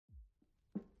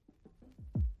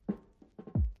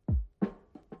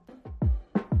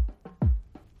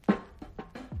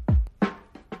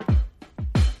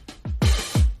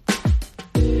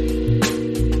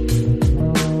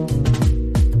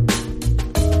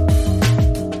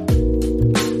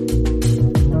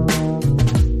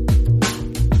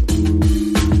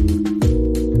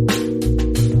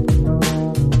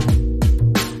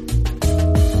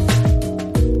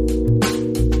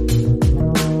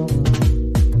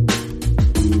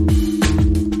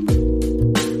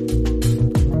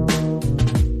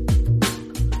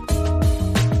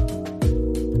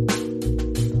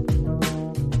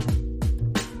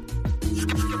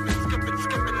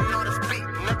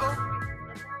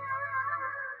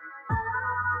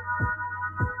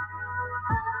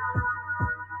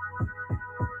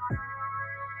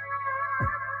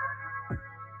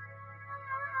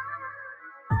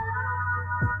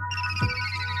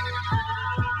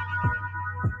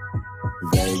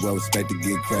Very well respected,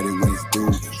 get credit when it's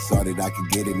due. Saw that I could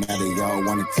get it, now they all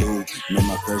wanted to. Made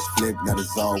my first flip, now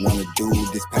that's all I wanna do.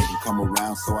 This paper come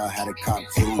around, so I had a cop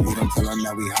too. We don't tell them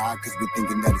that we high, cause we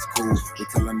thinking that it's cool. We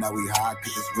tell them that we high,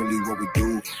 cause it's really what we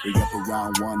do. We up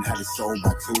around one, had it sold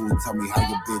by two. Tell me how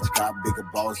your bitch got bigger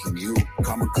balls than you.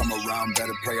 Come around,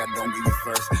 better pray I don't get you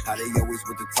first. How they always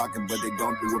with the talking, but they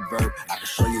don't do a verb. I can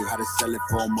show you how to sell it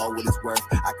for more what it's worth.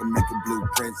 I can make a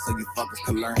blueprint so you fuckers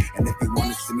can learn. And if you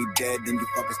wanna see me dead, then you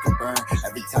fuckers can burn.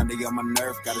 Every time they on my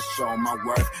nerve, gotta show 'em my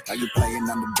worth. Now you playing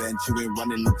on the bench, you ain't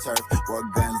running no turf.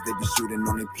 What guns they be shooting,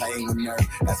 only playing with nerve.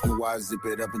 Ask me why I zip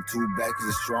it up in two back, cause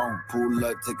it's strong. Pull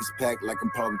up, take his pack like I'm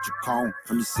part with your cone.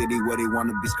 From the city where they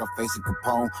wanna be Scarface and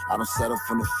Capone. I don't settle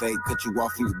for the fake, cut you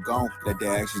off and you gone. Let the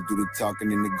actions do the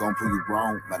talking and they gon' prove you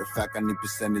wrong. Matter of fact, I need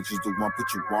percentages to one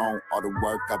put you wrong. All the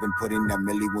work I've been putting, that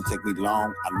milli won't take me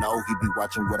long. I know he be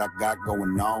watching what I got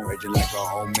going on. Raging like a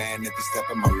old man if he step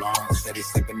in my lawn. Steady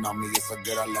sleeping on me, it's so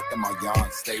good I let them all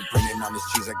yawn. Stay printing on this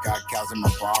cheese, I got cows in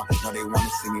my bar. No, they wanna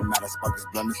see me mad, I spark this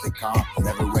blunt and stay calm.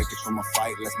 Never waited for my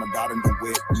fight, let's my daughter in the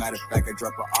whip. Matter of fact, I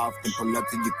drop her off, then pull up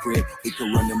to your crib. We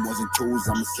can run them ones and twos,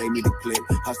 I'ma save me the clip.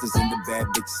 Hustlers in the bad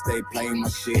bitches, stay playing my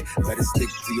shit. Better stick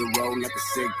to your role like a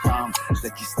sitcom.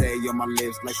 Let you stay on my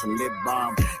lips like some lip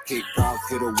balm. Kick off,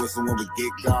 hit a whistle when we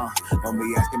get gone. Don't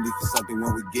be asking me for something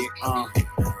when we get on.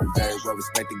 Very well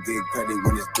respected, get credit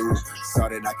when it's due. Saw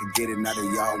that I could get it, now that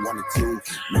y'all wanted to.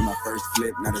 Made my first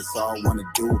flip, now that's all I wanna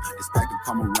do. This pack to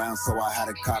come around, so I had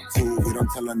a cop too. We don't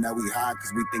tell them that we high,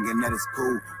 cause we thinking that it's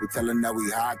cool. We tell them that we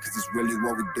high, cause it's really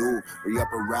what we do. We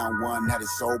up around one, had it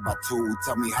sold by two.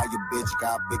 Tell me how your bitch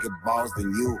got bigger balls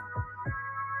than you.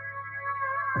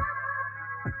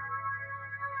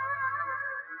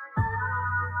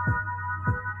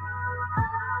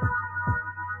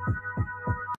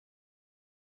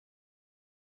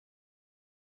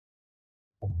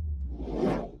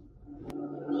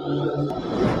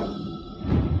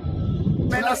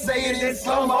 Man, I say it in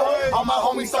slow-mo. All my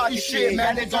homies talking shit,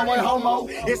 man, they going homo.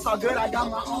 It's all good, I got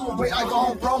my own way, I go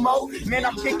on promo. Man,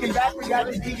 I'm kicking back,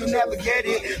 reality, you never get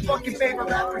it. Fucking favorite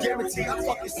rapper, guarantee I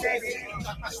fucking said it.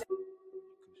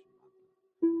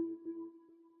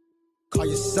 Call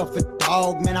yourself a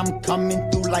dog, man, I'm coming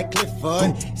through like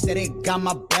Clifford. Said they got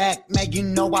my back, man, you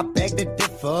know I beg to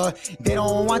differ. They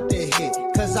don't want the hit,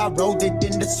 cause I rolled it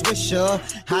in the Swisher.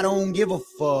 I don't give a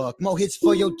fuck, more hits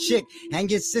for your chick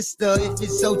and your sister. If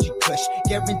it's OG Kush,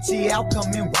 guarantee I'll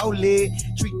come and roll it.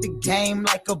 Treat the game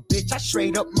like a bitch, I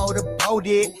straight up motorboat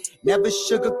it. Never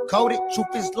sugarcoat it,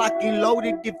 truth is locked and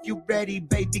loaded. If you ready,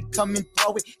 baby, come and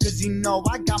throw it. Cause you know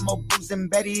I got more booze than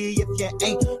Betty. If you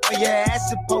ain't where your ass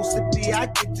supposed to be, I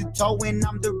get to towing.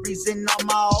 I'm the reason all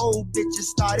my old bitches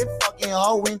started fucking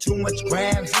hoeing. Too much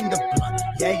grams in the blunt,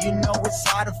 yeah, you know it's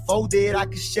hard to fold it. I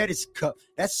can share this cup,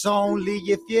 that's only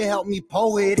if you help me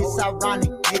pour it. It's ironic,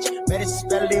 bitch, better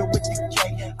spell it with the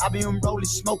K. I been rolling,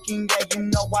 smoking, yeah, you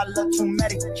know I love to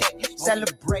medicate.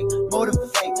 Celebrate,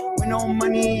 motivate, when no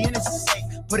money in the safe.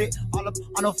 Put it all up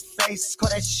on her face, call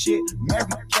that shit Mary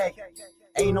Kay.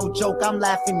 Ain't no joke, I'm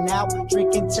laughing now.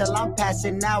 Drinking till I'm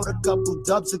passing out. A couple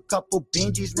dubs, a couple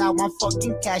binges. Now I'm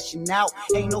fucking cashing out.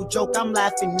 Ain't no joke, I'm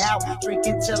laughing now.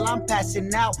 Drinking till I'm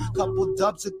passing out. Couple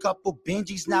dubs, a couple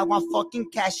binges. Now I'm fucking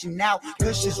cashing out.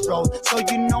 Cushions roll, so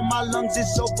you know my lungs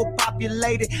is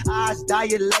overpopulated. Eyes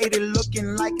dilated,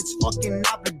 looking like it's fucking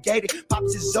obligated.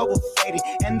 Pops is overfaded,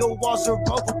 and the walls are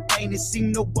overpainted.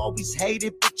 Seem to always hate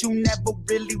it, but you never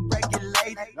really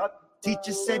regulate it.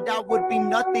 Teacher said I would be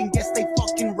nothing, guess they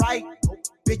fucking right.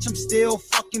 Bitch, I'm still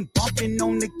fucking bumping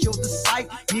on the kill the sight.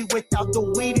 Me without the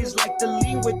weed is like the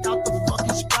lean without the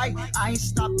fucking Sprite. I ain't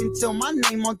stopping till my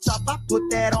name on top, I put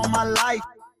that on my life.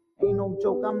 Ain't no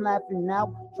joke, I'm laughing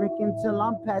now. Drinking till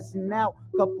I'm passing out.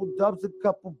 Couple dubs, a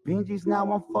couple binges,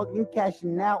 now I'm fucking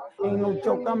cashing out. Ain't no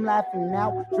joke, I'm laughing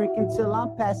now. Drinking till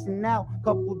I'm passing out.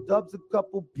 Couple dubs, a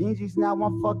couple binges, now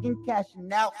I'm fucking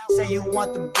cashing out. Say you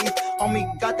want the beef,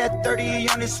 homie, got that 30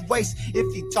 on his waist.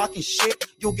 If you talking shit,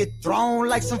 you'll get thrown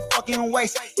like some fucking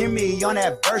waste. Hear me on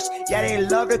that verse, yeah, they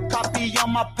love to copy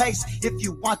on my pace. If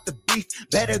you want the beef,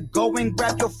 better go and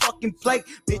grab your fucking plate.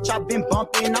 Bitch, I've been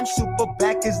bumping, I'm super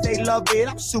bad cause they love it.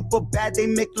 I'm super bad, they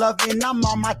make loving. I'm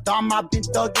on my thumb, I've been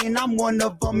thugging. I'm one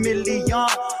of a million,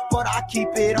 but I keep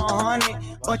it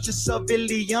 100. Bunch of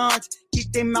civilians,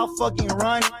 keep their mouth fucking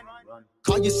running.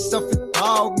 Call yourself a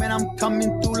dog, man, I'm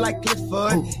coming through like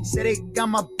Clifford. Say they got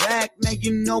my back, man,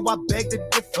 you know I beg to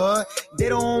differ. They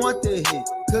don't want the hit,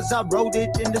 cause I wrote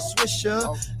it in the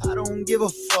Swisher. I don't give a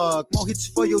fuck, more hits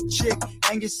for your chick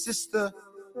and your sister.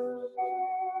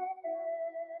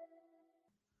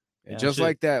 And just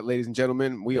like that, ladies and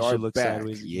gentlemen, we are back.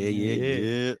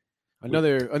 Yeah.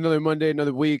 Another Monday,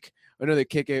 another week, another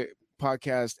Kick It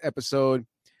podcast episode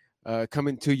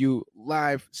coming to you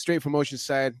live straight from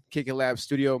Oceanside, Kick It Lab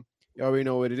Studio. You already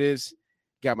know what it is.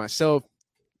 Got myself,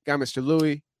 got Mr.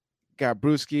 Louie, got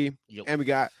Brewski, and we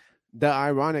got the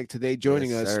Ironic today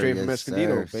joining us straight from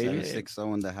Escondido, baby.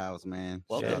 6-0 in the house, man.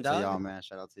 Welcome, Shout out dog. to y'all, man.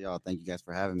 Shout out to y'all. Thank you guys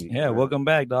for having me. Yeah, welcome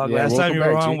back, dog. Yeah, Last time you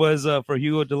were on G. was for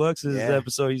Hugo Deluxe's Yeah.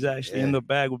 episode. He's actually in the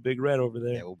bag with Big Red over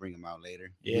there. Yeah, we'll bring him out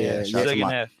later. Yeah, shout second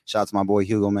half. out to my boy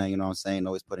Hugo, man. You know what I'm saying?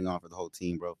 Always putting on for the whole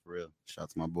team, bro. For real. Shout out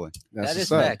to my boy. That is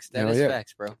facts. That is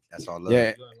facts, bro. That's all love.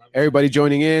 Yeah, everybody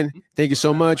joining in, thank you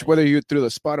so much. Whether you're through the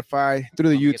Spotify,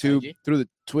 through the YouTube, through the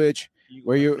Twitch,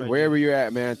 wherever you're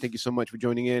at, man. Thank you so much for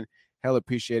joining in. Hell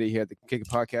appreciate it here at the Kick It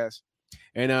Podcast.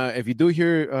 And if you do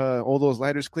hear all those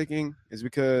lighters clicking, it's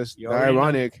because the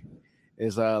Ironic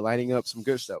is lighting up some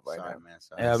good stuff right now. Man.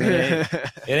 Sorry. Yeah, I mean,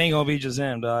 it ain't gonna be just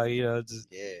him, dog. You know,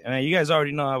 I mean, you guys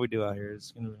already know how we do out here.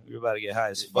 We're about to get high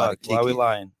as fuck. Why we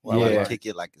lying? Kick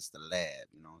it like it's the lab.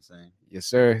 You know what I'm saying? Yes,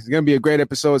 sir. It's gonna be a great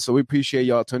episode, so we appreciate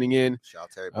y'all tuning in. Shout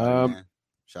out to everybody, man.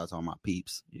 Shout out to all my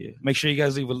peeps. Yeah. Make sure you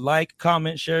guys leave a like,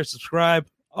 comment, share, subscribe.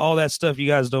 All that stuff, you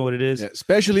guys know what it is. Yeah,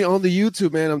 especially on the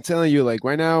YouTube, man. I'm telling you, like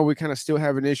right now, we're kind of still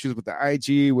having issues with the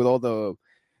IG, with all the,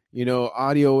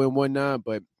 audio and whatnot.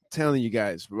 But I'm telling you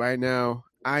guys, right now,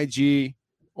 IG,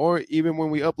 or even when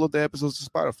we upload the episodes to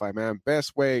Spotify, man,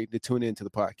 best way to tune into the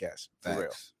podcast. For real.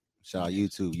 Shout out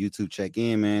YouTube. YouTube, check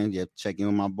in, man. Yeah, check in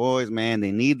with my boys, man.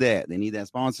 They need that. They need that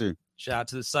sponsor. Shout out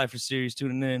to the Cypher series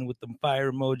tuning in with the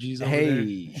fire emojis.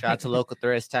 Hey, shout out to Local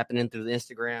Threads tapping in through the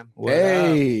Instagram.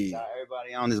 Hey, shout out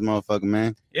everybody on this motherfucker,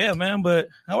 man. Yeah, man. But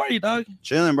how are you, dog?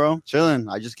 Chilling, bro. Chilling.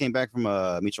 I just came back from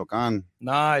Michoacan.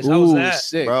 Nice. How was that,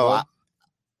 sick, bro?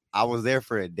 I was there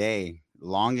for a day.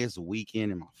 Longest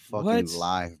weekend in my fucking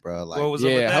life, bro. Like, what was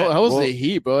up with that? How was the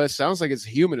heat, bro? It sounds like it's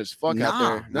humid as fuck out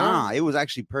there. Nah, it was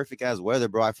actually perfect as weather,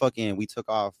 bro. We took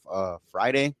off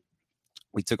Friday.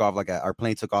 We took off our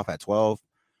plane took off at 12.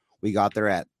 We got there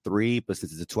at 3, but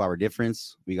since it's a 2-hour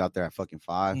difference, we got there at fucking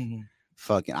 5.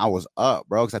 Mm-hmm. I was up,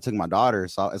 bro, because I took my daughter.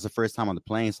 So it's the first time on the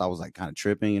plane, so I was like kind of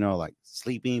tripping, like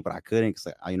sleeping, but I couldn't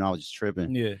because I was just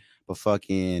tripping. Yeah. But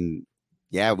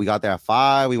we got there at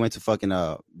 5. We went to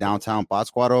fucking downtown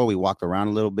Pátzcuaro. We walked around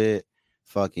a little bit,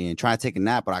 fucking trying to take a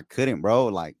nap, but I couldn't, bro.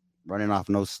 Like running off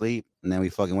no sleep. And then we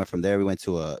fucking went from there. We went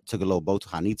took a little boat to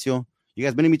Janitzio. You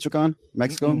guys been to Michoacan,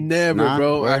 Mexico? Never,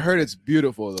 bro. I heard it's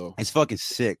beautiful though. It's fucking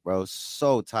sick, bro.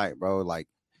 So tight, bro. Like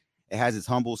it has its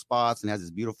humble spots and has its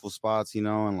beautiful spots,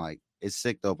 and like it's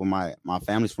sick though. But my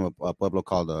family's from a pueblo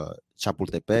called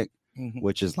Chapultepec,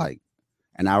 which is like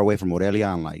an hour away from Morelia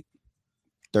and like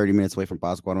 30 minutes away from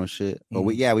Pátzcuaro and shit. But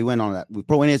we went on that. The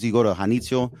point is, you go to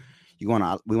Janitzio, we went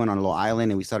on a little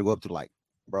island and we started to go up to like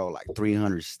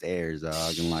 300 stairs,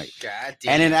 dog, and like,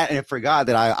 and I forgot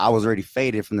that I was already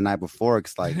faded from the night before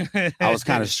because like I was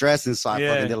kind of stressing, so I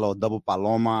fucking did a little double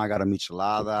paloma. I got a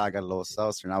michelada, I got a little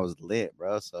seltzer, and I was lit,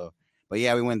 bro. So, but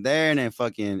yeah, we went there and then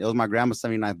it was my grandma's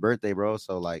 79th birthday, bro.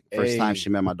 So like first time she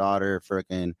met my daughter,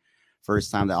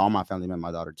 first time that all my family met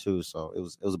my daughter too. So it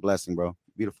was a blessing, bro.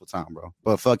 Beautiful time, bro.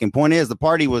 But fucking point is, the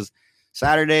party was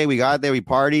Saturday. We got there, we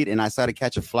partied, and I started to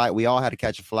catch a flight. We all had to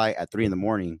catch a flight at 3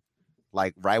 a.m.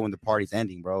 Like right when the party's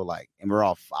ending, bro. Like, and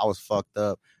I was fucked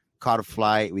up. Caught a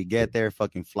flight. We get there,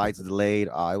 fucking flight's delayed.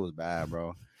 Oh, it was bad,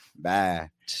 bro. Bad.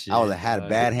 Shit, I had a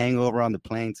bad hangover on the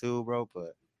plane too, bro. But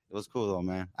it was cool though,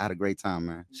 man. I had a great time,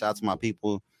 man. Shout out to my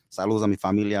people. Saludos a mi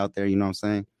familia out there. You know what I'm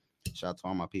saying? Shout out to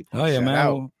all my people. Oh yeah, Shout man.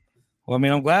 out. Well, I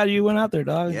mean, I'm glad you went out there,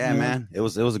 dog. Yeah, man. It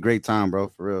was a great time, bro.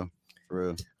 For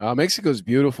real. Mexico's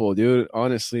beautiful, dude.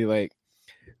 Honestly, like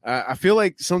I feel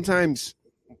like sometimes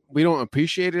we don't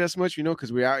appreciate it as much,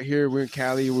 because we're out here, we're in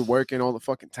Cali, we're working all the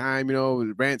fucking time,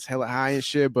 the rent's hella high and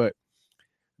shit. But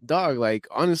dog, like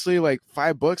honestly, like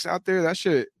 $5 out there,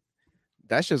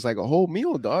 that's just like a whole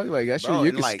meal, dog. Like that shit,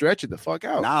 you can stretch it the fuck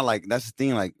out. Nah, like that's the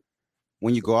thing. Like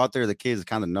when you go out there, the kids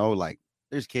kind of know, like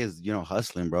there's kids,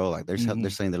 hustling, bro. Like they're selling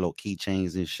their little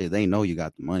keychains and shit. They know you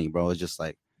got the money, bro. It's just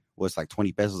like, what's like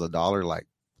 20 pesos a dollar? Like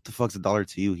what the fuck's a dollar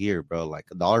to you here, bro? Like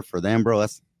 $1 for them, bro.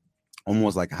 That's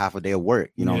almost like a half a day of work,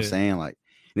 what I'm saying? Like,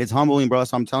 and it's humbling, bro.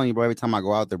 So I'm telling you, bro, every time I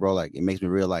go out there, bro, like it makes me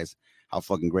realize how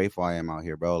fucking grateful I am out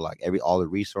here, bro. Like all the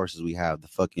resources we have, the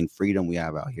fucking freedom we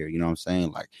have out here, you know what I'm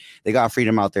saying? Like they got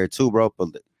freedom out there too, bro, but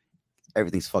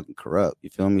everything's fucking corrupt, you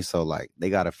feel me? So like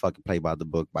they gotta fucking play by the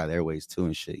book, by their ways too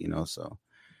and shit, so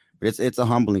but it's a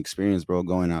humbling experience, bro,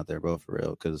 going out there, bro, for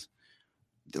real, because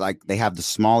like they have the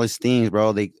smallest things,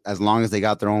 bro. They, as long as they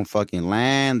got their own fucking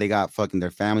land, they got fucking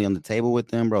their family on the table with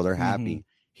them, bro. They're happy.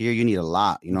 Here, you need a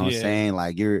lot. You know what I'm saying?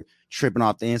 Like you're tripping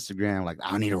off the Instagram, like,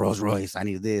 I need a Rolls Royce, I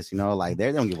need this, you know, like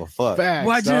they don't give a fuck. Facts,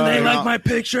 why didn't they you like know? my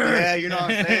picture? Yeah, you know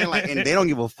what I'm saying? Like, and they don't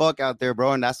give a fuck out there,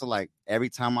 bro. And that's what, like, every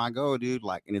time I go, dude,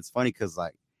 like, and it's funny because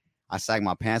like I sag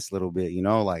my pants a little bit, you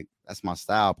know, like that's my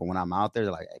style. But when I'm out there,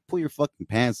 they're like, hey, pull your fucking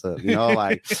pants up, you know,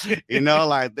 like,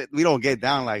 we don't get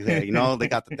down like that, you know. They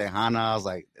got the Tejanas,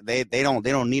 like they don't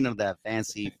need none of that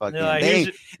fancy fucking. Like,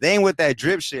 they ain't with that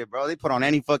drip shit, bro. They put on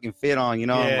any fucking fit on, you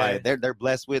know. Yeah. Like they're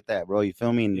blessed with that, bro. You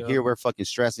feel me? And here we're fucking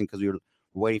stressing because we're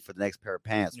waiting for the next pair of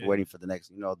pants. We're waiting for the next,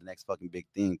 the next fucking big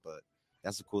thing. But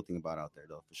that's the cool thing about out there,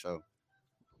 though, for sure.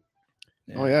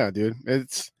 Yeah. Oh yeah, dude.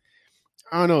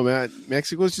 I don't know, man.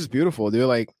 Mexico is just beautiful, dude.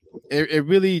 Like it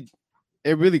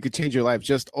really could change your life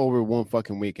just over one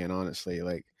fucking weekend, honestly.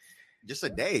 Like just a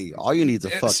day. All you need is a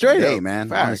fucking day, man.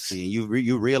 Facts. Honestly, and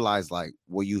you realize like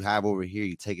what you have over here,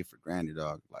 you take it for granted,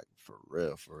 dog. Like for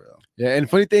real. Yeah, and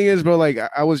funny thing is, bro, like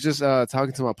I was just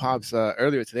talking to my pops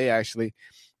earlier today, actually,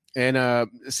 and the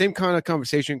same kind of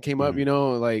conversation came up. You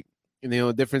know, like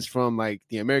difference from like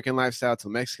the American lifestyle to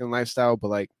Mexican lifestyle, but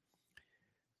like,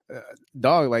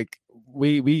 dog, like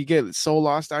we get so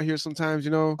lost out here sometimes,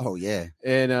 you know. Oh yeah.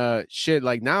 And shit,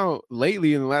 like now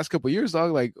lately in the last couple of years,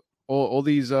 dog, like all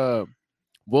these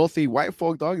wealthy white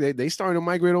folk, dog, they starting to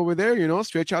migrate over there, you know,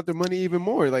 stretch out their money even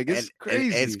more. Like it's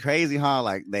crazy. It's crazy, huh?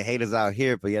 Like they hate us out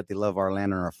here, but yet they love our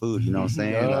land and our food. You know what I'm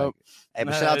saying? Like, hey,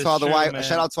 but shout out to all the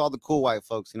shout out to all the cool white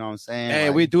folks. You know what I'm saying? Hey,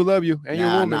 like, we do love you and your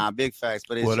woman. Nah, big facts.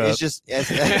 But it's just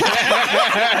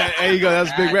there you go.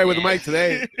 That's Big Red with the mic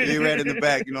today. Big Red in the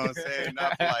back. You know what I'm saying?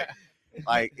 Not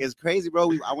like it's crazy,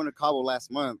 bro. I went to Cabo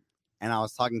last month, and I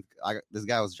was talking. This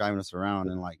guy was driving us around,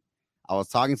 and like I was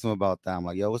talking to him about that. I'm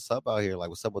like, yo, what's up out here? Like,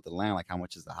 what's up with the land? Like, how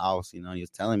much is the house? You know, and he was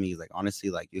telling me, he's like, honestly,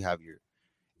 like you have your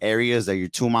areas that you're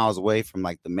 2 miles away from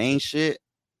like the main shit.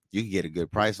 You can get a good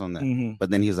price on that. Mm-hmm. But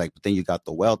then he was like, but then you got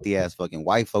the wealthy ass fucking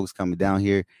white folks coming down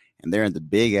here, and they're in the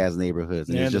big ass neighborhoods.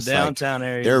 And it's just the downtown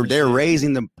area. They're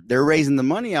raising the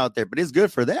money out there, but it's good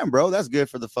for them, bro. That's good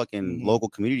for the fucking local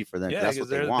community for them. Yeah, that's what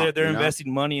they want. They're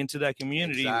investing money into that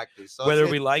community, exactly. So whether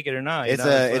we like it or not.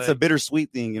 It's a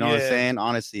bittersweet thing, you know what I'm saying?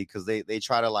 Honestly, because they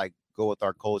try to like go with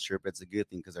our culture, but it's a good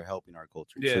thing because they're helping our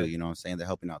culture too. You know what I'm saying? They're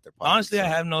helping out their pockets. Honestly, I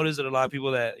have noticed that a lot of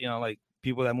people that like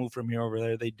people that move from here over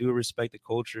there, they do respect the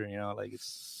culture. You know, like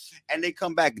it's. And they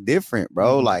come back different,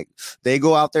 bro. Mm-hmm. Like they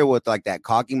go out there with like that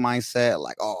cocky mindset,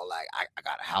 like, oh, like I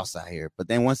got a house out here. But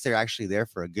then once they're actually there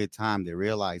for a good time, they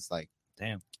realize like,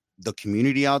 damn, the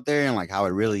community out there and like how it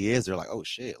really is. They're like, oh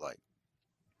shit, like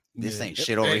this ain't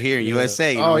shit over here in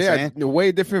USA. You know what I'm saying?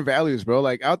 Way different values, bro.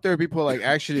 Like out there, people like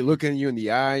actually looking you in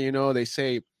the eye. You know, they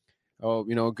say, oh,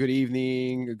 you know, good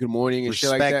evening, good morning, and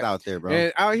respect shit like that out there, bro.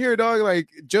 And out here, dog, like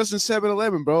just in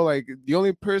 7-Eleven, bro, like the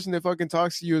only person that fucking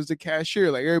talks to you is the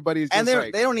cashier. Like everybody's just and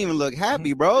they don't even look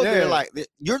happy, bro. They're like,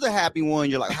 you're the happy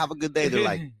one. You're like, have a good day. They're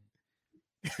like,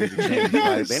 like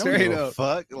they don't give a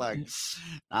fuck. Like,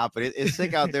 nah, but it's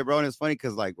sick out there, bro. And it's funny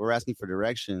because like we're asking for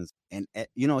directions, and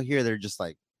you know, here they're just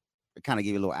like, they kind of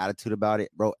give you a little attitude about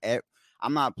it, bro.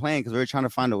 I'm not playing because we were trying to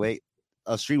find a way.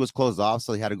 A street was closed off,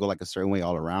 so he had to go like a certain way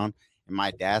all around. And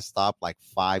my dad stopped like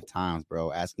 5 times,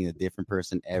 bro, asking a different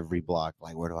person every block,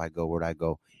 like, where do I go? Where do I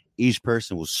go? Each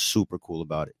person was super cool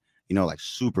about it. You know, like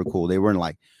super cool. They weren't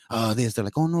like, oh, this. They're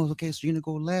like, oh no, okay, so you're gonna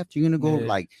go left. You're gonna go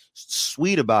like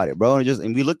sweet about it, bro.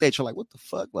 And we looked at each other like, what the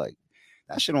fuck? Like,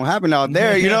 that shit don't happen out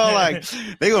there, you know, like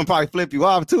they gonna probably flip you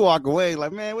off too, walk away.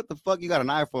 Like, man, what the fuck? You got an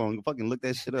iPhone, fucking look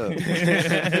that shit up.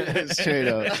 Straight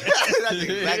up. That's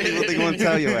exactly what they gonna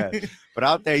tell you at. But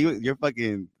out there, your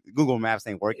fucking Google Maps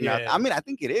ain't working out. I mean, I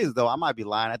think it is though. I might be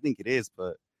lying. I think it is,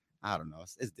 but I don't know.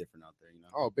 It's different out there, you know.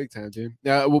 Oh, big time, dude.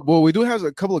 Yeah, well, we do have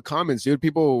a couple of comments, dude.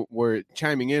 People were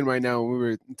chiming in right now when we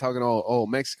were talking all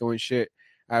Mexico and shit.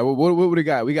 All right, what we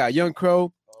got? We got Young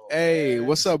Crow. Hey,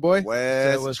 what's up, boy?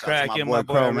 What's cracking, my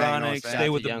boy Ironik? Stay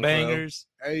with the bangers.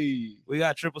 Crow. Hey, we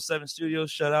got 777 Studios.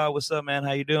 Shout out. What's up, man?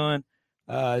 How you doing?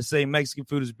 Say Mexican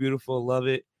food is beautiful. Love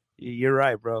it. You're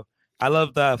right, bro. I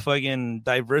love the fucking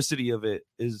diversity of it.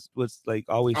 Is what's like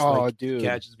always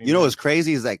catches me. You know what's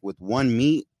crazy is like with one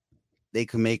meat, they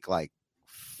can make like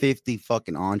 50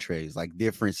 fucking entrees, like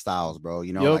different styles, bro.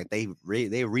 You know, like they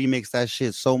remix that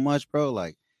shit so much, bro.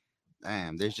 Like,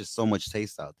 damn, there's just so much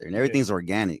taste out there, and everything's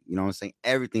organic. You know what I'm saying?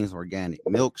 Everything's organic.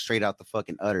 Milk straight out the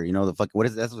fucking udder. You know the fucking what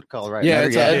is it? That's what it's called, right? Yeah,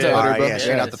 it's udder, bro. Yeah,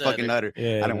 straight out the fucking udder. I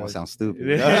didn't want to sound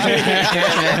stupid. I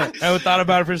haven't thought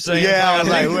about it for a second. Yeah, I was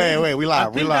like, wait, we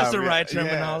live. That's the right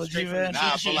terminology, man.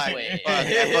 Nah, but like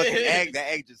that fucking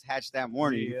egg just hatched that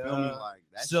morning. You feel me? Like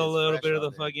still a little bit of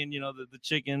the fucking, you know, the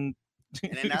chicken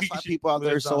And then that's why people out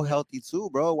there are so healthy too,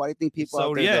 bro. Why do you think people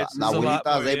out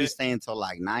there? They be staying till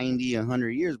like 90, 100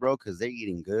 years, bro, because they're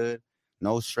eating good,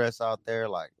 no stress out there,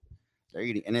 like. They're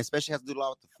eating, and especially has to do a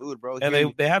lot with the food, bro.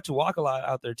 And they have to walk a lot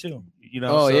out there too, you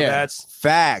know. Oh, so yeah, that's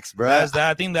facts, bro.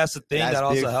 I think that's the thing that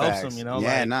also helps them, you know.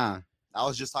 Yeah, like, nah. I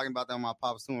was just talking about that with my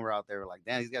pops too when we're out there. We're like,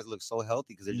 damn, these guys look so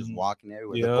healthy because they're just walking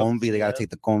everywhere. Yep. The combi, they gotta take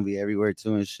the combi everywhere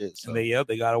too and shit. So. And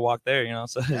they gotta walk there, you know.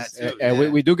 So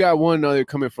we do got one other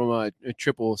coming from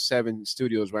 777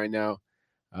 Studios right now.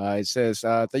 It says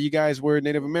that you guys were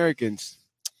Native Americans.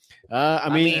 I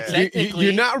mean,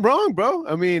 you're not wrong, bro.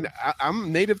 I mean,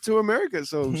 I'm native to America,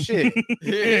 so shit.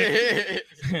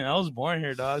 I was born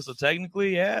here, dog. So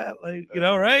technically, yeah, like, you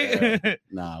know, right?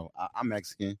 No, I'm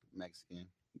Mexican,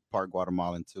 part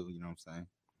Guatemalan too. You know what I'm saying?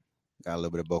 Got a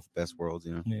little bit of both best worlds,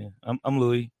 you know. Yeah, I'm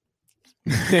Louis.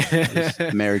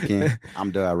 American.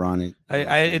 I'm the Ironic.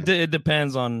 It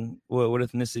depends on what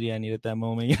ethnicity I need at that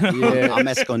moment. You know? Yeah, I'm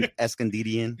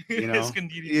Escondidian. You know,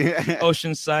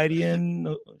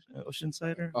 Oceansidian,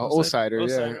 Oceansider.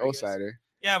 Osider.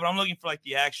 Yeah, but I'm looking for like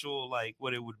the actual like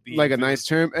what it would be, like a nice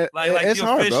term. Like it's the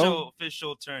hard,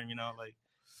 official term. You know, like.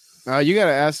 You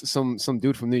gotta ask some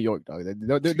dude from New York, dog. They're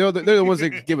the ones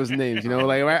that give us names. You know,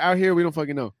 like right out here we don't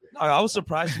fucking know. I was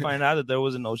surprised to find out that there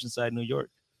was an Oceanside, New York.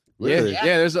 Really?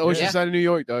 Yeah, there's an Oceanside of New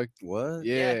York, dog. What?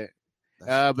 Yeah.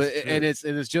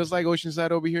 It's just like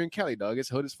Oceanside over here in Cali, dog. It's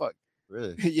hood as fuck.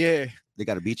 Really? Yeah. They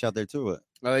got a beach out there too.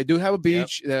 They do have a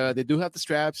beach. Yep. They do have the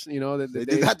straps. You know, they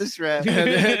do got the straps.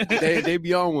 they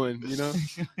be on one. You know.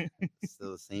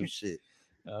 Still the same shit.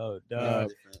 Oh,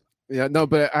 dog. Yeah, no,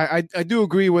 but I do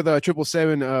agree with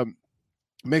 777.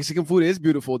 Mexican food is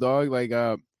beautiful, dog. Like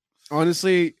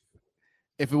honestly,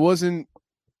 if it wasn't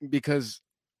because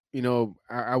you know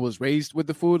I was raised with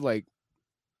the food, like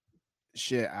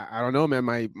shit, I don't know,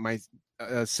 man. My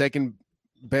second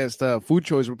best food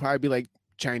choice would probably be like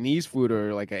Chinese food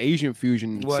or like an Asian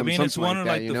fusion. Well, I mean, it's one of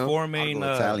like the four main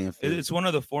Italian food. It's one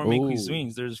of the four main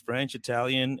cuisines. There's French,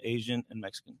 Italian, Asian, and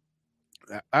Mexican.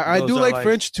 I do like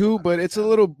French too, but it's a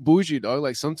little bougie, dog.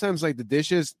 Like sometimes like the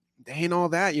dishes, they ain't all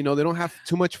that, you know, they don't have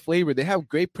too much flavor. They have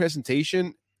great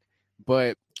presentation,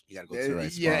 but you gotta go to the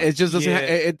right spot. Yeah, it just doesn't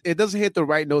it doesn't hit the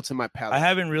right notes in my palate. I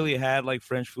haven't really had like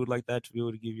French food like that to be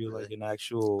able to give you like an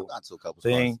actual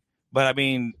thing. Spots. But I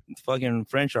mean, fucking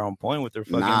French are on point with their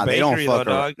fucking bakery, they don't fuck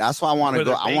dog. That's why I want to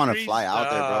go. I want to fly out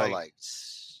there, bro. Like,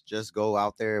 just go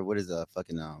out there. What is a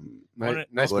fucking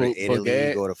nice go to Italy,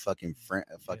 baguette. go to fucking France.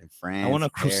 I want a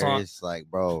croissant. Paris, like,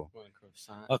 bro,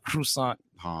 a croissant.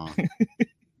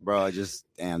 Bro, just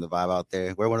damn the vibe out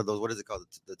there. Wear one of those. What is it called?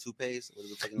 The toupees? What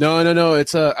is it no.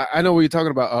 It's I know what you're talking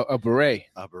about. A beret.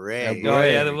 A beret. Oh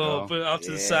yeah, the little put off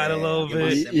to the side a little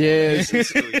bit. Yeah,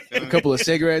 a couple of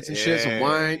cigarettes and shit, some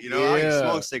wine. You know, I can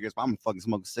smoke cigarettes, but I'm fucking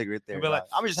smoking a cigarette there. Like,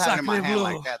 I'm just having it in my hand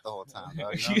like that the whole time, bro,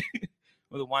 you know?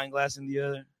 With a wine glass in the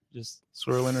other, just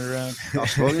swirling it around.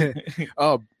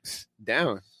 Oh,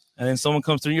 down. And then someone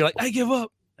comes through, and you're like, I give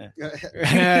up.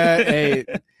 Hey.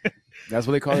 That's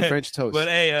what they call it, French toast. But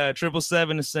hey,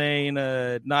 777 is saying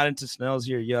not into Snells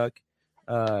here, yuck.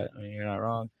 I mean, you're not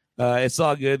wrong. It's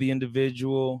all good. The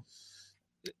individual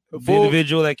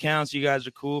that counts. You guys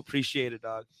are cool. Appreciate it,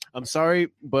 dog. I'm sorry,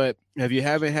 but if you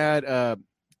haven't had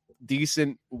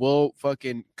decent, well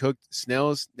fucking cooked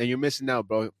Snells, then you're missing out,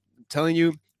 bro. I'm telling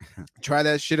you, try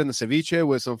that shit on the ceviche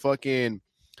with some fucking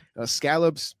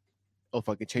scallops. Oh,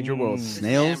 fucking change your world.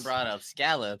 Snails brought up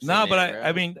scallops. No, but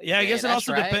I mean, yeah, I guess it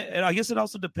also depends. I guess it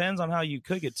also depends on how you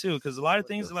cook it too, because a lot of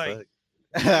things like,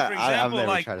 for example,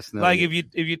 like if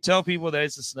you tell people that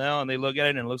it's a Snell and they look at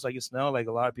it and it looks like a Snell, like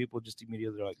a lot of people just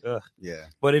immediately are like, ugh. Yeah.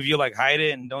 But if you like hide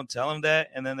it and don't tell them that,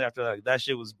 and then after like that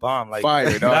shit was bomb, like fire,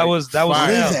 that was What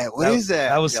is that? What is that?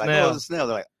 That was Snell. Snell. Like, oh, it's a Snell.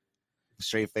 They're like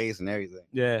straight face and everything.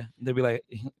 Yeah, they'd be like,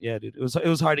 yeah, dude, it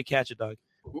was hard to catch it, dog.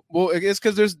 Well, it's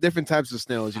because there's different types of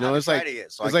snails. You know, it's like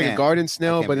a garden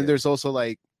snail, but then there's also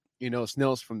like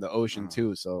snails from the ocean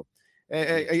too. So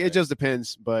it just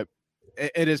depends, but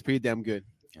it is pretty damn good.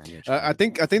 I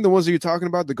think the ones that you're talking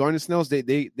about, the garden snails,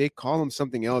 they call them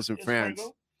something else in France.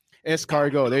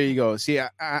 Escargot. There you go. See, I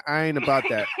ain't about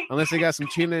that. Unless they got some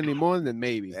chile and limon, then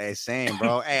maybe. Hey, same,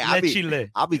 bro. Hey, I'll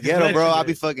be ghetto, bro. I'll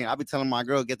be telling my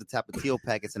girl get the tapatio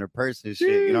packets in her purse and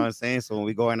shit. You know what I'm saying? So when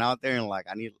we going out there and like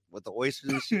I need with the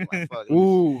oysters and shit, like fuck,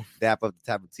 dap up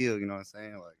the tapatio. You know what I'm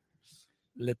saying? Like.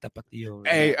 Le tapatio.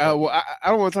 Hey, well, I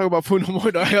don't want to talk about food no more,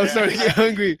 dog. I'm starting to get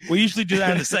hungry. We usually do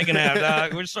that in the second half,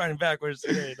 dog. We're starting backwards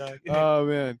today, dog. Oh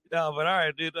man. No, but all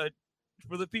right, dude.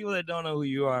 For the people that don't know who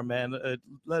you are, man,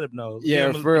 let them know.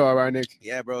 Yeah, for real, Ironik.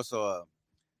 Yeah, bro. So,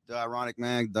 the Ironic,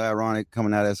 man. The Ironic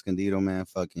coming out of Escondido, man.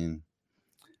 Fucking,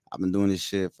 I've been doing this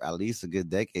shit for at least a good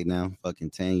decade now,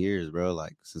 fucking 10 years, bro.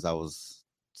 Like since it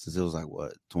was like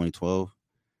what 2012.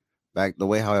 Back the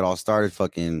way how it all started,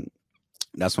 fucking.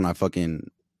 That's when I fucking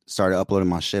started uploading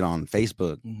my shit on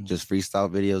Facebook, just freestyle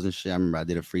videos and shit. I remember I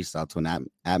did a freestyle to an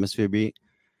atmosphere beat.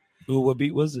 Ooh, what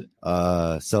beat was it?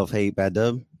 Self-Hate Bad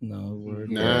Dub. No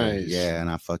word. Nice. Yeah, and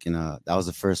I fucking that was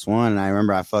the first one. And I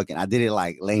remember I did it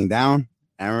like laying down.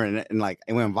 I remember and like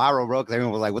it went viral, bro, because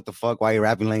everyone was like, what the fuck? Why are you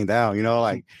rapping laying down? You know,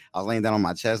 like I was laying down on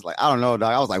my chest, like I don't know,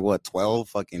 dog. I was like what 12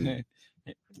 fucking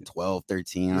 12,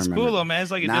 13. It's cool though, man. It's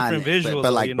like a different visual.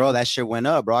 But like, bro, that shit went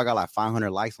up, bro. I got like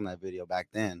 500 likes on that video back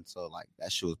then. So like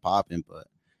that shit was popping. But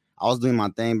I was doing my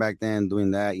thing back then,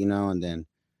 doing that, you know, and then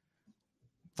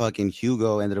fucking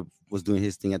Hugo was doing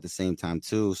his thing at the same time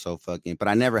too. So fucking, but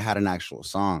I never had an actual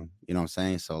song, you know what I'm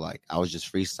saying? So like I was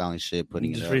just freestyling shit,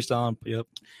 putting it up. Freestyling, yep.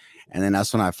 And then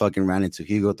that's when I fucking ran into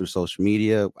Hugo through social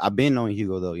media. I've been knowing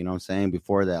Hugo though, you know what I'm saying?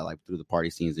 Before that, like through the party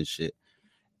scenes and shit.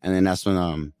 And then that's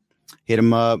when hit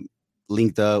him up,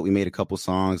 linked up, we made a couple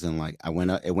songs, and like it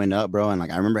went up, bro. And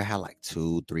like I remember it had like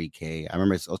 2-3K. I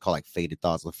remember it was called like Faded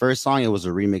Thoughts. The first song, it was a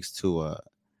remix to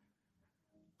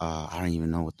I don't even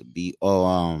know what the beat.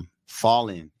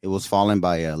 Fallen. It was Fallen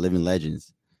by Living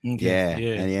Legends.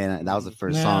 Okay. And that was the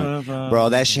first song, bro.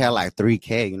 That shit had like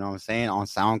 3K, you know what I'm saying, on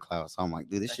SoundCloud. So I'm like,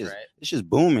 dude, this shit's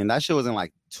booming. That shit was in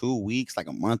like 2 weeks, like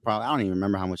a month probably. I don't even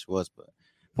remember how much it was, but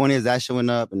point is that shit went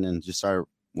up, and then just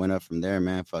went up from there,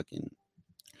 man. Fucking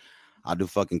I do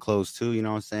fucking clothes too, you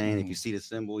know what I'm saying? If you see the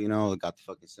symbol, you know, I got the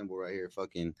fucking symbol right here.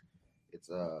 Fucking it's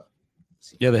the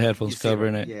headphones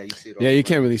covering it. Yeah, you see it all you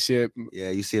can't really see it.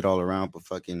 Yeah, you see it all around, but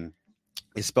fucking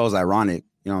it spells ironic,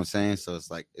 you know what I'm saying? So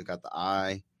it's like it got the I,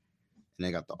 and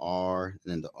then got the R, and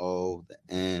then the O, the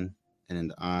N, and then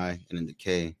the I, and then the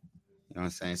K. You know what I'm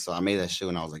saying? So I made that shit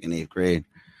when I was like in 8th grade.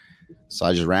 So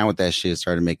I just ran with that shit,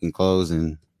 started making clothes,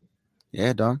 and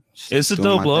yeah, dog. It's a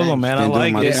dope logo, man. I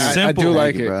like it. It's simple. I do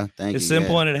like it. Bro. Thank you. It's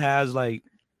simple, and it has like,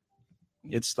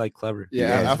 it's like clever.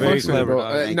 Yeah, it's very clever.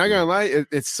 Not gonna lie,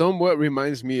 it somewhat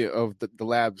reminds me of the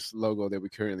Labs logo that we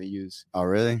currently use. Oh,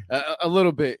 really? A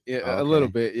little bit, yeah. A little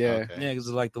bit, yeah. Okay. Yeah, because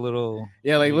it's like the little,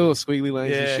 like little squiggly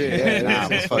lines and shit. Yeah, nah,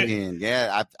 it was fucking,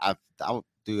 yeah.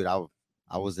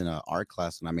 I was in an art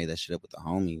class when I made that shit up with the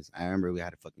homies. I remember we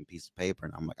had a fucking piece of paper,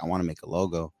 and I'm like, I want to make a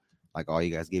logo, like all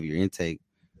you guys give your intake.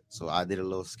 So I did a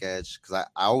little sketch because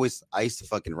I used to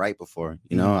fucking write before,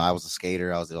 you know. I was a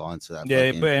skater. I was all into that.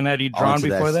 Yeah, but and had you drawn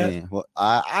before that? Well,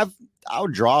 I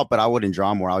would draw, but I wouldn't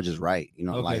draw more. I would just write, you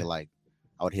know, like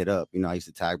I would hit up, you know. I used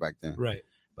to tag back then, right?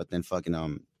 But then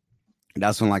fucking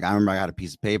that's when like I remember I got a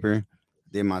piece of paper,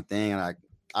 did my thing, and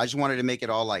I just wanted to make it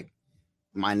all like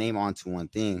my name onto one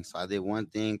thing. So I did one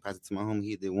thing, passed it to my homie,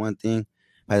 he did one thing,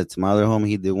 passed it to my other homie,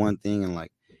 he did one thing, and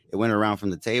like. It went around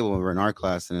from the table. We were in art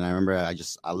class, and I remember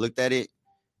I looked at it,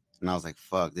 and I was like,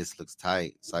 "Fuck, this looks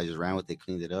tight." So I just ran with it,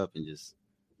 cleaned it up, and just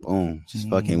boom, just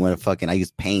fucking went fucking. I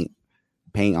used paint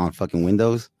on fucking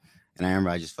windows, and I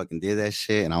remember I just fucking did that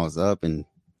shit, and I was up, and it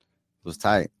was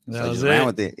tight. So I just ran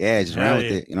with it. Yeah, just ran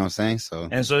with it. You know what I'm saying? So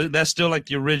that's still like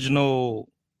the original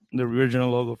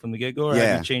logo from the get go. Or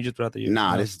have you changed it throughout the year?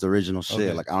 Nah, this is the original shit.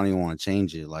 Okay. Like I don't even want to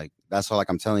change it. Like that's why, like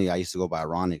I'm telling you, I used to go by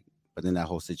Ironik. But then that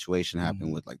whole situation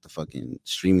happened with like the fucking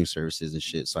streaming services and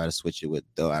shit. So I had to switch it with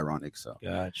The Ironik. So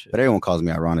gotcha. But everyone calls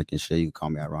me Ironik and shit. You can call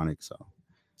me Ironik. So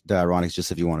The Ironik's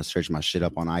just if you want to search my shit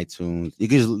up on iTunes. You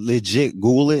can just legit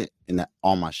Google it and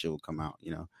all my shit will come out,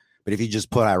 you know. But if you just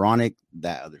put Ironik,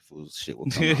 that other fool's shit will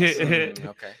come out. So.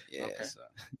 Okay. Yeah. Okay. So.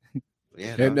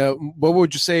 Yeah. And what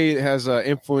would you say has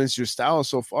influenced your style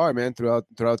so far, man?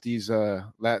 Throughout these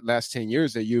last 10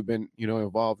 years that you've been, you know,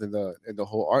 involved in the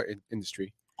whole art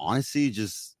industry. Honestly,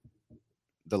 just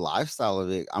the lifestyle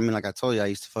of it. I mean, like I told you, I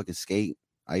used to fucking skate.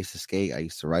 I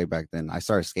used to write back then. I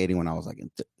started skating when I was like in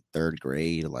 3rd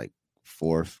grade, like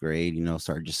 4th grade, you know,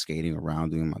 started just skating around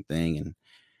doing my thing. And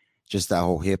just that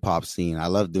whole hip hop scene. I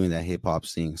love doing that hip hop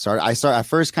scene. I started at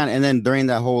first kind of, and then during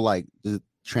that whole like the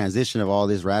transition of all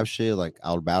this rap shit, like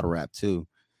I would battle rap too.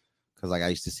 Cause like I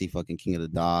used to see fucking King of the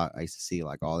Dot. I used to see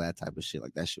like all that type of shit.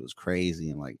 Like that shit was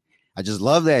crazy. And like, I just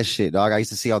love that shit, dog. I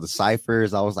used to see all the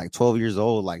ciphers. I was like 12 years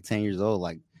old, like 10 years old,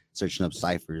 like searching up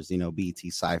ciphers, you know, BET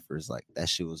ciphers. Like that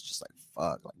shit was just like,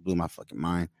 fuck, like blew my fucking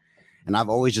mind. And I've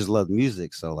always just loved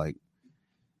music. So like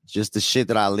just the shit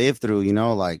that I lived through, you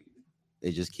know, like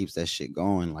it just keeps that shit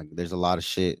going. Like there's a lot of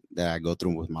shit that I go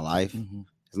through with my life. Mm-hmm.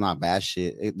 It's not bad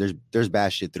shit. There's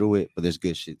bad shit through it, but there's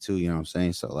good shit too. You know what I'm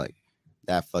saying? So like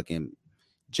that fucking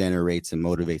generates and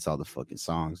motivates all the fucking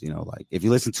songs, you know. Like if you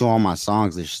listen to all my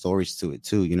songs, there's stories to it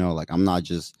too, you know. Like I'm not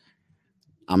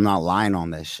I'm not lying on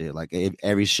that shit. Like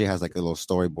every shit has like a little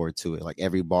storyboard to it. Like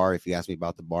every bar, if you ask me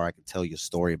about the bar, I can tell you a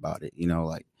story about it, you know,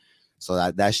 like,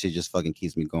 so that shit just fucking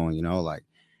keeps me going, you know, like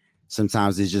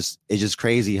sometimes it's just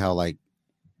crazy how like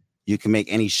you can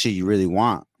make any shit you really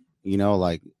want, you know,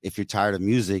 like if you're tired of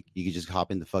music, you can just hop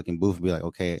in the fucking booth and be like,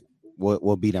 okay,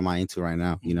 what beat am I into right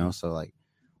now? You know, so like,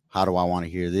 how do I want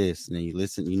to hear this? And then you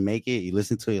listen, you make it, you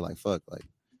listen to it, like fuck, like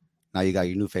now you got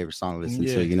your new favorite song to listen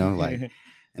to, you know, like,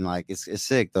 and like it's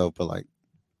sick though, but like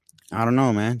I don't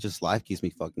know, man, just life keeps me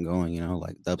fucking going, you know,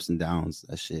 like the ups and downs,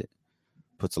 that shit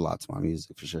puts a lot to my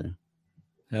music for sure.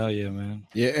 Hell yeah, man.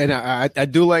 Yeah, and I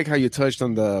do like how you touched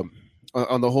on the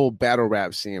whole battle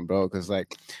rap scene, bro, because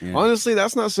like honestly,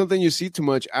 that's not something you see too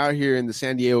much out here in the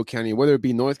San Diego County, whether it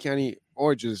be North County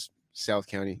or just South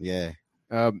County. Yeah.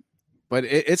 But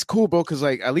it's cool, bro, because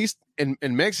like at least in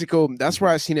Mexico, that's where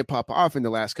I've seen it pop off in the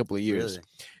last couple of years.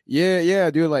 Really?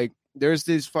 Yeah, dude. Like there's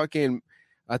this fucking,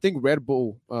 I think Red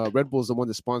Bull's the one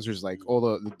that sponsors like all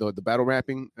the battle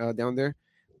rapping down there,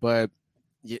 but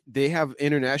they have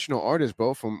international artists,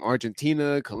 bro, from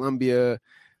Argentina, Colombia,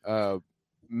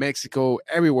 Mexico,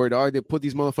 everywhere, dog. They put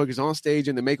these motherfuckers on stage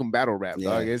and they make them battle rap,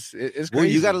 dog. It's crazy. Well,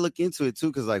 you got to look into it too,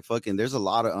 because like fucking, there's a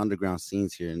lot of underground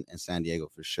scenes here in San Diego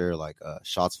for sure. Like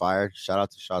Shots Fired. Shout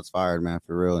out to Shots Fired, man,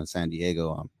 for real, in San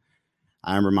Diego.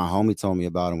 I remember my homie told me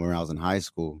about him when I was in high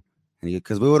school.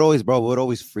 Because we would always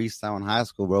freestyle in high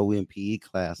school, bro. We in PE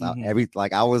class. I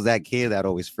was that kid that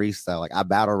always freestyle. Like I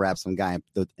battle rap some guy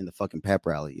in the fucking pep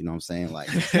rally. You know what I'm saying? Like,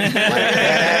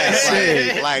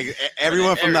 like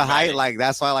everyone from the high, like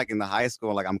that's why like in the high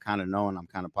school, like I'm kind of known, I'm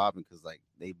kind of popping because like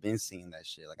they've been seeing that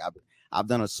shit. Like I've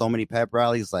done so many pep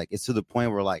rallies. Like it's to the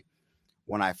point where like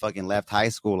when I fucking left high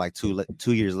school, like 2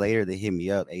 years later, they hit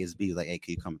me up. ASB like, hey,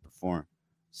 can you come and perform?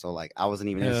 So like I wasn't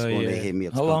even in school. They hit me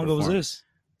up. How long ago was this?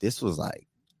 This was like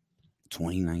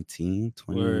 2019,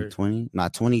 2020,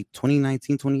 not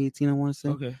 2019, 2018, I want to say.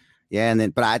 Okay. Yeah,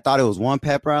 but I thought it was one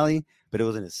pep rally, but it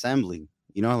was an assembly.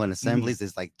 You know, in assemblies,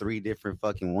 there's like 3 different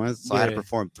fucking ones. So I had to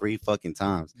perform 3 fucking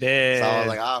times. Yeah. So I was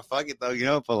like, fuck it though, you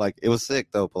know, but like it was sick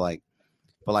though. But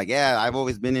like, yeah, I've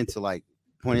always been into like,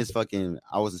 point is fucking,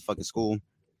 I was in fucking school.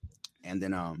 And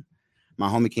then my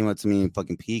homie came up to me in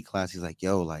fucking PE class. He's like,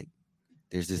 yo, like,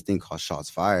 there's this thing called Shots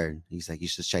Fired. He's like, you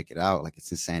should check it out. Like, it's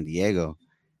in San Diego.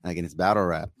 Like, and it's battle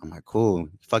rap. I'm like, cool.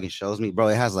 He fucking shows me. Bro,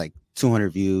 it has like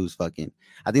 200 views. Fucking,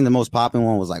 I think the most popping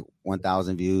one was like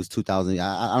 1,000 views, 2,000.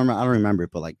 I don't remember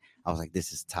it, but like, I was like,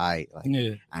 this is tight. Like,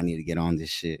 I need to get on this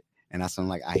shit. And that's when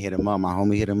like, I hit him up. My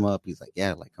homie hit him up. He's like,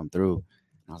 yeah, like, come through. And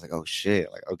I was like, oh shit.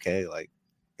 Like, okay, like,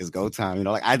 it's go time. You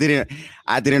know, like, I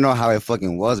didn't know how it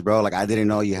fucking was, bro. Like, I didn't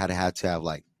know you had to have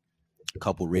like, a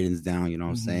couple riddens down, you know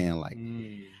what I'm saying? Like,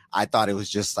 I thought it was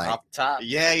just like up top.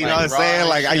 Yeah, you know what I'm saying?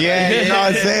 Like, yeah, you know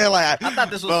what I'm saying? Like, I thought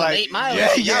this was like 8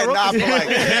 miles. Yeah, nah, but like,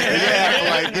 yeah,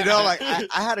 but like, you know, like,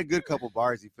 I had a good couple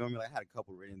bars. You feel me? Like, I had a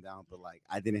couple written down, but like,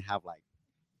 I didn't have like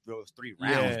those 3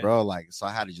 rounds, bro. Like, so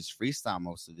I had to just freestyle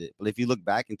most of it. But if you look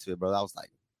back into it, bro, I was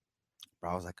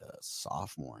like a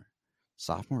sophomore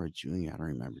or junior. I don't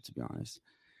remember, to be honest.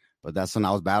 But that's when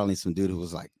I was battling some dude who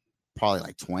was like, probably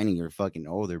like 20 or fucking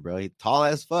older, bro. He tall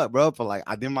as fuck, bro. But like,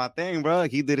 I did my thing, bro.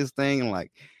 He did his thing, and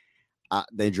like,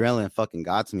 the adrenaline fucking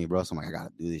got to me, bro. So I'm like, I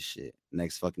gotta do this shit.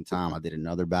 Next fucking time, I did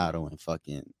another battle, and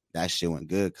fucking that shit went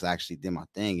good because I actually did my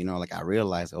thing. You know, like I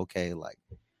realized, okay, like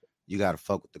you gotta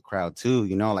fuck with the crowd too.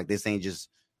 You know, like this ain't just.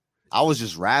 I was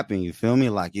just rapping. You feel me?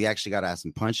 Like you actually gotta have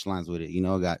some punchlines with it. You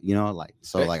know, like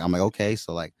so. Like I'm like, okay,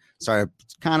 so like started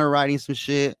kind of writing some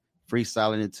shit,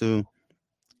 freestyling it too.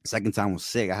 Second time was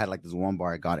sick. I had like this one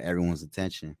bar that got everyone's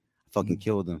attention. I fucking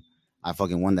killed them. I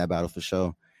fucking won that battle for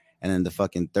sure. And then the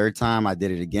fucking third time I did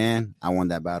it again, I won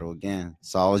that battle again.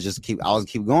 So I was keep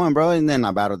going, bro. And then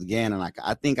I battled again, and like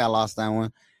I think I lost that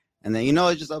one. And then, you know,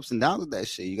 it's just ups and downs with that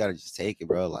shit. You gotta just take it,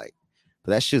 bro. Like,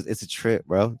 but that shit, it's a trip,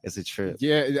 bro. It's a trip.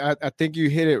 Yeah, I think you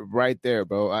hit it right there,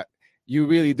 bro. You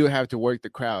really do have to work the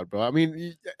crowd, bro. I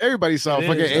mean, everybody saw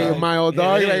fucking 8 Mile,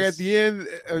 dog. Like at the end,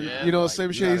 you know, like,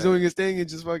 same shit. He's doing his thing and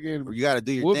just fucking. You got to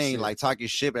do your thing, like talk your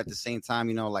shit, but at the same time,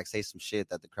 you know, like say some shit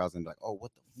that the crowd's gonna be like, oh,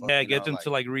 what the fuck? Yeah, get them to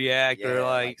like react or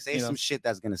like say some shit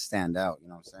that's gonna stand out. You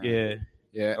know what I'm saying?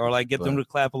 Yeah. Or like get them to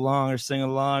clap along or sing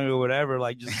along or whatever.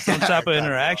 Like just some type of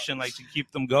interaction, like to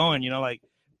keep them going. You know, like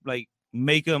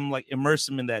make them like immerse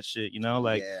them in that shit, you know,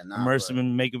 like immerse them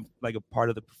and make them like a part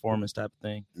of the performance type of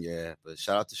thing. Yeah, but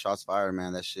shout out to Shots Fired,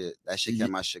 man. That shit kept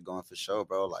my shit going for sure,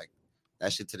 bro. Like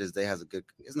that shit to this day has a good.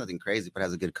 It's nothing crazy, but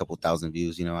has a good couple thousand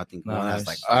views. You know, I think one has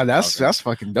like that's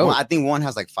fucking dope. Well, I think one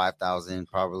has like 5,000,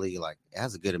 probably. Like it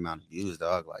has a good amount of views,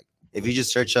 dog. Like if you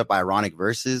just search up Ironik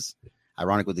verses,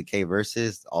 Ironic with the K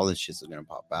verses, all this shit's gonna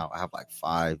pop out. I have like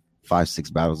 6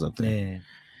 battles up there.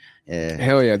 Yeah.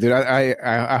 Hell yeah, dude.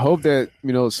 I hope that,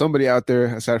 you know, somebody out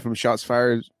there aside from shots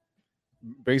fired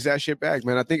brings that shit back,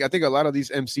 man. I think a lot of these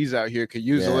MCs out here could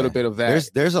use a little bit of that.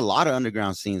 There's a lot of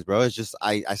underground scenes, bro. It's just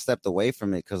I stepped away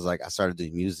from it because like I started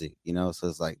doing music, you know. So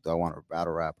it's like, do I want to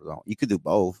battle rap or don't? You could do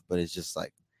both, but it's just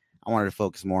like I wanted to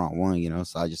focus more on one, you know.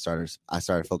 So I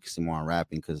started focusing more on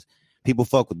rapping because people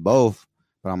fuck with both,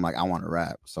 but I'm like, I want to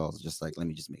rap. So I was just like, let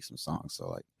me just make some songs. So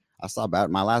like I saw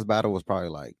my last battle was probably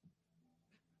like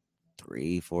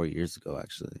 3-4 years ago,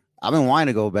 actually. I've been wanting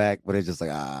to go back, but it's just like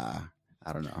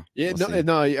I don't know.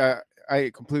 Yeah, I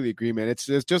completely agree, man. It's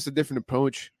just a different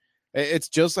approach. It's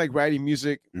just like writing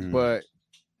music, but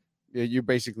you're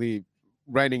basically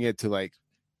writing it to like.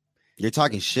 You're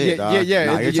talking shit, dog. Yeah.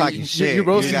 Nah, you're talking shit. You're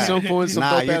roasting some points.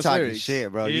 You're talking lyrics.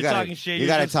 shit, bro. You gotta talking shit. You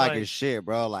gotta talking like, shit,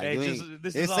 bro. Like hey,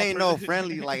 this ain't no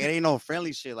friendly. Like it ain't no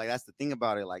friendly shit. Like that's the thing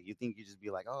about it. Like you think you just be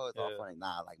like, oh, it's all funny.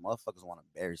 Nah, like motherfuckers want to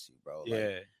embarrass you, bro.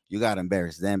 Like, you gotta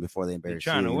embarrass them before they embarrass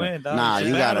you. Trying to win, dog. Nah,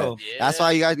 you gotta. Yeah. That's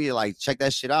why you guys need to like check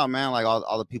that shit out, man. Like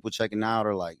all the people checking out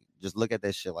or like just look at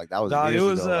that shit. Like that was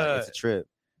years ago. Like, it's a trip.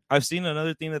 I've seen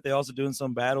another thing that they also do in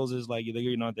some battles is like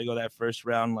they go that first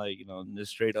round like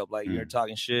just straight up like you're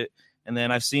talking shit, and then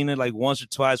I've seen it like once or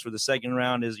twice where the second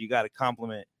round is you got to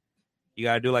compliment, you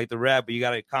got to do like the rap, but you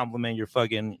got to compliment your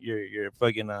fucking you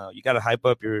got to hype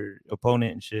up your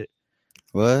opponent and shit.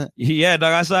 What? Yeah,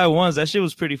 dog. I saw it once. That shit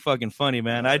was pretty fucking funny,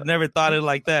 man. I'd never thought it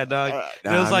like that, dog. It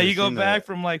was like you go back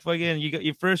from like fucking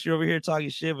you're over here talking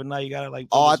shit, but now you gotta like.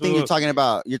 Oh, I think you're talking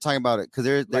about it because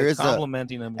there like is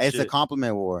complimenting them. It's shit. a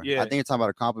compliment war. Yeah, I think you're talking about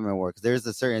a compliment war because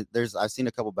I've seen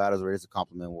a couple battles where it's a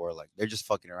compliment war. Like they're just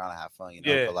fucking around and have fun, you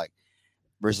know. Yeah. But like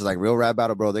versus like real rap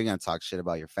battle, bro, they're gonna talk shit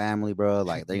about your family, bro.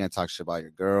 Like they're gonna talk shit about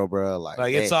your girl, bro. Like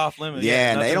it's off limits.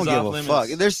 Yeah, and they don't give a limits. fuck.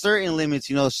 There's certain limits,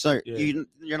 you know.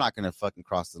 You're not gonna fucking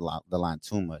cross the line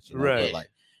too much, you know? Right? But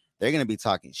like they're gonna be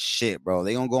talking shit, bro.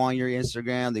 They gonna go on your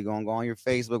Instagram, they gonna go on your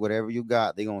Facebook, whatever you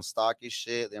got. They gonna stalk your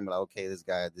shit. They're gonna be like, okay, this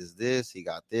guy does this, he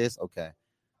got this. Okay,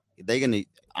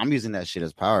 I'm using that shit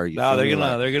as power. They're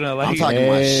gonna like. I'm talking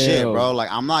my shit, bro.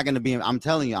 Like I'm not gonna be. I'm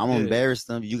telling you, I'm gonna embarrass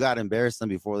them. You gotta embarrass them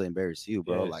before they embarrass you,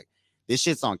 bro. Like this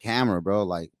shit's on camera, bro.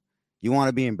 Like you want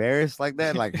to be embarrassed like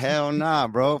that? Like hell nah,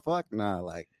 bro. Fuck nah.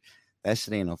 Like that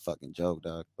shit ain't no fucking joke,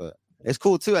 dog. But it's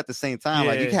cool too at the same time.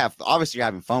 Like you can have obviously you're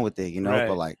having fun with it, you know. Right.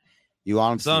 But like you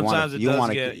honestly want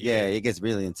to. It gets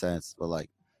really intense. But like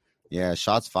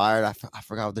shots fired. I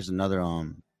forgot. There's another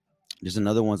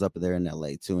ones up there in LA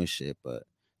too and shit. But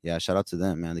yeah, shout out to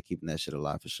them, man. They're keeping that shit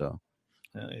alive for sure.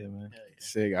 Hell yeah, man.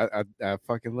 Sick. I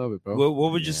fucking love it, bro.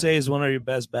 What would you say is one of your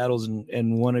best battles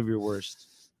and one of your worst?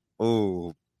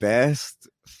 Oh, best?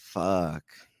 Fuck.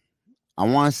 I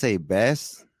want to say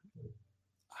best.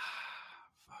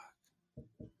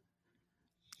 Fuck.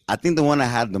 I think the one that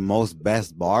had the most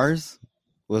best bars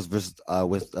was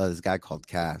with this guy called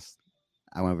Cass.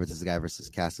 I went versus this guy versus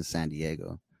Cass in San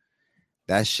Diego.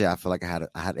 That shit, I feel like I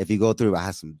had. If you go through, I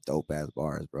had some dope ass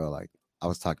bars, bro. Like I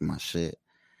was talking my shit.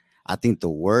 I think the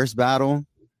worst battle.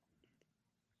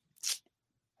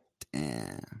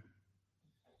 Damn.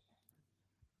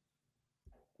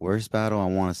 Worst battle, I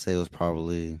want to say was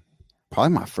probably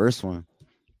my first one.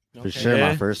 For sure,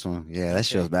 my first one. Yeah, that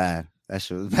shit was bad. That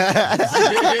shit was bad.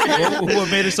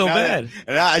 What made it so bad?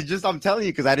 I'm telling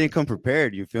you, because I didn't come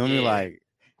prepared. You feel me? Like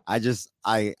I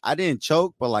didn't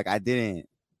choke, but like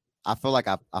I feel like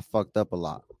I fucked up a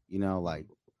lot. You know, like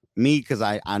me, because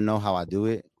I know how I do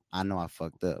it. I know I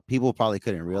fucked up. People probably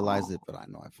couldn't realize it, but I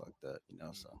know I fucked up, you know.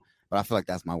 So, but I feel like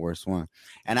that's my worst one.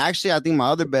 And actually, I think my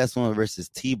other best one versus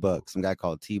T-Buck, some guy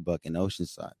called T-Buck in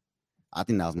Oceanside. I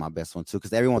think that was my best one too,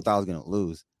 because everyone thought I was gonna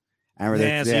lose. So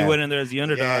you went in there as the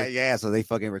underdog. Yeah. So they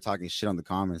fucking were talking shit on the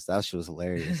comments. That shit was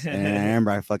hilarious. And I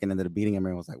remember I fucking ended up beating him.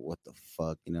 Everyone was like, "What the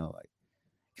fuck?" You know, like.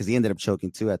 Because he ended up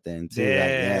choking too at the end too.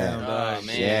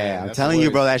 I'm telling you,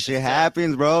 bro, that shit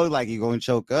happens, bro. Like you go and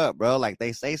choke up, bro. Like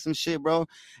they say some shit, bro.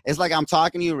 It's like I'm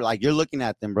talking to you, like you're looking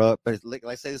at them, bro. But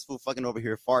like say this fool fucking over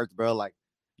here farts, bro. Like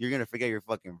you're gonna forget your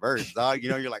fucking verse, dog. You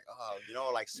know, you're like, oh, you know,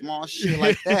 like small shit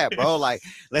like that, bro. Like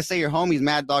let's say your homie's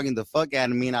mad dogging the fuck out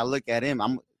of me, and I look at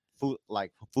him,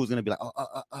 fool's gonna be like,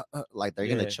 like they're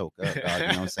gonna choke up, dog, you know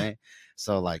what I'm saying?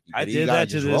 So like, I did that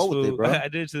to this fool. I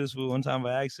did to this fool one time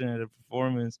by accident at a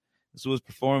performance. This was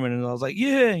performing, and I was like,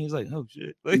 "Yeah." And he's like, "Oh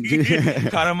shit!" Like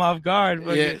caught him off guard.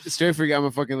 Yeah, straight forgot my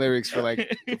fucking lyrics for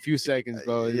like a few seconds,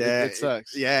 bro. It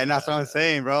sucks. Yeah, and that's what I'm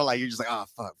saying, bro. Like you're just like, "Oh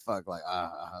fuck," like,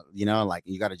 you know, like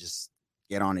you gotta just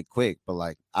get on it quick. But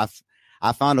like,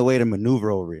 I found a way to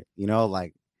maneuver over it. You know,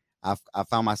 like I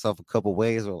found myself a couple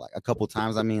ways, or like a couple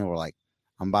times. I mean, or like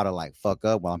I'm about to like fuck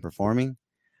up while I'm performing.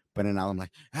 But then I'm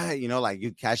like, hey, you know, like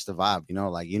you catch the vibe, you know,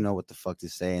 like you know what the fuck to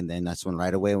say, and then that's when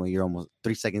right away when you're almost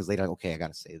 3 seconds later, like, okay, I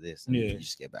gotta say this, and you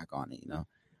just get back on it, you know.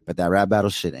 But that rap battle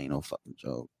shit ain't no fucking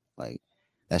joke. Like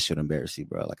that shit embarrass you,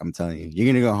 bro. Like I'm telling you,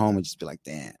 you're gonna go home and just be like,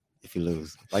 damn, if you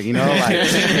lose, like you know, like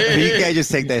you can't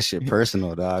just take that shit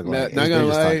personal, dog. Like, not gonna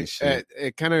lie,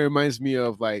 it kind of reminds me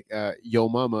of like Yo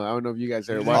Mama. I don't know if you guys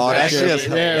ever watched that shit.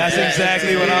 Yeah, that's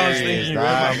exactly what I was thinking. Bro,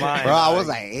 mind, I was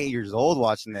like 8 years old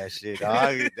watching that shit,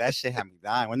 dog. That shit had me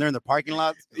dying. When they're in the parking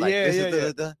lot, like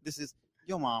this is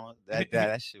Yo Mama.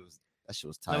 That shit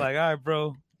was tight. They're like, all right,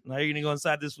 bro. Now you're gonna go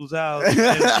inside this fool's house.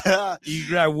 You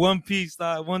grab one piece,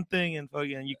 one thing, and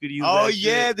fucking you could use. Oh that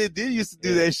yeah, shit. they did used to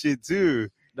do that shit too.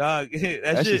 Dog,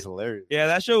 that shit's hilarious. Yeah,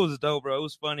 that show was dope, bro. It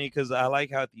was funny because I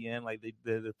like how at the end, like they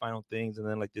did the final things, and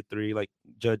then like the 3 like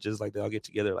judges, like they all get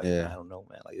together. Like, I don't know,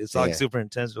 man. Like it's like super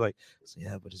intense. They're like, so,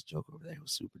 yeah, but his joke over there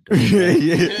was super dope.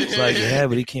 It's like, yeah,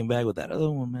 but he came back with that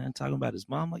other one, man, talking about his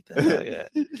mom like that. Like,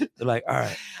 yeah. They're like, all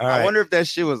right. I wonder if that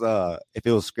shit was if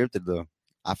it was scripted though.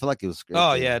 I feel like it was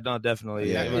scripted. Oh yeah, no,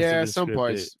 definitely. Yeah, some scripted.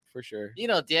 Parts for sure. You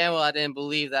know, damn well I didn't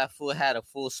believe that fool had a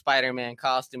full Spider-Man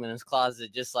costume in his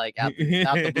closet, just like out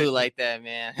the blue like that,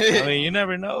 man. I mean, you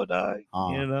never know, dog.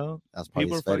 You know, that's probably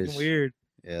people his are fetish. fucking weird.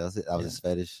 Yeah, that was his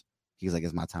fetish. He was like,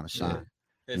 "It's my time to shine."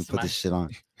 Yeah. And put this shit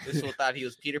on. This fool thought he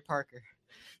was Peter Parker.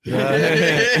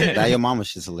 That Your Mama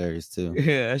shit's hilarious too.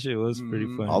 Yeah, that shit was pretty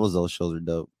funny. All of those shows are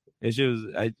dope. It shit was.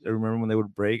 I remember when they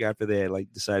would break after they had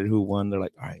like decided who won. They're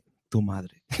like, all right. Tu madre.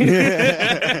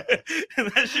 That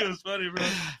shit was funny, bro.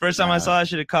 First time I saw that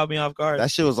shit, it caught me off guard. That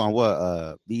shit was on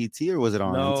what? BET or was it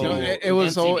on MTV? No, it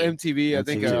was MTV. all MTV. I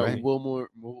think right?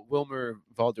 Wilmer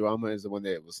Valderrama is the one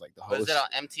that was like the host. Was it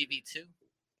on MTV too?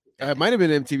 It might have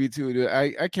been MTV too, dude.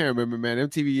 I can't remember, man.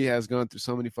 MTV has gone through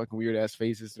so many fucking weird ass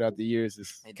phases throughout the years.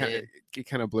 It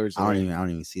kind of blurs. I don't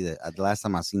even see that. The last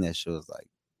time I seen that show was like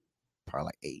probably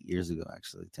like 8 years ago,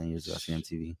 actually 10 years ago. I seen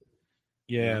MTV.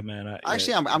 Yeah, man.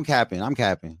 Actually, I'm capping.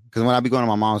 Because when I be going to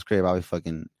my mom's crib, I'll be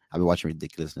watching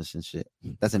Ridiculousness and shit.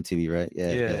 That's MTV, right?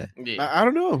 Yeah. I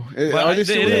don't know.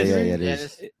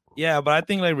 Yeah, but I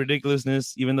think like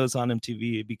Ridiculousness, even though it's on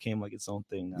MTV, it became like its own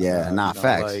thing.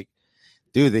 Facts. Like,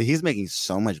 dude, he's making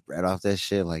so much bread off that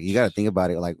shit. Like, you got to think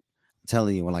about it. Like, I'm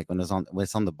telling you, when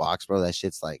it's on the box, bro, that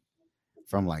shit's like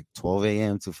from like 12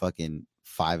 a.m. to fucking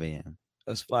 5 a.m.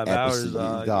 That's 5 hours,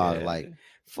 dog. Yeah. Like,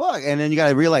 fuck. And then you got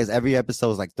to realize every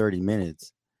episode is like 30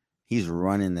 minutes. He's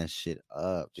running that shit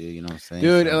up, dude. You know what I'm saying?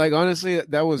 Dude, so, like, honestly,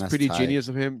 that was pretty genius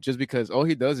of him just because all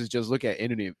he does is just look at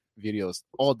internet videos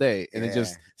all day. And it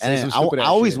just. And I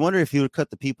always wonder if he would cut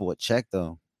the people a check,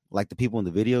 though. Like the people in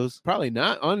the videos? Probably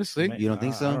not, honestly. You don't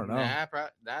think so? I don't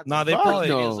know. Nah, they probably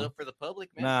up for the public,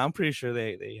 man. Nah, I'm pretty sure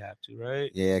they have to,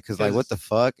 right? Yeah, because like what the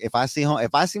fuck? If I see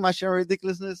my share of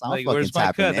Ridiculousness, I'm like, fucking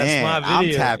tapping in. That's my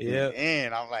video. I'm tapping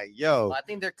in. I'm like, yo. Well, I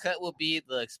think their cut will be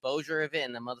the exposure of it,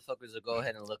 and the motherfuckers will go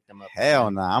ahead and look them up. Hell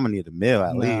no, I'm gonna need a meal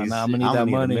at least. Nah, I'm gonna need that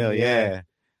money. Yeah.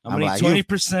 I'm gonna need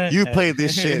 20%. You played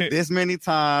this shit this many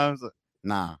times.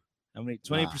 Nah. I'm gonna need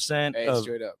 20% of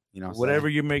straight up. You know whatever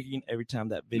you're making every time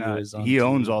that video is on. He TV.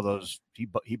 owns all those.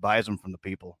 He buys them from the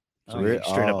people. So he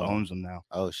straight up owns them now.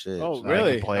 Oh shit. Oh so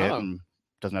really? He can play it and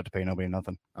doesn't have to pay nobody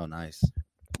nothing. Oh nice.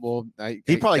 Well,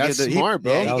 he probably that's smart,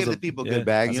 bro. He gave the people good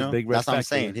bag. You know, that's what I'm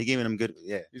saying. He giving them good.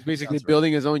 Yeah, he's basically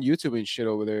building his own YouTube and shit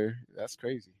over there. That's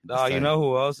crazy. You know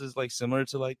who else is like similar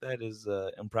to like that is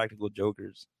Impractical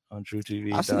Jokers on True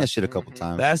TV. I've seen that shit a couple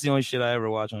times. That's the only shit I ever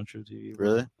watch on True TV. Bro.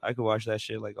 Really? I could watch that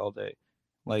shit like all day.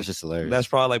 Like it's just hilarious. That's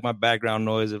probably like my background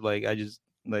noise of like I just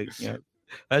like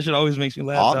that shit always makes me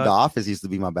laugh. The Office used to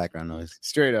be my background noise.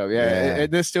 Straight up, yeah.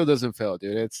 This still doesn't fail,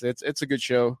 dude. It's a good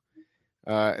show.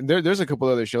 And there's a couple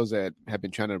other shows that have been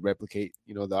trying to replicate,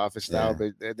 the Office style,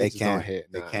 but they can't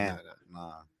hit. They can't.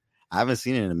 Nah. I haven't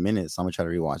seen it in a minute, so I'm gonna try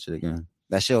to rewatch it again.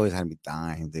 That shit always had me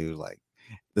dying, dude. Like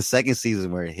the second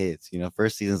season where it hits,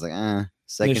 first season's like,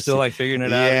 second. You're still like figuring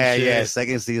it out. Yeah.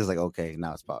 Second season's like, okay,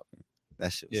 now it's popping.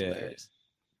 That shit was hilarious.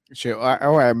 Sure.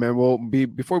 All right, man. Well,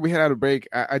 before we head out of break,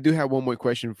 I do have one more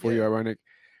question for you, Ironic.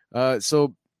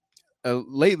 So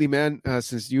lately, man,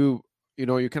 since you're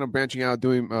kind of branching out,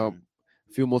 doing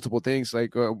multiple things,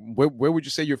 like where would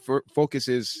you say your focus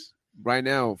is right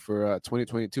now for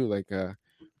 2022? Like,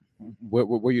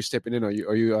 where you stepping in? Are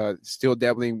you still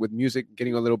dabbling with music,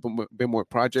 getting a little bit more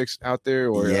projects out there,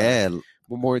 or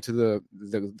more into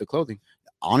the clothing?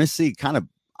 Honestly, kind of.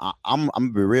 I'm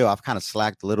gonna be real. I've kind of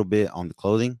slacked a little bit on the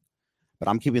clothing, but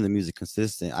I'm keeping the music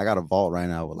consistent. I got a vault right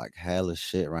now with like hella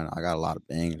shit right now. I got a lot of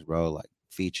bangers, bro. Like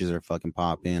features are fucking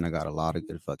popping. I got a lot of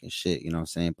good fucking shit. You know what I'm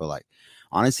saying? But like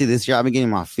honestly, this year I've been getting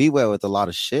my feet wet with a lot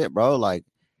of shit, bro. Like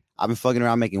I've been fucking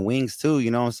around making wings too.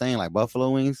 You know what I'm saying? Like buffalo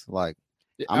wings. Like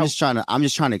I'm just trying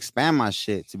to expand my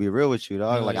shit. To be real with you,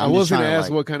 dog. Like I was gonna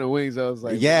ask what kind of wings. I was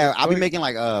like, yeah, I'll be making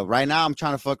like right now. I'm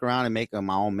trying to fuck around and make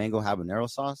my own mango habanero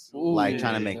sauce. Ooh, like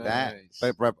trying to make nice.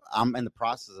 that. But I'm in the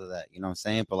process of that. You know what I'm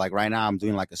saying? But like right now, I'm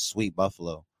doing like a sweet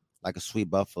buffalo.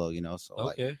 You know. So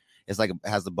like it's like it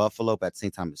has the buffalo, but at the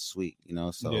same time it's sweet. You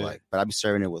know. So like, but I'll be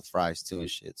serving it with fries too and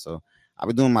shit. So I've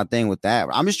been doing my thing with that.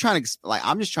 I'm just trying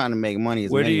to make money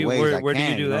as many ways as I can. Where do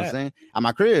you do know that? what I'm saying? At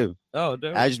my crib. Oh,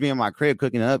 damn. I just be in my crib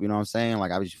cooking up. You know what I'm saying?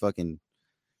 Like I was just fucking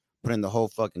putting the whole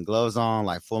fucking gloves on,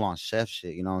 like full on chef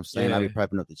shit. You know what I'm saying? I be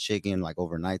prepping up the chicken like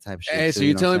overnight type shit. Hey, so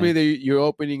you're telling me that you're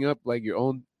opening up like your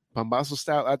own Pambazo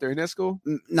style out there in Esco?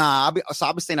 Nah,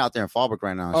 I'll be staying out there in Fallbrook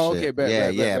right now. Oh, shit. okay,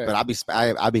 bet. But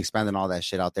I'll be expanding all that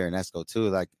shit out there in Esco too.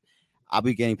 Like I'll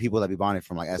be getting people that be buying it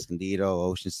from like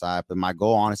Escondido, Oceanside. But my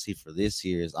goal, honestly, for this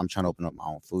year is I'm trying to open up my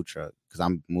own food truck because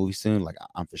I'm moving soon. Like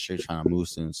I'm for sure trying to move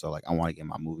soon. So like I want to get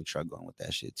my moving truck going with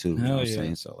that shit too. You know what I'm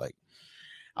saying? So like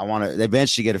I want to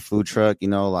eventually get a food truck. You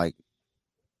know, like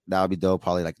that would be dope.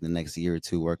 Probably like in the next year or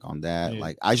two, work on that.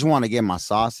 Like I just want to get my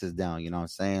sauces down. You know what I'm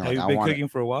saying? Have like, you been cooking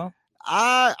for a while?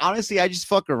 Honestly, I just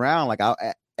fuck around. Like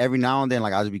every now and then,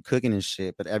 like I'll just be cooking and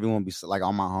shit. But everyone be like,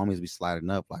 all my homies be sliding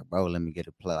up, like, bro, let me get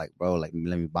a plate. Like, bro, like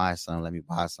let me buy some.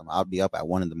 I'll be up at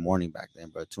 1 a.m. back then,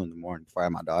 bro, 2 a.m. before I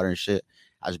had my daughter and shit.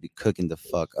 I just be cooking the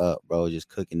fuck up, bro, just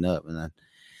cooking up. And then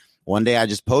one day I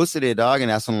just posted it, dog, and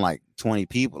that's when like 20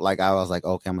 people. Like I was like,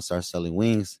 okay, I'm gonna start selling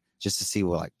wings just to see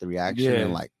what like the reaction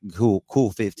and like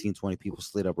cool 15, 20 people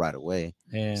slid up right away.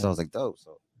 Yeah. So I was like, dope.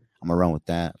 So I'm gonna run with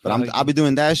that. But I'll be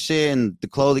doing that shit and the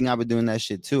clothing. I'll be doing that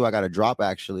shit too. I got a drop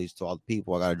actually to all the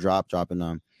people. I got a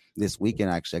dropping this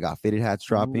weekend. Actually, I got fitted hats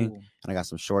dropping and I got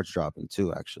some shorts dropping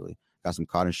too. Actually, got some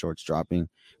cotton shorts dropping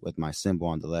with my symbol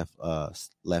on the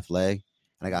left leg,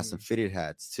 and I got some fitted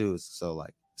hats too. So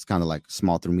like it's kind of like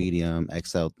small through medium,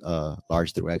 XL,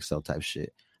 large through XL type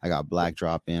shit. I got black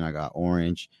dropping. I got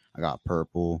orange. I got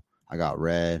purple. I got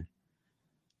red.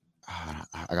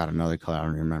 I got another color I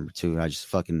don't remember too. I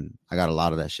got a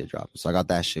lot of that shit dropping. So I got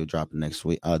that shit dropping this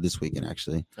weekend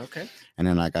actually. Okay. And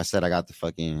then like I said, I got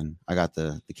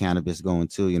the cannabis going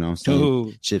too, you know what I'm saying?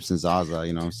 Ooh. Chips and Zaza,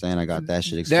 you know what I'm saying? I got that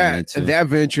shit expanding too. That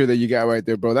venture that you got right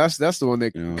there, bro. That's the one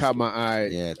that caught my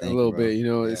eye a little bit, you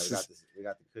know. Yeah, we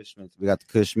got the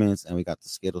Cushmans and we got the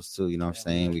Skittles too, you know what I'm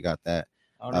saying? We got that.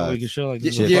 I don't know. We can show like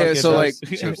so like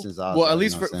well, at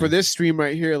least for this stream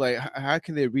right here, like how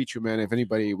can they reach you, man? If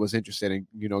anybody was interested in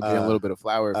getting a little bit of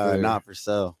flour, not for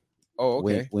sale. Oh,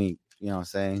 okay. Wink. You know what I'm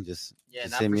saying? Just not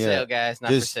hit for me sale, up, guys. Not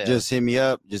just, for sale. Just hit me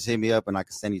up. Just hit me up, and I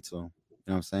can send you to them. You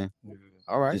know what I'm saying?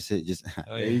 All right.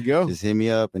 There you go. Just hit me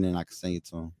up, and then I can send you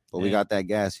to them. But we got that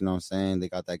gas. You know what I'm saying? They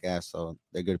got that gas, so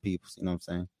they're good people. You know what I'm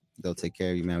saying? They'll take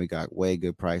care of you, man. We got way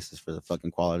good prices for the fucking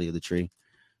quality of the tree.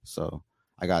 So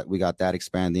we got that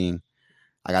expanding.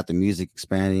 I got the music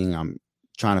expanding. I'm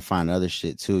trying to find other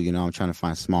shit too. You know, I'm trying to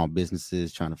find small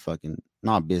businesses, trying to fucking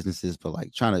not businesses, but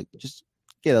like trying to just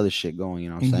get other shit going. You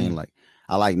know what I'm saying? Like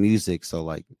I like music, so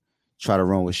like try to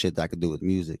run with shit that I could do with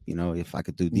music. You know, if I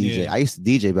could do DJ, I used to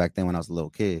DJ back then when I was a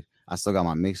little kid. I still got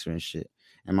my mixer and shit.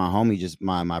 And my homie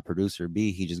my producer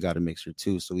B, he just got a mixer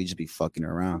too. So we just be fucking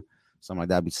around. Something like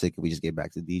that'd be sick if we just get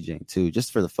back to DJing too,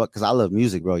 just for the fuck. Cause I love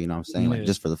music, bro. You know what I'm saying? Like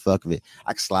just for the fuck of it,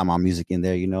 I can slide my music in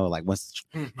there. You know, like once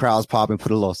the crowd's popping,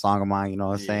 put a little song of mine. You know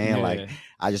what I'm saying? Like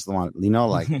I just want, you know,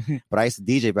 like. But I used to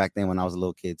DJ back then when I was a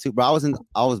little kid too. Bro,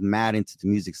 I was mad into the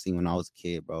music scene when I was a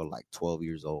kid, bro. Like 12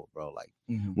 years old, bro. Like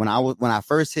when I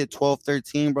first hit 12,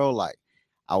 13, bro. Like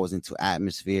I was into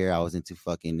Atmosphere. I was into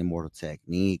fucking Immortal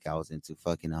Technique. I was into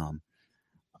fucking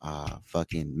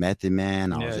fucking Method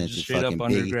Man. I was into fucking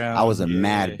Biggie. I was a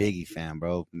mad Biggie fan,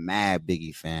 bro. Mad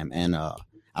Biggie fan. And I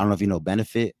don't know if you know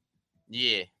Benefit.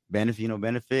 Yeah. Benefit, you know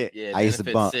Benefit? Yeah. I used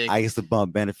to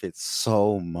bump Benefit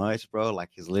so much, bro. Like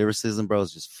his lyricism, bro,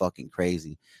 is just fucking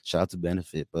crazy. Shout out to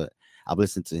Benefit. But I've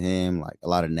listened to him, like a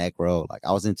lot of Necro. Like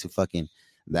I was into fucking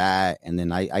that. And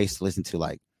then I used to listen to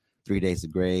like 3 Days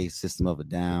of Grace, System of a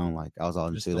Down. Like I was all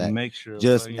into that.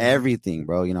 Just everything,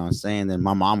 bro. You know what I'm saying? Then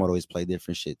my mom would always play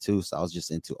different shit too. So I was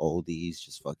just into oldies,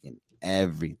 just fucking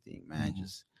everything, man.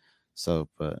 Just so,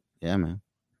 but yeah, man.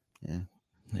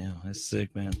 Yeah, that's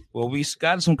sick, man. Well, we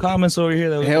got some comments over here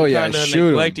that we're kind of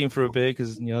neglecting for a bit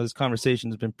because you know this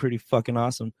conversation has been pretty fucking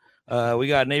awesome. We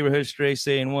got Neighborhood Stray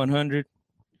saying 100.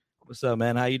 What's up,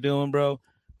 man? How you doing, bro?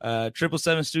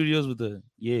 777 Studios with the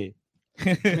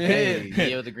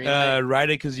Hey, with the green light. Write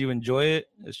it because you enjoy it.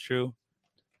 It's true.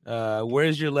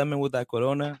 Where's your lemon with that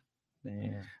Corona?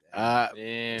 Damn.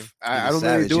 I don't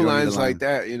really do lines like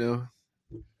that, you know.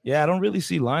 Yeah, I don't really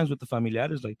see lines with the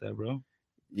familiares like that, bro.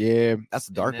 Yeah. That's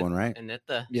the dark one, right?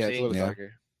 Neta. Yeah, it's a little Yeah.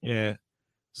 darker. Yeah.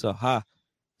 So,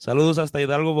 saludos hasta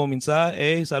Hidalgo, Bominza.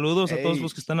 Saludos a todos Hey.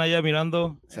 los que están allá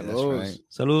mirando. Yeah, that's right.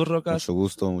 Saludos, Rocas. Mucho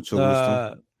gusto, mucho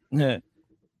gusto.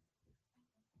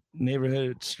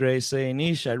 Neighborhood Stray saying,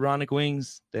 "Niche, ironic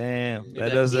wings." Damn, that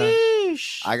does.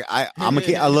 I'm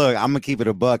gonna keep it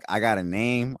a buck. I got a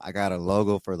name, I got a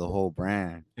logo for the whole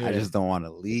brand. Yeah. I just don't want to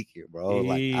leak it, bro.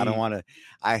 Like I don't want to.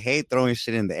 I hate throwing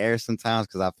shit in the air sometimes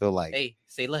because I feel like, Hey,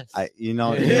 say less. I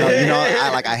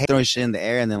I hate throwing shit in the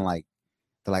air and then like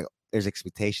there's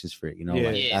expectations for it, you know. Yeah.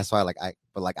 Like that's why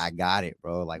I got it,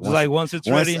 bro. Like Once it's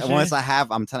ready, once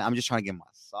I'm just trying to get my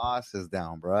sauces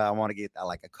down, bro. I want to get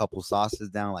like a couple sauces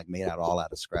down, like made all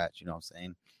out of scratch. You know what I'm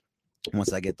saying?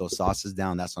 Once I get those sauces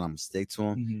down, that's when I'm gonna stick to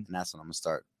them, and that's when I'm gonna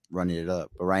start running it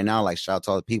up. But right now, like shout out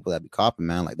to all the people that be copping,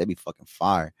 man. Like they be fucking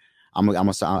fire.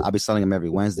 I'll be selling them every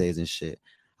Wednesdays and shit.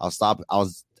 I stopped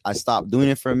doing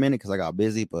it for a minute because I got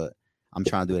busy, but I'm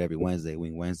trying to do it every Wednesday,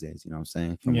 wing Wednesdays. You know what I'm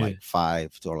saying? From like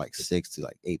 5 to like 6 to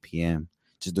like 8 p.m.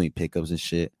 Just doing pickups and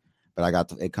shit.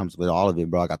 But it comes with all of it,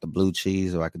 bro. I got the blue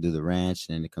cheese, or I could do the ranch,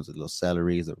 and then it comes with little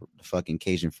celeries, the fucking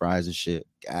Cajun fries and shit.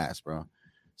 Gas, bro.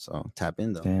 So tap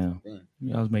in though. Damn,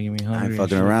 y'all was making me hungry. I ain't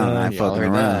fucking around.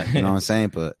 You know what I'm saying?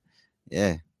 But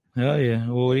yeah. Hell yeah.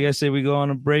 Well, what do you guys say we go on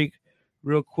a break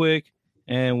real quick,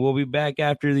 and we'll be back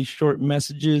after these short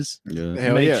messages.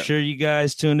 Yeah. Make sure you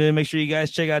guys tune in. Make sure you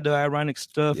guys check out the Ironic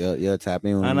stuff. Yeah. Tap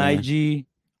in on IG,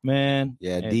 man.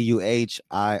 Yeah, DUHIRONIK.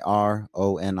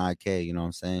 You know what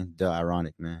I'm saying? The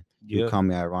Ironic, man. You call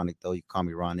me Ironic though. You call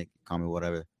me Ronic. You call me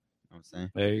whatever. You know what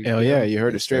I'm saying? Hell yeah, you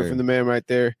heard it straight from the man right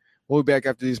there. We'll be back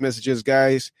after these messages,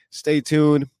 guys. Stay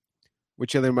tuned. We're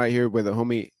chilling right here with the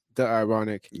homie, The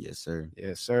Ironic. Yes, sir.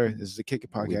 Yes, sir. This is the Kick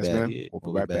It Podcast, man. We'll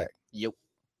be right back. Yep.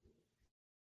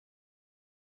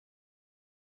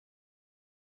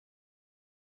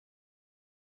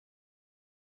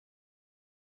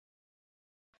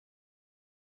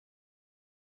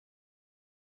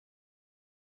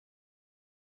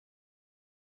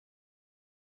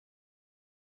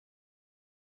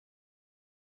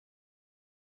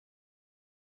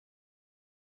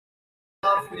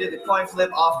 We did the coin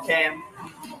flip off cam.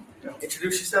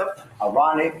 Introduce yourself.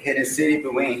 Ironic, hidden city,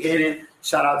 but we ain't hidden.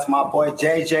 Shout out to my boy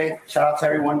JJ. Shout out to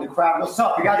everyone in the crowd. What's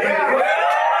up? You guys ready?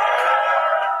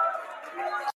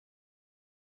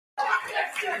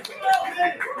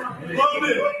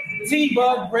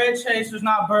 T-Bug, bread chasers,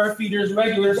 not bird feeders,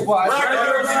 regular squad.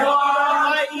 Regular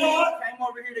squad. Came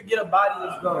over here to get a body.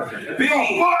 Let's go.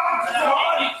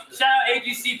 Shout out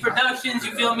AGC Productions.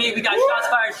 You feel me? We got Shots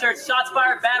Fired shirts.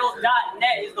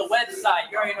 ShotsFiredBattles.net is the website.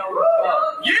 You already know what's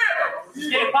up. Yeah. Let's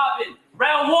get it popping.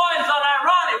 Round one's on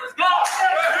Ironic. Let's go.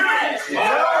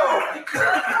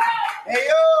 Hey,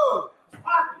 yo.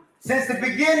 Since the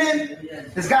beginning,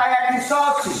 this guy acting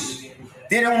saucy.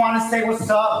 Didn't want to say what's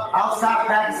up. Outside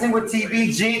practicing with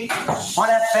TBG. On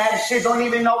that fat shit, don't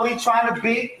even know what he trying to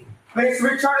be. But it's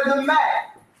Richard of the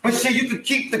Mac. But shit, you could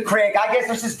keep the Craig. I guess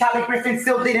it's just Cali Griffin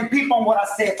still didn't peep on what I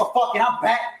said. But fuck it, I'm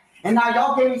back. And now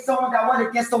y'all gave me someone that went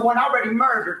against the one I already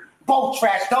murdered. Both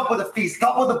trash, double the feast,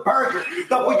 double the burger.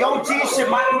 Double your G's, shit,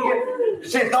 my crew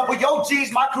get shit. Double your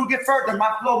G's, my crew get further.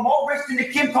 My flow more rich than the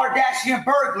Kim Kardashian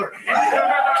burglar.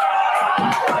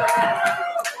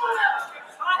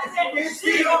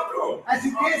 As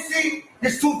you can see,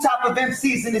 there's two type of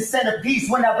MCs in the centerpiece.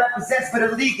 One that represents for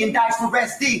the league and dies for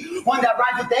SD. One that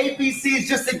rhymes with the ABCs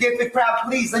just to get the crowd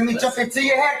please. Let me jump into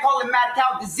your head, call it mad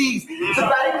cow disease.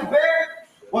 Sabbatic the Bear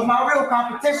was my real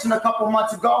competition a couple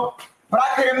months ago. But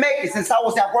I couldn't make it since I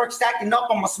was at work stacking up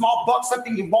on my small buck,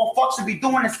 something you won't fuck should be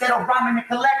doing instead of rhyming and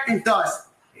collecting dust.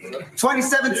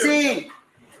 2017.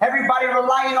 Everybody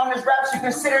relying on his raps, you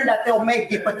consider that they'll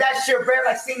make it. But that shit rare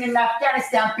like seeing an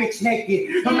Afghanistan bitch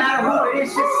naked. No matter who it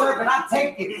is, shit serving, I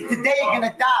take it. Today you're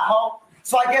gonna die, ho.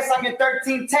 So I guess I'm your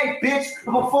 13th tape, bitch.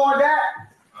 But before that,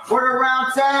 we're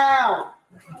around town.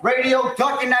 Radio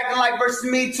ducking, acting like versus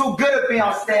me too good to be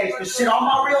on stage. But shit, all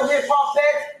my real hip-hop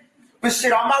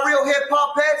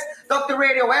heads, duck the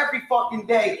radio every fucking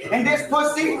day. And this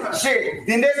pussy, shit, I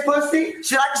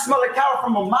can smell a cow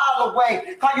from a mile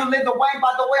away. Call you Linda Wayne,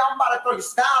 by the way, I'm about to throw your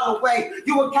style away.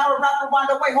 You a cow rapper, by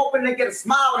the way, hoping to get a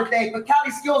smile today. But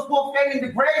Cali skills will fade in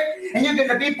the grave, and you're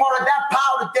gonna be part of that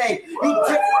pile today.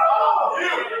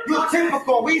 You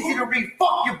typical, easy to read,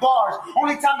 fuck your bars.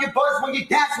 Only time you buzz when you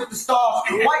dance with the stars.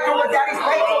 White girl with daddy's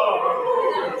baby.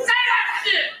 Say that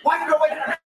shit! White girl with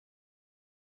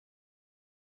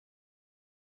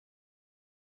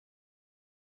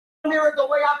mirror the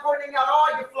way I'm pointing out all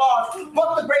your flaws.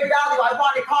 Fuck the great value,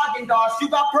 ironic Hagen Dazs. You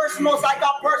got personals, I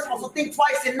got personals, so think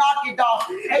twice and knock it off.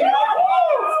 Hey,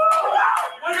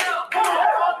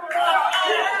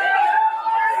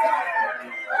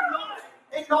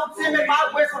 ain't no Tim in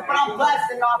my whistle, but I'm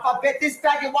blasting off. I bet this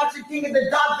faggot watching King of the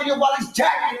Dog video while he's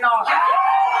jacking off.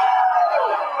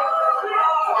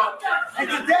 And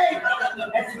today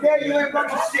you ain't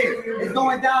running shit. It's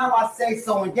going down if I say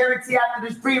so. And guarantee after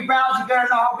this 3 rounds, you're gonna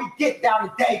know how we get down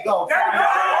the day goes.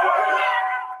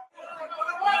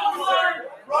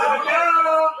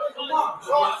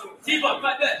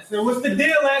 So what's the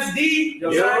deal, SD?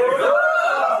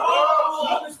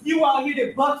 You out here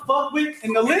that buck fuck with,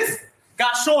 and the list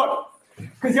got shorter.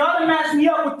 Cause y'all done matched me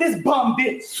up with this bum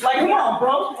bitch. Like, come on,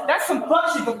 bro. That's some fuck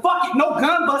shit. But fuck it, no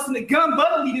gun busting. The gun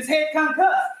butt lead his head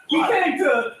concussed. He came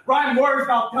to rhyme words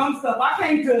about dumb stuff. I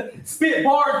came to spit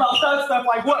bars about thug stuff.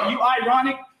 Like what? You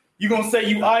ironic? You gonna say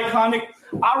you iconic?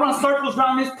 I run circles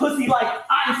around this pussy like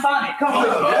I'm Sonic. Come with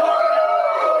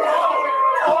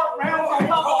hard rounds on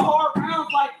top of hard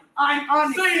rounds like I'm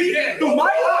on it. Through my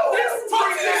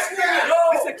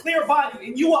it's a clear body,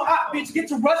 and you a hot bitch. Get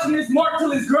to rushing this mark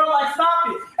till his girl like stop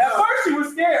it. At first she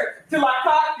was scared till I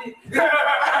cocked it.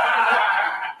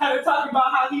 Had to talk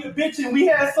about how he a bitch and we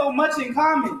had so much in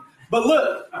common. But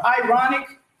look,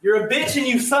 ironic, you're a bitch and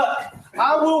you suck.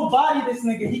 I will body this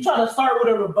nigga. He tried to start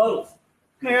with a rebuttal.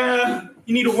 Yeah,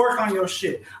 you need to work on your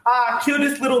shit. Kill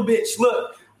this little bitch.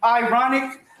 Look,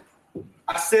 ironic.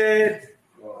 I said.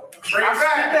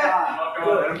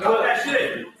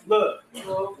 Look.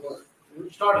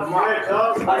 Started I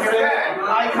said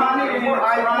iconic and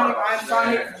ironic. I'm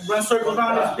Sonic. Run circles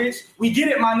around this bitch. We get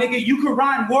it, my nigga. You can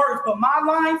rhyme words, but my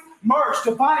lines merge,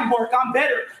 divine work. I'm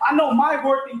better. I know my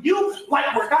work than you.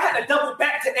 Light work. I had to double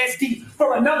back to SD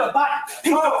for another body.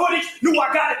 Piece of footage. Knew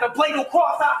I got it. The blade will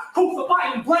cross out.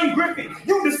 Crucify and blame Griffin.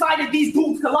 You decided these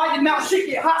dudes collided. Now shit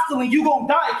get hostile and you gon'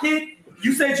 die, kid.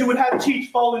 You said you would have Cheech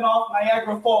falling off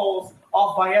Niagara Falls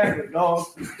off Viagra, dog.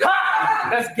 Ha!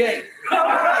 That's gay.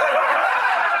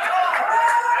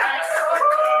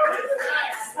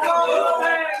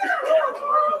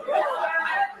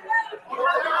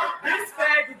 This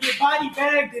fag to get body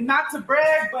bagged and not to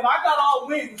brag, but I got all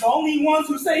wins. The only ones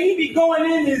who say he be going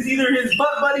in is either his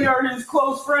butt buddy or his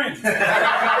close friend.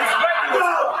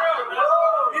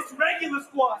 It's regular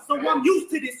squad, so I'm used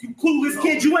to this, you clueless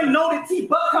kid. You ain't know that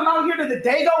T-Buck come out here to the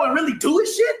Dago and really do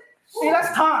his shit? See, that's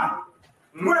time.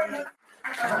 Getting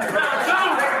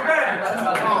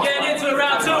into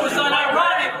round 2. It's on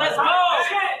Ironic. Let's go.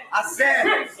 I said,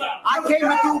 I came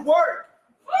to do work.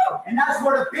 And that's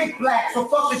where the big black. So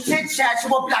fuck the chit chat. You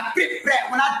won't be like big black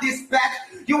when I dispatch.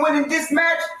 You win in this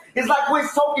match. It's like we're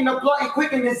soaking the blood and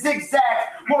quick in the zigzag.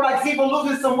 More like Ziva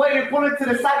losing some weight and pulling to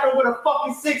the cycle with a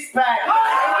fucking 6-pack.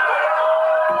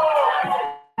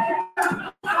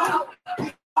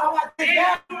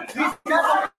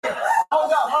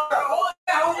 Hold up.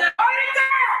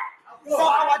 So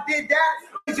how I did that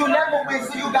is you never win,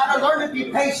 so you gotta learn to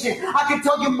be patient. I can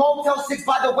tell you Motel 6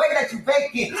 by the way that you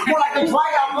bake it. More like a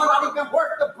dry out, but not even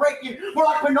worth the breaking. More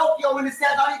like Pinocchio in his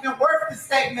head, not even worth the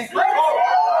statement.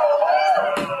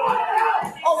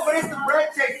 Oh, but it's the bread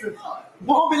chasers.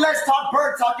 Well, homie, let's talk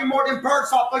bird talk. You're more than birds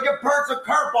talk, or your birds are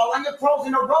curveball. And your crows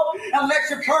in a row and let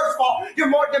your birds fall. You're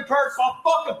more than birds talk.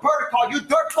 Fuck a bird call. You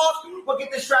dirt balls will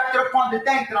get distracted upon the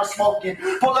dank that I'm smoking.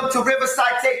 Pull up to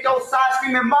Riverside, take those sides,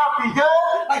 screaming Mafia,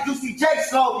 like you see Jay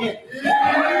slogan.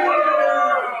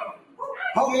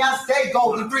 Homie, I stay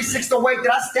golden. 3-6 the way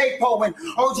that I stay pulling.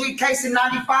 OG case in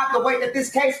 95 the way that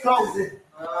this case closes.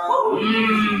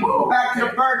 Back to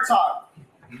the bird talk.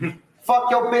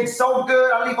 Fuck your bitch so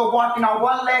good, I leave her walking on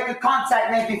one leg of contact,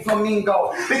 maybe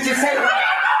flamingo. Bitches hate me.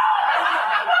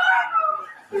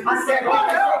 I said,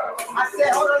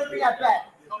 hold on, let me get back.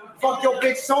 Fuck your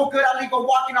bitch so good, I leave her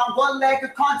walking on one leg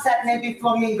of contact, maybe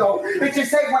flamingo. Bitches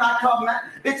hate when I come, man.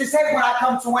 Bitches hate when I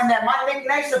come to win that. My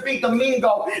nickname should be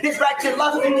Domingo. This ratchet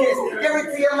lust to kiss,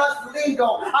 guarantee a lust for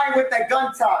lingo. I ain't with that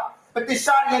gun talk, but this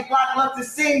shawty ain't Glock love to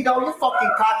sing though. You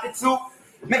fucking cockatoo.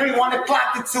 Make me want to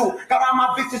clock the 2. Got all my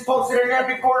bitches posted in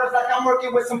every corner like I'm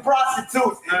working with some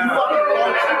prostitutes.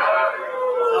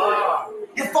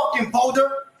 You fucking voter.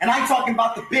 And I ain't talking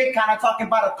about the big kind, I'm talking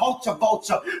about a culture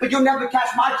vulture. But you'll never catch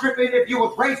my dripping if you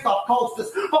was raised off coasters.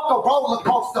 Fuck a roller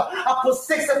coaster. I'll put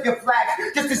 6 of your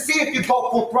flags just to see if you go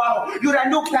full throttle. You that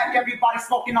new pack, everybody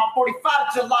smoking on 45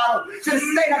 gelato. Should've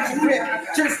stayed at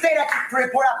your crib.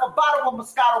 Pour out a bottle of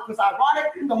Moscato. Cause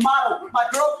ironic, the model. My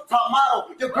girl, top model.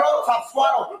 Your girl, top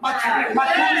swaddle. My crew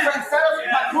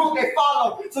trendsetters, my crew, they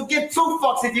follow. So give 2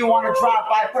 fucks if you want to drive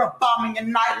by. Put a bomb in your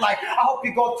nightlight. I hope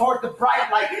you go towards the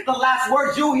bright light. The last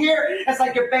words you hear, it's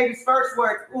like your baby's first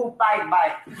words. Ooh, bye,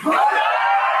 bye.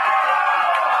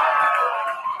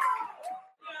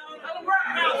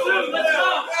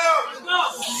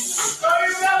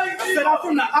 I said I'm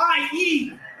from the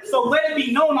IE, so let it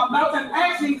be known I'm about to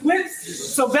action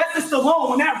clips. Sylvester Stallone,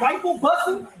 when that rifle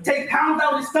bustin', take pounds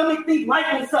out of his stomach, think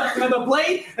rifle sucks with a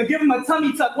blade, and give him a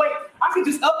tummy tuck. Wait, I could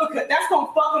just uppercut. That's gonna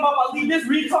fuck him up. I leave this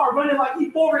retard running like he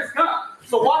Forrest Gump.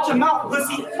 So watch him out,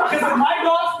 pussy. Because if my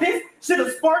dog's pissed, should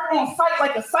have sparked on sight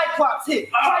like a Cyclops hit.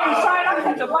 Try and shine, I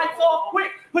catch the lights off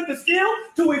quick. Put the steel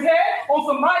to his head on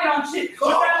some ride-on shit.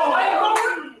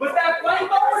 With that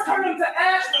flamethrower, turn him to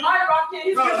ash. When I rock it,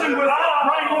 his vision was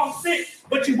right on 6.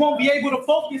 But you won't be able to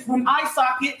focus when I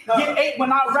socket. Get 8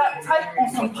 when I rap tight on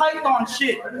some Python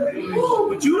shit.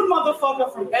 But you the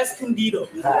motherfucker from Escondido.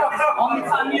 Only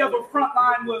time you ever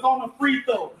frontline was on a free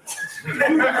throw.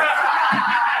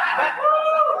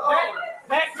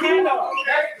 That can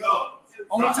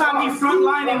only time he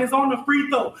frontlining is on the free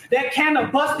throw. That can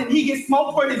of busting, he gets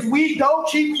smoked for his weed dough,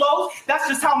 cheap clothes. That's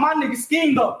just how my niggas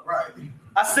scheme though. Right.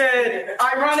 I said,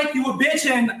 ironic, you a bitch,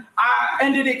 and I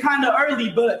ended it kind of early,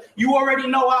 but you already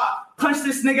know I punched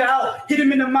this nigga out, hit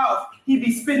him in the mouth. He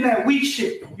be spitting that weak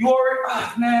shit. You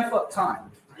already, man, fuck time.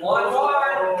 1 more.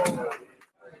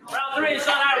 Round 3 is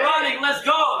on Ironic. Let's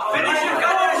go. Finish it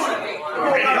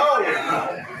Go.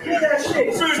 Hear that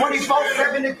shit.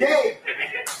 24/7 a day.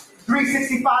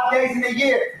 365 days in a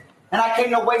year. And I came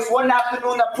to waste one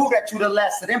afternoon to prove that you the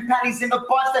lesser. Them panties in the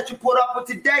bunch that you put up with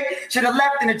today should have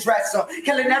left in the dresser.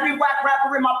 Killing every whack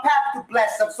rapper in my path to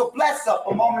bless up. So bless up.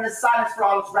 A moment of silence for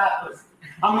all those rappers.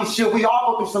 I mean, shit, we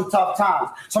all go through some tough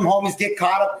times. Some homies get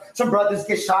caught up. Some brothers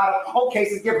get shot up. Whole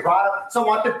cases get brought up. Some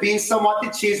want the beef, some want the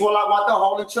cheese. Well, I want the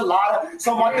whole enchilada.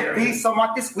 Some want the beef, some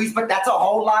want the squeeze, but that's a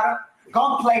whole lot of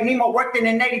gunplay. Nemo worked in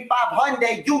an 85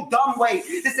 Hyundai. You dumb way.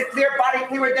 This a clear body,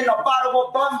 clearer than a bottle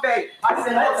of Bombay. I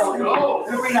said, let's go.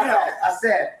 Bring that back.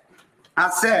 I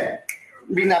said,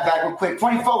 bring that back real quick.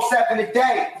 24/7 a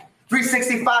day,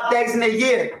 365 days in a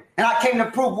year. And I came to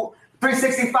prove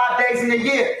 365 days in a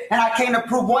year, and I came to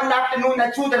prove one afternoon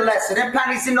that you the lesser. Them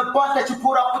panties in the bunch that you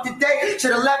put up with today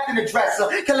should have left in the dresser.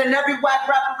 Killing every whack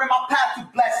rapper in my path to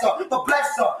bless her. But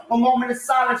bless her, a moment of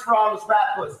silence for all those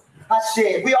rappers.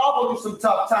 Shit, we all go through some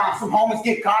tough times. Some homies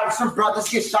get caught up, some brothers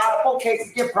get shot up, whole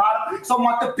cases get brought up. Some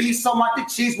want the beef, some want the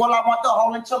cheese. Well, I want the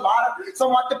whole enchilada. Some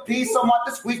want the piece, some want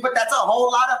the squeeze, but that's a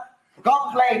whole lot of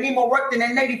gunplay. Nemo worked in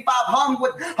an 85 hung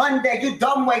with Hyundai. You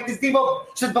dumb way. This Nemo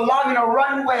should belong in a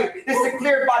runway. This is a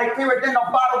clear body, clearer than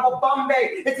a bottle of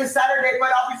Bombay. It's a Saturday,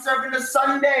 but I'll be serving a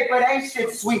Sunday. But ain't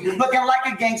shit sweet. Looking like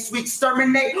a gang sweet.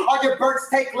 Exterminate all your birds.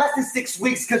 Take less than 6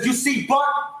 weeks. Cause you see, but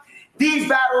these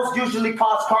battles usually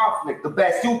cause conflict. The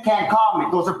best you can call me.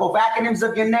 Those are both acronyms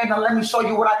of your name. Now let me show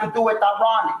you what I can do with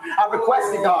Ironic. I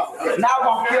requested off. Now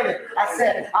I'm killing. I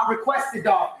said I requested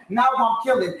off. Now I'm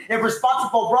killing.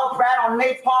 Irresponsible rough rat on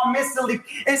napalm,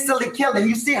 instantly killing.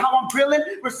 You see how I'm drilling?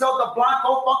 Griselda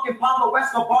Blanco, fucking Pablo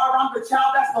Escobar. I'm the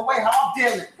child. That's the way how I'm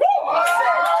dealing.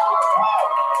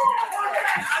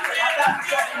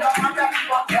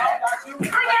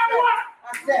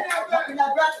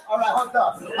 All right, hold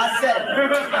up. I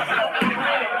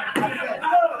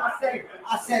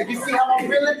said, you see how I'm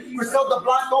feeling? Griselda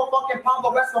Blanco, fucking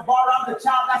Pablo Escobar. I'm the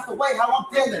child. That's the way how I'm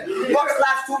feeling. Bucks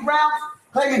last 2 rounds.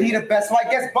 Claiming he the best, so I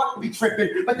guess Buck be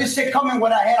tripping. But this shit coming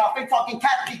with a head off. Ain't talking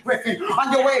Kathy Griffin.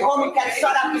 On your way home, you got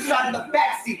shot after shot in the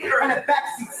backseat. In the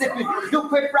backseat sipping. You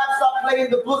quit rap, stop playing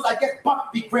the blues. I guess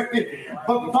Buck be gripping.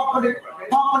 But pump on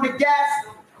the gas.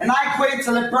 And I ain't quitting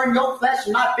till it burn your flesh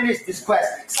and I finish this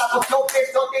quest. Stop with your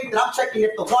bitch, don't think that I'm checking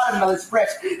if the watermelon's fresh.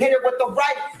 Hit it with the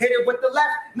right, hit it with the left,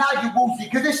 now you woozy.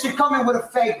 Cause this shit coming with a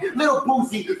fake, little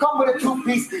boozy. Come with a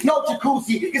 2-piece, no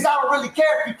jacuzzi. Cause I don't really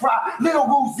care if you cry, little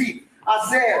woozy. I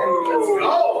said,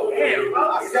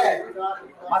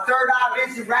 my third eye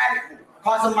is erratic.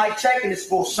 Cause of my check in this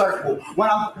full circle.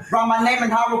 When I'm write my name in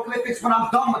hieroglyphics, when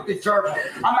I'm done with the gerbil,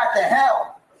 I'm at the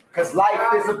hell. Cause life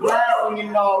is a blast when you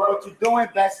know what you're doing,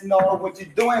 best know what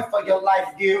you're doing for your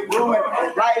life get ruined.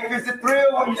 Life is a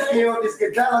thrill when you skill this can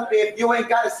develop. If you ain't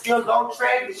got a skill, don't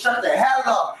trade it, shut the hell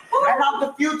up. And I'm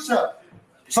the future.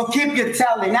 So keep your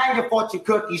telling and your fortune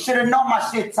cookie. Should've known my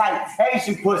shit tight,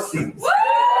 Asian pussy.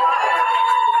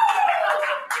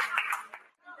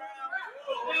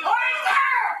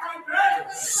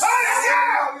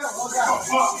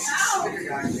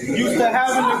 Used to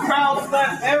having the crowd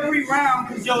slap every round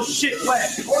because your shit wet.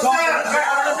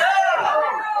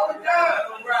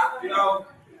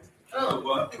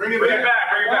 Bring it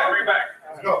back.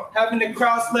 Let's go. clapping, the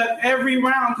crowd slept every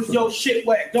round because your shit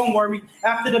wet. Don't worry,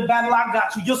 after the battle, I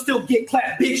got you. You'll still get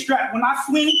clapped, big strap. When I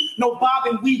swing, no bob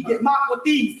and weave, get mocked with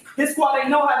these. His squad, they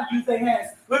know how to use their hands.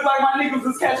 Look like my niggas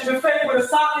was catching a fade with a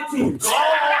soccer team.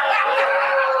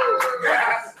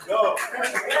 Yes. Go.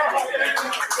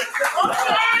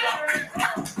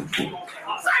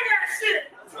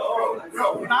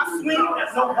 When I swing,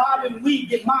 no bob and weave,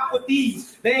 get mocked with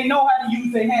these. They ain't know how to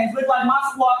use their hands. Look like my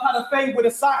squad had a fade with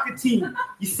a soccer team.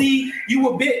 You see, you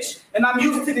a bitch, and I'm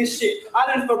used to this shit. I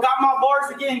done forgot my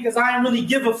bars again because I ain't really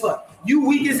give a fuck. You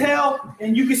weak as hell,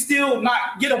 and you can still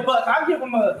not get a buck. I give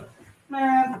them a,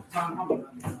 man. Hey,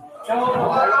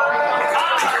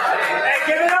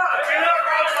 give it up.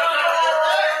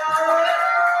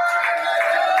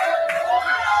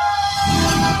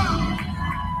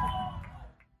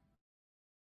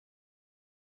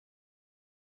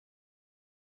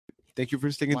 Thank you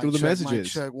for sticking through the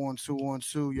messages. Mic check 1 2 1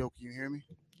 2. Yo, can you hear me?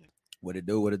 What it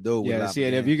do? What it do? Yeah, see,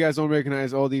 and if you guys don't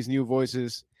recognize all these new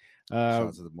voices, shout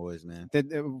out to the boys, man.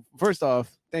 First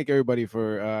off, thank everybody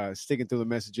for sticking through the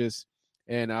messages,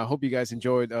 and I hope you guys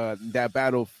enjoyed that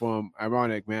battle from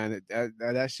Ironic, man.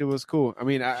 That shit was cool. I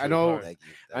mean, I know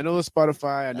I know the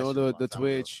Spotify, I know the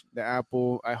Twitch, the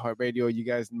Apple, iHeartRadio. You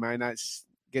guys might not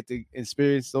get to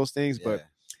experience those things, but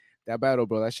that battle,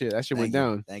 bro, that shit went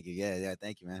down. Thank you. Yeah,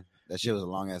 thank you, man. That shit was a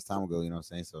long ass time ago, you know what I'm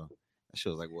saying? So that shit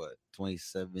was like what,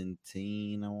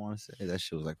 2017, I want to say. That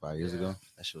shit was like 5 years ago.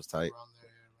 That shit was tight.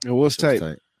 It was tight.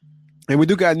 And we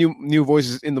do got new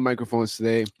voices in the microphones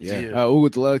today. Yeah. Hugo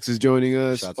Deluxe is joining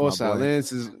us. Osai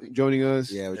Lance is joining us.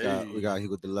 Yeah, we got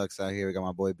Hugo Deluxe out here. We got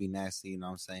my boy B Nasty, you know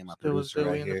what I'm saying? My producer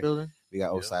right here. We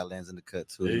got Osai Lance in the cut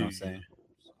too, you know what I'm saying?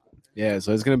 Yeah,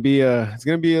 so it's gonna be a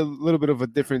little bit of a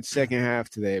different second half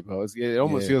today, bro. It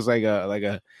almost feels like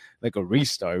a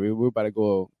restart. We're about to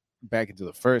go back into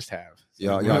the first half.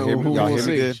 Y'all hear me? Y'all hear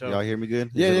me good? Y'all hear me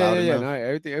good? Yeah. No,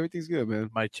 everything's good, man.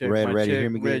 Mic check. Red, check. hear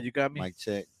me good? Red, you got me? Mic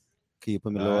check. Can you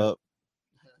put me low up?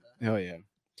 Hell yeah.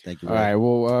 Thank you. All right.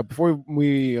 Well, before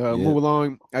we move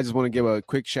along, I just want to give a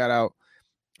quick shout out.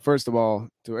 First of all,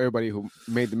 to everybody who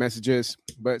made the messages,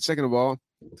 but second of all,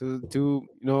 to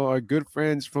our good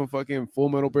friends from fucking Full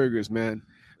Metal Burgers, man.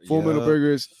 Full Metal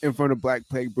Burgers in front of Black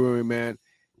Plague Brewing, man.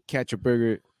 Catch a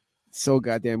burger, so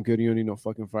goddamn good. You don't need no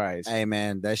fucking fries. Hey,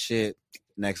 man, that shit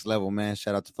next level, man.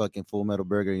 Shout out to fucking Full Metal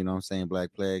Burger. You know what I'm saying?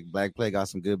 Black Plague got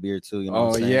some good beer too. You know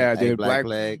what I'm saying? Yeah, hey, dude. Black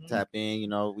Plague, tap in. You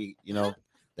know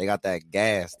they got that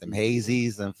gas, them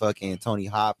hazies and fucking Tony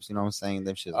Hops. You know what I'm saying?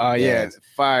 Them shit. Oh yeah,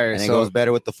 fire. And it goes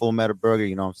better with the Full Metal Burger.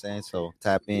 You know what I'm saying? So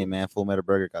tap in, man. Full Metal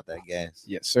Burger got that gas.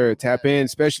 Yes, sir. Tap in,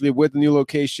 especially with the new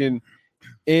location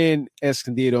in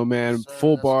Escondido, man.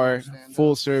 Full bar,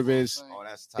 full service. Oh,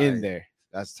 that's tight. In there.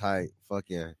 That's tight. Fuck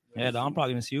yeah. Yeah, I'm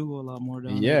probably gonna see Hugo a lot more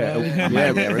down yeah.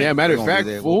 there. Yeah. Matter of fact,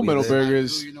 Full Metal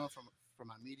Burgers. You know, from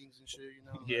my meetings and shit. You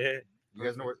know. Yeah. You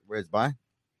guys know where it's by?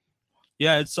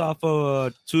 Yeah, it's off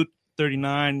of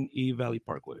 239 E Valley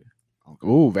Parkway. Okay.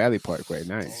 Ooh, Valley Parkway,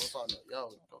 nice.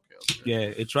 Okay. Yeah,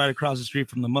 it's right across the street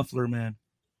from the Muffler Man.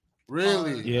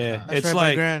 Really? Yeah, That's it's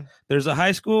right, like there's a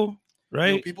high school,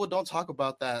 right? Yo, people don't talk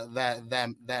about that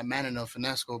man in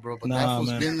Finesco, bro. But Nah, that fool's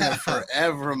man. been there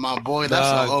forever, my boy. That's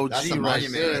an OG That's a right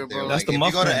monument there, bro. That's the if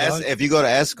Muffler, dog. if you go to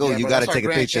Esco, Yeah, you bro, got to that's our take a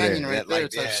Grand picture Canyon there. right there,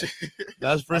 type yeah. shit.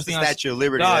 That's the first the thing Statue of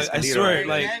Liberty. Dog, in I Escondido, swear, right?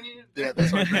 like Yeah,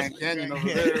 that's our Grand Canyon over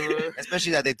there, bro.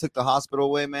 Especially that they took the hospital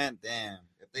away, man. Damn.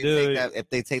 If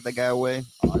they take that guy away,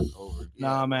 it's over.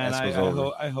 nah, man.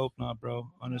 Esco's I hope not, bro.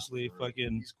 Honestly,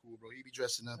 fucking. He's cool, bro. He be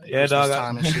dressing up. Yeah, dog.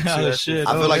 Time and shit, too. Shit,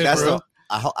 I feel like that's bro.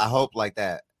 I hope like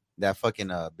that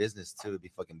fucking business too would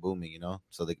be fucking booming, you know,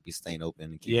 so they could be staying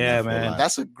open. And keeping Yeah, it full man. life.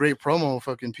 That's a great promo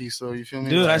fucking piece, though. You feel me?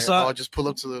 Dude, I Like, saw- I'll just pull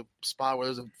up to the spot where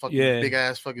there's a fucking Yeah. big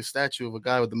ass fucking statue of a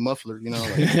guy with the muffler. You know,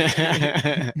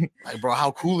 like bro,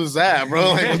 how cool is that,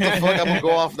 bro? Like, what the fuck? I'm gonna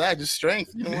go off that, just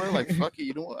strength. You know what? Like, fuck it.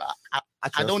 You know what?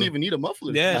 I don't even need a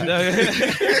muffler. Yeah,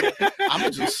 I'm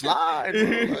gonna just slide. Bro.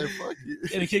 Like, fuck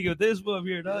it. gonna kick it with this up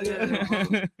here, dog.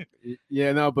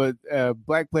 Yeah, no, but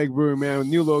Black Plague Brewing, man,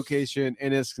 new location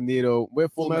in Escondido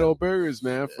with Full Metal Burgers,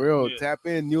 man. For real, Yeah. tap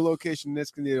in, new location in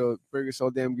Escondido. Burgers so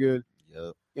damn good.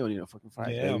 Yep. You don't need no fucking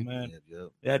fries, Yeah, baby. man. Yep.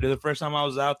 Yeah, dude. The first time I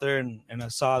was out there and I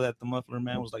saw that the Muffler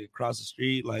Man was like across the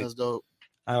street, like That's dope.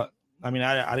 I mean,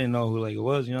 I didn't know who like it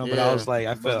was, you know, but Yeah. I was like,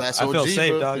 I But that's felt OG, safe,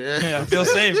 bro. dog. Yeah. I feel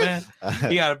safe, man.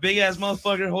 He got a big ass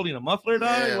motherfucker holding a muffler, dog.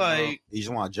 Yeah, bro. like, You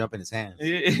just want to jump in his hands.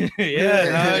 yeah,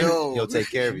 dog. Yo. He'll take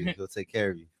care of you. He'll take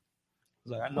care of you. I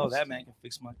was like, I know that man can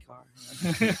fix my car.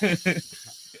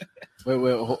 Wait,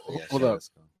 Yeah, hold sure, up. let's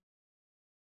go.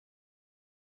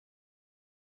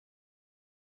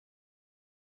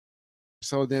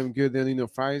 So damn good, they don't need no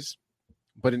fries.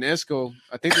 But in Esco,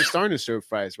 I think they're starting to serve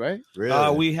fries, right?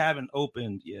 Really? We haven't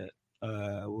opened yet.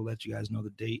 We'll let you guys know the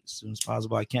date as soon as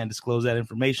possible. I can't disclose that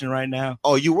information right now.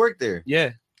 Oh, you work there?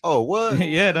 Yeah. Oh, what?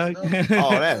 Yeah, dog. Oh,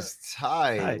 that's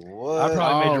tight. What? I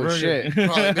probably made your burger. Shit.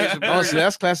 Probably made your burger. Oh, so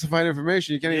that's classified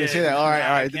information. You can't even Yeah. say that. All right, Nah,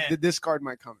 all I right. can't. This card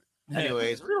might come.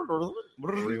 Anyways,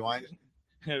 rewind.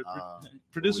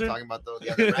 Producer? We talking about those?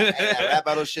 Yeah, that rap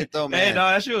battle shit though, man. Hey, no,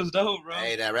 that shit was dope, bro.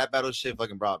 Hey, that rap battle shit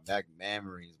fucking brought back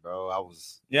memories, bro.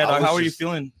 Yeah, I dog. was How were you just-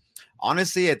 feeling?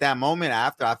 Honestly, at that moment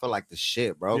after, I felt like the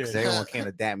shit, bro, because everyone came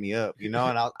to dap me up, you know.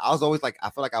 And I was always like, I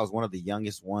feel like I was one of the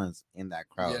youngest ones in that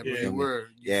crowd. Yeah, you but feel you me? were.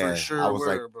 You Yeah, for sure I was were,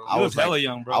 like, bro. I You was hella like,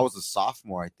 young, bro. I was a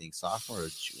sophomore, I think, sophomore or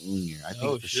junior. I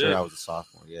think for sure I was a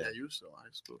sophomore. Yeah, Yeah, you were still in high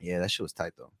school. yeah, that shit was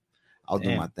tight though. I was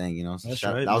doing Damn. my thing, you know. So That's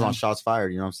that right, was on man. Shots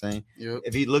Fired, you know what I'm saying? Yep.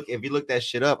 If you look that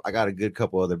shit up, I got a good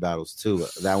couple other battles too.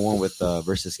 That one with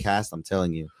versus Cast, I'm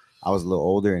telling you, I was a little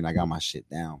older and I got my shit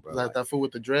down, bro. Like that fool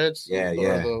with the dreads. Yeah, the,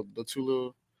 yeah. The two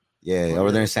little. Yeah, Oh, over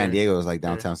yeah, there in San okay. Diego, it was like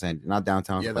downtown not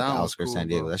downtown, Yeah, but that the one was outskirts cool, San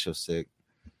Diego. bro. That shit was sick.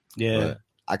 Yeah. But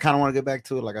I kind of want to get back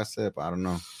to it, like I said, but I don't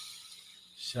know.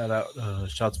 Shout out,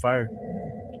 Shots Fired.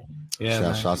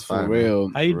 Yeah, Shots For fired.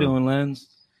 real. How you For real. doing, Lens?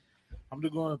 I'm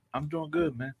doing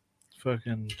good, man.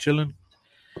 Fucking chilling.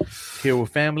 Here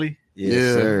with family. Yes, Yeah,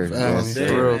 sir. family. Yes, For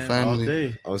sir. real, man, family. All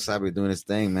day. Osabe doing his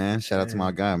thing, man. Shout out to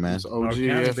my guy, man. It's OG. North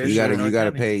Yeah, County, for baby. You sure.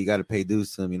 gotta pay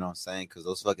dues to him, you know what I'm saying? Because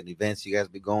those fucking events you guys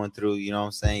be going through, you know what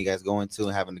I'm saying? You guys going to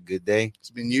and having a good day. It's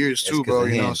been years It's too, 'cause bro. of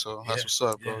You know, him. so that's what's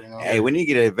up, bro. You know. Hey, we need to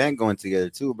get an event going together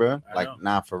too, bro. I Like, know.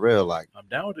 nah, for real. Like, I'm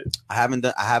down with it. I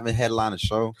haven't headlined a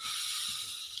show.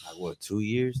 Like what, 3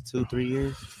 years?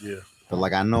 Yeah. But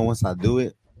like, I know once I do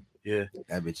it, Yeah.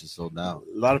 that bitch is sold out.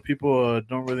 A lot of people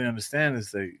don't really understand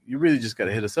this. Like, you really just got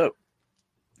to hit us up.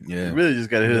 Yeah. You really just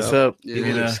got to hit us up. Yeah. People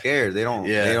You know? are scared. They don't.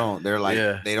 Yeah. They don't. They're like.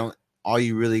 Yeah. They don't. All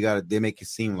you really got to. They make it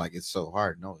seem like it's so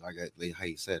hard. No, like how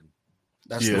you said.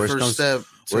 That's Yeah. the Worst first comes- step.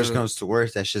 Worst comes to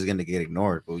worst, that shit's gonna get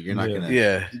ignored. But you're not Yeah. gonna.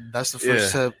 Yeah. That's the first Yeah.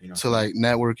 step You know. to like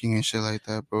networking and shit like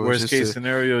that, bro. Worst Just case to,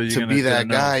 scenario, you're to gonna be that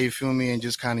know. guy, you feel me, and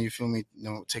just kind of, you feel me, you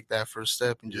know, take that first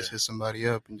step and just Yeah. hit somebody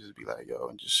up and just be like, yo,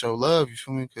 and just show love, you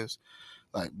feel me? Because,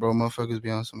 like, bro, motherfuckers be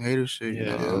on some hater shit, you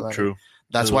Yeah, know? Like, true.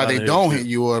 that's There's a why lot they of don't hater hit shit.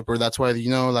 you up, or that's why, you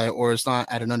know, like, or it's not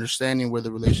at an understanding where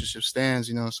the relationship stands,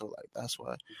 you know? So, like, that's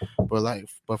why.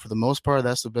 But for the most part,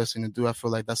 that's the best thing to do. I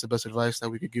feel like that's the best advice that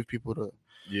we could give people to,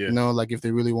 Yeah. you know, like, if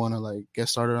they really want to, like, get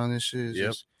started on this shit, is Yep.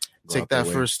 just Go take out their that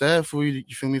way. first step, fool. You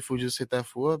feel me? Fool, just hit that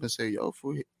fool up and say, yo,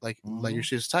 fool, like your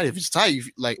shit's tight. If it's tight,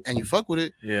 like, and you fuck with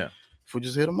it, Yeah. fool,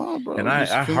 just hit them up, bro. And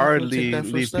Just, I feel me, fool, hardly take that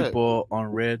first leave step. people on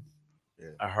red. Yeah.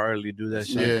 I hardly do that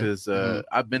shit Yeah. because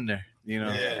I've been there, you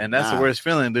know, Yeah. and that's Nah. the worst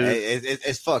feeling, dude. Hey,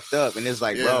 it's fucked up, and it's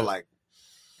like, Yeah. bro, like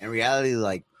in reality,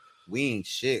 like we ain't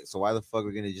shit. So why the fuck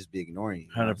we're gonna just be ignoring you?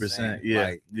 You know what I'm 100%. saying? Yeah.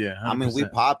 Like, Yeah. 100%. I mean, we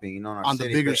popping, you know, in our On the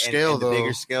city, bigger but scale, the bigger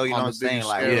though. scale, you know On what I'm the bigger saying?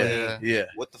 Like, scale, Yeah. hey, Yeah.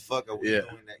 what the fuck are we Yeah.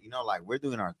 doing? That, you know, like we're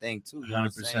doing our thing too. You know what I'm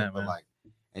 100%, saying? But man. like,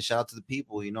 and shout out to the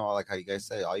people, you know, like how you guys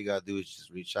say, all you gotta do is just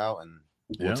reach out and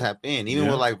we'll Yeah. tap in. Even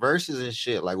Yeah. with like verses and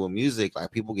shit, like with music, like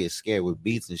people get scared with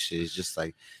beats and shit. It's just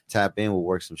like tap in, we'll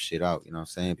work some shit out. You know what I'm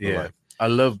saying? But Yeah. like, I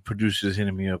love producers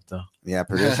hitting me up though. yeah,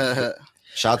 producer.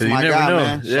 Shout out to 'Cause my you never guy, know.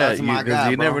 man. Shout out to my guy,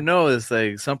 you bro. never know. It's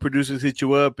like some producers hit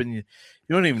you up and you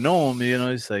don't even know them. You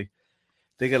know, it's like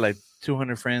they got like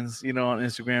 200 friends. You know, on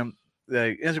Instagram.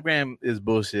 Like Instagram is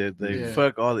bullshit. Like Yeah.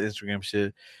 fuck all the Instagram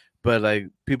shit. But like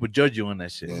people judge you on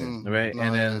that shit, Mhm. right? No,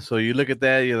 and then yeah. so you look at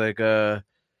that, you're like, I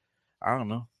don't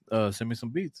know. Send me some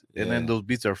beats, and then Yeah. those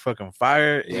beats are fucking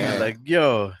fire. Yeah. Yeah, like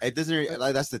yo, It doesn't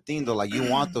like that's the thing though. Like you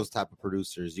want those type of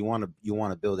producers. You want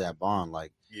to build that bond.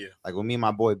 Like yeah, like with me and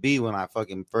my boy B, when I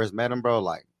fucking first met him, bro,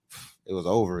 like it was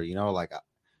over. You know, like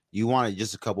you wanted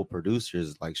just a couple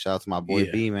producers. Like shout out to my boy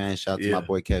Yeah. B, man. Shout out to my Yeah.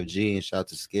 boy Kev G, and shout out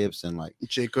to Skips, and like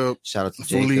Jacob. shout out to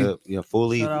Foley. Jacob. You know,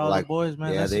 Foley. Shout out all the Like boys,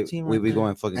 man. yeah, That's a team we right be there.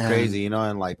 going fucking And- crazy, you know,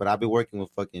 and like, but I've been working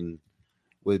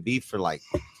with B for like,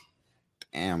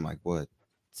 damn, like what,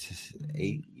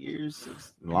 8 years,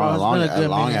 Bro, it's been a good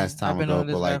long minute. ass time I've been ago. on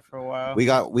this But guy like, for a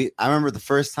while. I remember the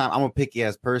first time. I'm a picky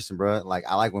ass person, bro. Like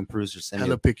I like when producers send me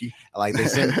Hella picky. like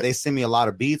they send me a lot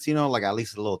of beats, you know, like at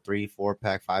least a little 3-4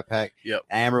 pack, 5 pack. Yep.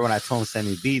 I remember when I told him to send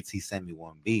me beats, he sent me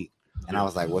one beat, and I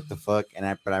was like, what the fuck?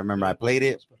 But I remember I played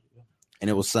it, and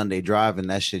it was Sunday Drive, and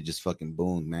that shit just fucking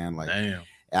boomed, man. Like damn,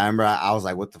 I remember I was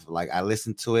like, what the like I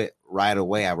listened to it right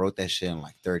away. I wrote that shit in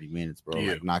like 30 minutes, bro.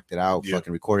 Yeah. Like knocked it out, Yeah.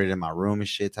 fucking recorded it in my room and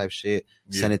shit type shit.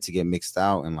 Yeah. Sent it to get mixed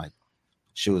out, and like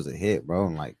shit was a hit, bro.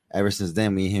 And like ever since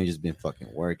then, me and him just been fucking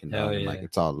working, Hell dog. And yeah. like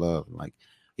it's all love. And like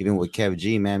even with Kev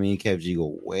G, man, me and Kev G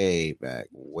go way back.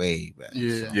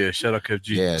 Yeah. Shout out Kev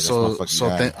G. Yeah, that's my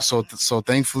fucking guy. So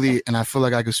thankfully, and I feel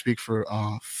like I could speak for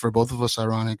both of us.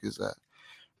 Ironic is that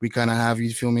we kind of have,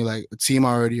 you feel me, like a team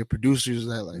already of producers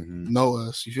that like know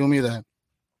us. You feel me, that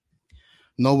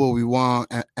know what we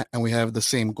want, and we have the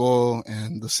same goal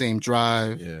and the same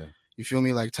drive. Yeah. You feel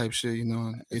me, like type shit, you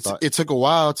know. It took a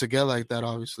while to get like that,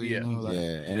 obviously. Yeah. You know, like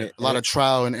And a lot of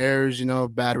trial and errors, you know,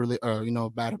 bad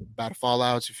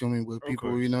fallouts. You feel me, with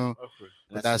people, you know.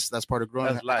 But that's part of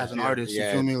growing as an artist. You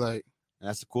feel me, like. And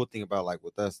that's the cool thing about like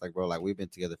with us, like bro, like we've been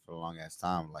together for a long ass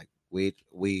time. Like we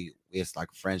it's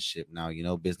like friendship now, you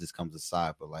know. Business comes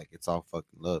aside, but like it's all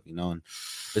fucking love, you know. And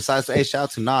besides, hey, shout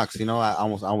out to Knox, you know. I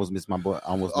almost missed my boy. I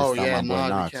almost missed out my boy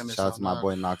Knox. Shout out to my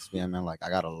boy Knox, man. Like I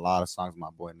got a lot of songs with my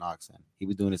boy Knox, and he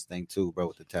be doing his thing too, bro,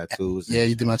 with the tattoos. Yeah,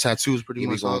 you did my tattoos pretty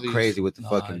much. He be going crazy with the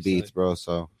fucking beats, bro.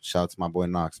 So shout out to my boy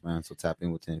Knox, man. So tap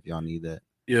in with him if y'all need that.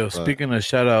 Yo, speaking of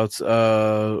shout outs,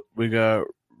 we got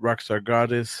Rockstar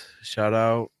Goddess. Shout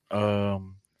out.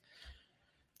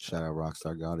 Shout out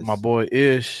Rockstar Goddess. My boy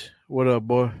Ish. What up,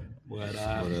 boy? What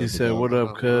up? He said, "What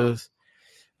up, cuz?"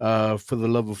 For the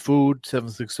love of food,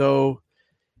 760. You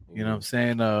know what I'm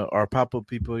saying? Our pop-up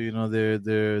people, you know, they're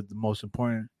the most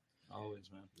important. Always,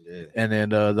 man. Yeah. And then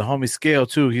the homie Scale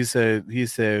too. He said,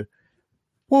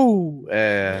 "Woo!"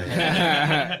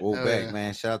 Woo back,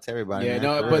 man. Shout out to everybody. Yeah,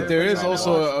 man. but there is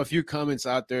also a few comments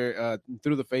out there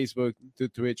through the Facebook, through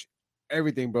Twitch,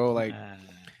 everything, bro. Like,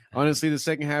 honestly, the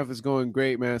second half is going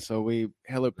great, man. So we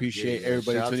hella appreciate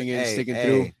everybody tuning in, sticking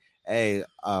through. Hey,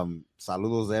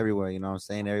 saludos everywhere. You know what I'm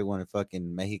saying? Everyone in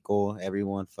fucking Mexico,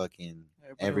 everyone fucking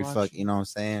every fuck. You know what I'm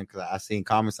saying? Because I seen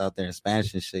comments out there in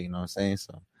Spanish and shit. You know what I'm saying?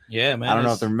 So. Yeah, man. I don't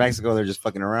know if they're in Mexico, they're just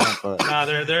fucking around. But nah,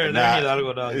 they're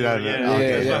Hidalgo, dog.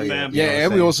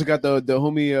 And we also got the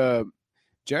homie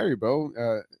Jerry,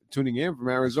 bro, tuning in from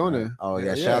Arizona. Oh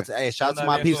yeah, shout out to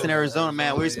my peeps in Arizona,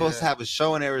 man. We were supposed to have a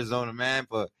show in Arizona, man,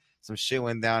 but some shit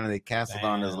went down and they canceled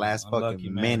on us last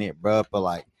fucking minute, bro. But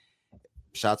like,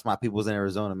 shout out to my peoples in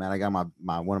Arizona, man. I got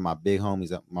my one of my big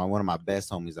homies, one of my best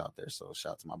homies out there. So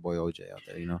shout out to my boy OJ out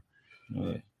there, you know.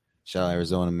 Yeah. Shout out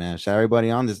Arizona, man. Shout out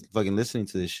everybody on this fucking listening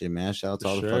to this shit, man. Shout out to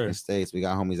all the fucking states. We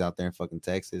got homies out there in fucking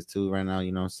Texas too right now,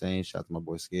 you know what I'm saying? Shout out to my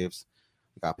boy Skips.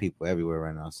 We got people everywhere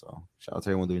right now, so shout out to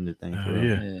everyone doing their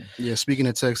thing. Yeah. Speaking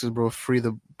of Texas, bro, free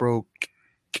the bro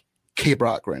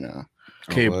K-Brock right now.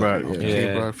 K-Brock.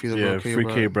 K-Brock, free the bro K-Brock.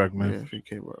 Free K-Brock, man. Yeah, free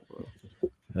K-Brock,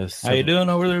 bro. How you doing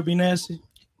over there, Be Nasty?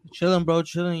 Chilling, bro,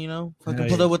 chilling, you know. Fucking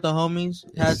pulled up with the homies.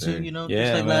 Had to, you know,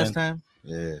 just like last time.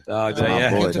 Yeah.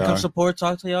 Came to come support,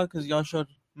 talk to y'all, because y'all showed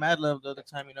mad love the other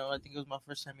time, you know. I think it was my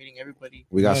first time meeting everybody.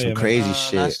 We got some crazy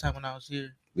shit. Last time when I was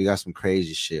here. We got some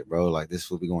crazy shit, bro. Like, this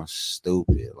will be going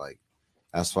stupid. Like,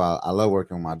 that's why I love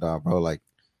working with my dog, bro. Like,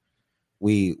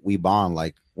 we bond.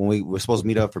 Like, when we're supposed to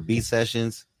meet up for beat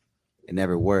sessions, it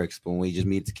never works. But when we just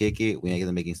meet to kick it, we end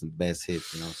up making some best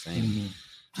hits, you know what I'm saying?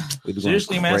 Mm-hmm.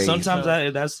 Seriously, man,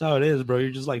 sometimes that's how it is, bro. You're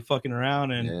just like fucking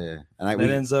around, and that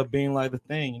ends up being like the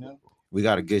thing, you know. We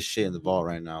got a good shit in the vault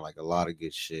right now, like a lot of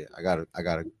good shit. I got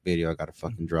a video I got to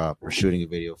fucking drop. We're shooting a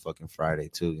video fucking Friday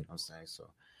too, you know what I'm saying? So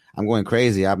I'm going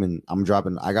crazy. I'm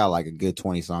dropping. I got like a good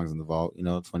 20 songs in the vault, you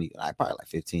know, 20. I probably like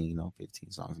 15, you know,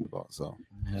 15 songs in the vault. So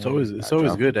it's always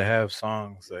good to have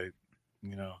songs like,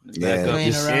 you know,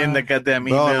 just in the goddamn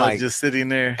email, like, just sitting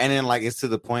there. And then like it's to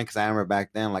the point because I remember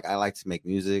back then, like I like to make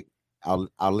music. I'll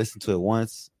listen to it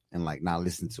once and like not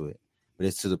listen to it. But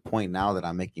it's to the point now that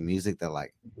I'm making music that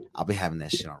like I'll be having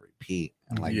that shit on repeat,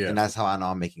 and like and that's how I know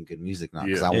I'm making good music now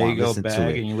because I want to listen to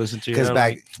it. And you listen to because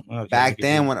back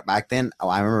then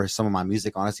I remember some of my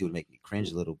music honestly would make me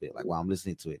cringe a little bit, like while I'm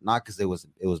listening to it, not because it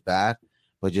was bad,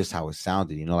 but just how it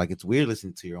sounded. You know, like it's weird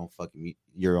listening to your own fucking voice.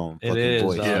 You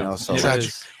know, so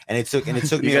and it took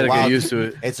me a while. Get used to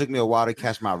it. It took me a while to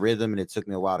catch my rhythm, and it took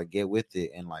me a while to get with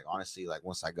it. And like honestly, like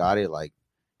once I got it, like.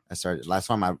 I started last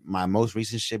time my most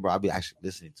recent shit, bro. I'll be actually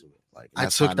listening to it. Like I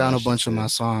took down a bunch of my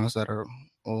songs that are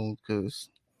old because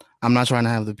I'm not trying to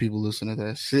have the people listen to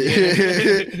that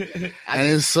shit. And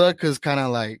it sucked because kind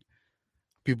of like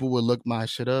people would look my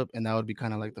shit up, and that would be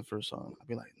kind of like the first song. I'd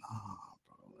be like, nah,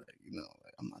 bro, like, you know,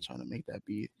 like I'm not trying to make that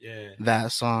beat.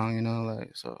 That song, you know,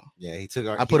 like so. Yeah,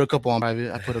 I put a couple on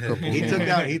private. I put a couple.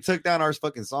 He took down our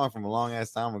fucking song from a long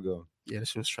ass time ago. Yeah, that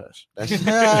shit was trash. Hey,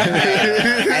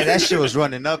 that shit was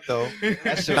running up though.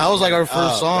 That was like our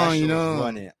first song, you know.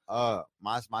 Running up.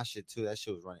 My shit too. That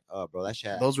shit was running up, bro. That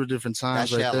shit. Those were different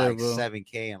times. That shit right had there, like bro.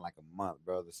 7K in like a month,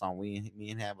 bro. The song me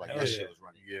and have like that shit was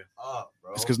running up,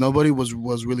 bro. It's because nobody was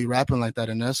really rapping like that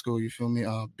in Esco. You feel me?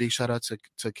 Big shout out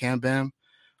to Cam Bam.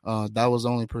 That was the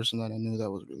only person that I knew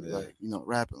that was really like, you know,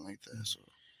 rapping like that. So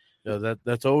Yeah,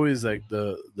 that's always like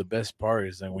the best part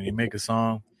is like when you make a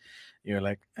song, you're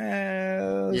like,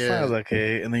 it sounds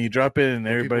okay, and then you drop it and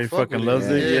everybody fucking loves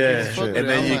it. Yeah, and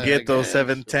then you get those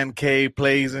 7-10K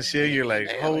plays and shit. You're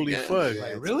like, holy fuck,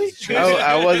 really?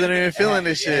 I wasn't even feeling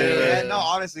this shit. Yeah, no,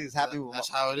 honestly, it's happy. That's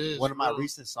how it is. One of my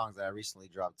recent songs that I recently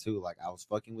dropped too, like I was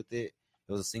fucking with it.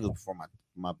 It was a single before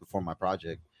my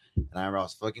project, and I remember I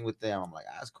was fucking with it. And I'm like,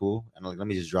 that's cool, and I'm like, let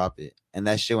me just drop it. And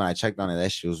that shit, when I checked on it,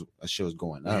 that shit was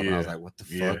going up. And I was like, what the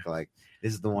fuck? Like,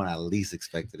 this is the one I least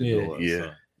expected to go up. Yeah.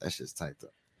 So that shit's tight though.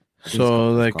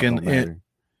 So like in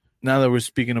now that we're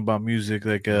speaking about music,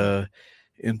 like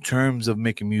in terms of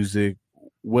making music,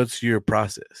 what's your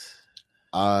process?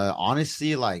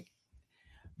 Honestly, like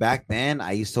back then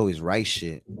I used to always write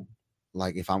shit.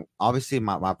 Like if I'm obviously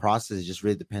my process just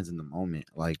really depends on the moment.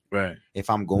 Like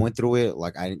if I'm going through it,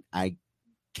 like I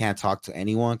can't talk to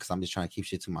anyone because I'm just trying to keep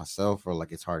shit to myself, or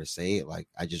like it's hard to say it. Like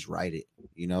I just write it,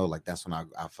 like that's when I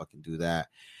fucking do that.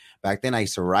 Back then I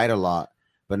used to write a lot.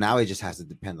 But now it just has to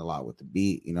depend a lot with the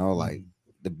beat, like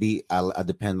the beat. I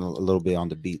depend a little bit on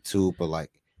the beat too, but like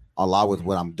a lot with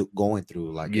what I'm going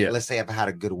through. Like, let's say if I had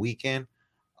a good weekend,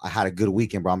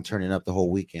 bro. I'm turning up the whole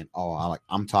weekend. Oh,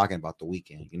 I'm talking about the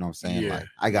weekend. You know what I'm saying? Like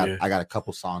I got a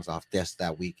couple songs off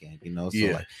that weekend. So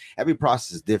like every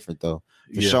process is different though.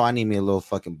 For sure, I need me a little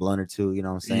fucking blunt or two. You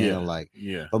know what I'm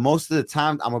saying? But most of the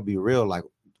time, I'm gonna be real. Like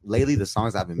lately, the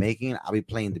songs I've been making, I'll be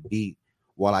playing the beat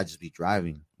while I just be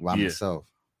driving by myself.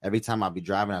 Every time I'll be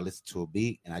driving, I listen to a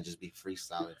beat and I just be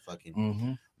freestyling,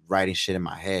 fucking writing shit in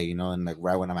my head, and like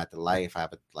right when I'm at the light, if I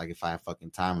have fucking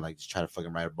time, like just try to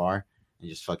fucking write a bar and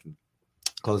just fucking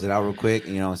close it out real quick.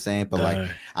 You know what I'm saying? But like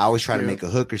I always try to make a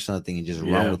hook or something and just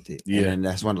run with it. And then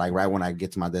that's when like right when I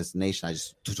get to my destination, I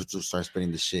just start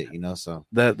spinning the shit. So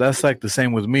that's like the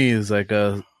same with me. Is like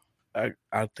I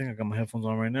think I got my headphones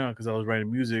on right now because I was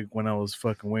writing music when I was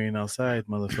fucking waiting outside,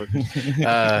 motherfucker.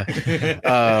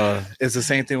 It's the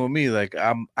same thing with me. Like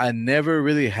I never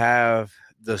really have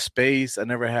the space. I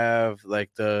never have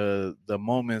like the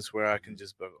moments where I can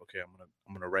just go, okay,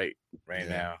 I'm gonna write right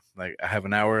now. Like I have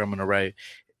an hour, I'm gonna write.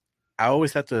 I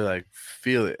always have to like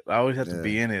feel it. I always have to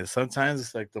be in it. Sometimes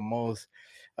it's like the most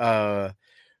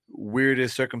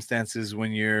weirdest circumstances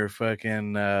when you're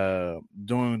fucking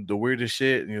doing the weirdest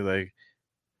shit and you're like,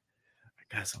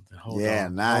 I got something. Hold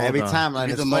on. Every time like,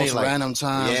 it's the most random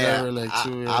times ever. Like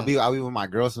I'll be with my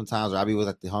girl sometimes, or I'll be with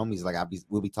like the homies. Like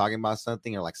we'll be talking about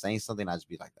something or like saying something. I just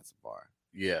be like, that's a bar.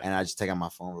 Yeah. And I just take out my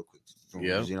phone real quick. Just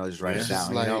write it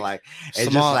down. Like, it's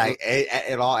small, just like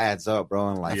it all adds up,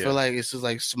 bro. And like I feel like it's just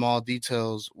like small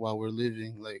details while we're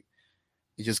living. Like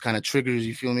it just kind of triggers,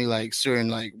 you feel me, like certain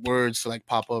like words to like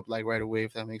pop up like right away,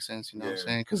 if that makes sense. You know what I'm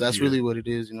saying? Because that's really what it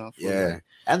is. Like,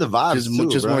 and the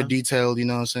vibes just bro. more detailed. You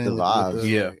know what I'm saying? The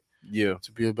vibes, like,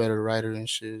 to be a better writer and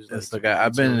shit. That's like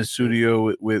I've been in the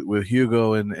studio with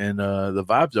Hugo and the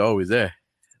vibes are always there.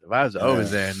 The vibes are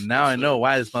always there. And now I know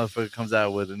why this motherfucker comes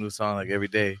out with a new song like every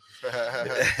day.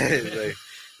 Like,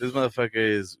 this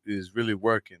motherfucker is really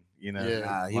working. He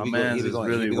be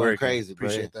going crazy, bro.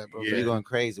 Appreciate that, bro. He be going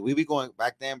crazy. We be going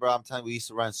back then, bro. I'm telling you, we used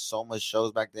to run so much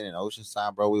shows back then in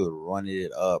Oceanside, bro. We would run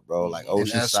it up, bro. Like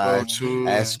Oceanside,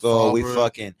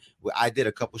 Esco. I did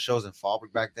a couple shows in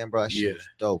Fallbrook back then, bro. That shit was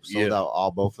dope. Sold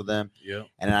out both of them. Yeah.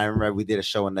 And I remember we did a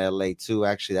show in LA too.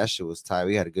 Actually, that shit was tight.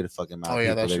 We had a good fucking amount of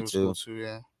people that there shit was too. Cool too.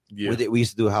 Yeah. We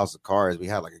used to do a House of Cards. We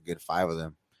had like a good 5 of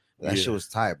them. That shit was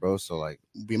tight, bro. So like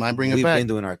we might bring it back. We've been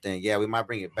doing our thing. Yeah, we might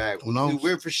bring it back.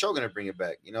 We're for sure gonna bring it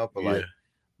back, but like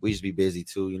we just be busy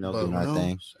too, doing our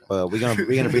thing. But we're gonna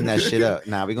bring that shit up.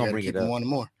 Nah, we're gonna bring it up. One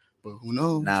more. But who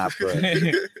knows? Nah, bro.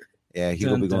 Yeah, he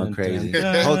will be going crazy.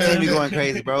 The whole team be going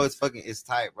crazy, bro. It's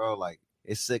tight, bro. Like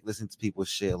it's sick listening to people's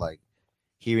shit, like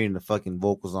hearing the fucking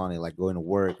vocals on it, like going to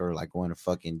work or like going to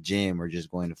fucking gym or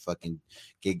just going to fucking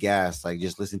get gas, like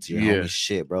just listen to your homies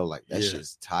shit, bro. Like that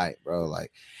shit's tight, bro.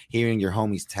 Like hearing your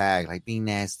homies tag, like be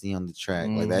nasty on the track,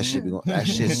 like that shit be going, that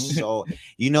shit's so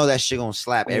that shit gonna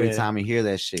slap every time you hear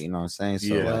that shit. You know what I'm saying?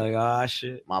 So like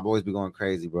shit, my boys be going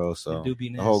crazy, bro. So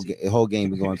the whole game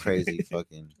be going crazy,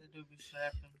 fucking.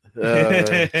 All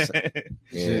right,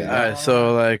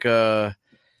 so like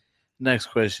next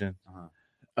question.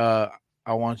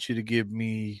 I want you to give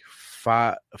me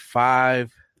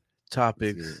five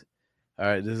topics. All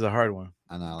right, this is a hard one.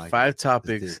 I know. Like 5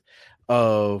 topics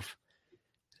of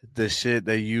the shit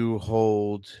that you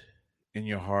hold in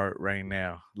your heart right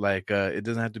now. Like it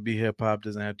doesn't have to be hip hop.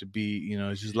 Doesn't have to be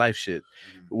it's just life shit.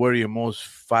 What are your most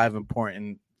 5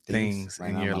 important things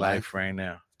in your life right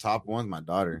now? Top one's my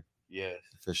daughter. Yes,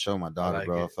 for sure, my daughter, like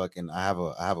bro. Fucking, I have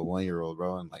a 1-year-old,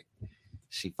 bro, and like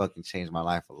she fucking changed my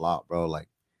life a lot, bro. Like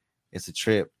it's a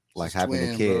trip like having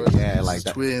twin, a kid. Bro. Yeah, like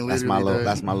that, twin, that's my little dog.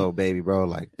 that's my little baby, bro.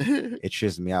 Like it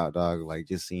trips me out, dog. Like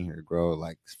just seeing her grow,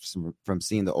 like from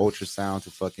seeing the ultrasound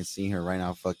to fucking seeing her right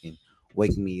now, fucking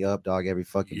waking me up, dog, every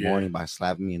fucking morning by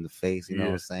slapping me in the face. You know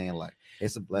what I'm saying? Like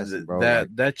it's a blessing, bro.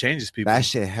 That changes people. That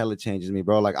shit hella changes me,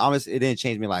 bro. Like honestly, it didn't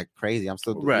change me like crazy. I'm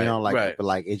still, you know, like, but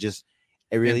like it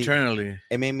really internally,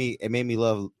 it made me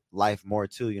love life more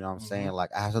too. You know what I'm saying? Like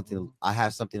I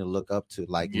have something to look up to.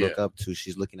 Like look up to.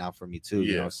 She's looking out for me too.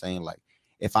 You know what I'm saying? Like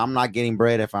if I'm not getting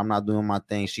bread, if I'm not doing my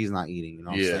thing, she's not eating. You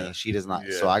know what I'm saying? She does not.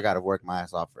 So I got to work my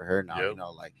ass off for her now. You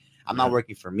know, like I'm not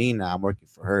working for me now. I'm working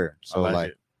for her. So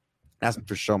like that's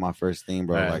for sure my first thing,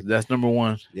 bro. Like that's number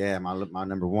one. Yeah, my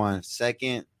number one.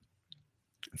 Second,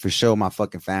 for sure, my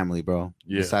fucking family, bro.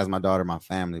 Besides my daughter, my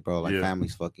family, bro. Like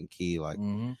family's fucking key. Like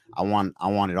I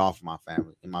want it all for my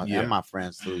family and my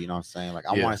friends too. You know what I'm saying? Like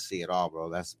I want to see it all, bro.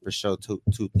 That's for sure two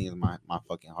things in my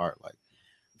fucking heart. Like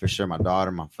for sure, my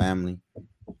daughter, my family.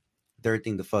 Third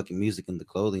thing, the fucking music and the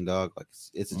clothing, dog. Like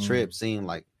it's a trip seeing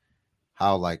like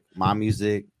how like my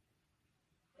music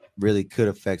really could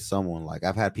affect someone. Like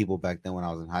I've had people back then when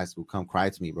I was in high school come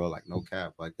cry to me, bro. Like no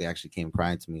cap. Like they actually came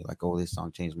crying to me, like, oh, this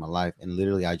song changed my life. And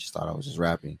literally I just thought I was just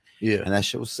rapping. Yeah. And that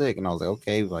shit was sick. And I was like,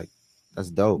 okay, like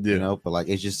that's dope, you know. But like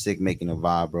it's just sick making a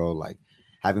vibe, bro. Like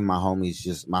having my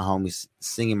homies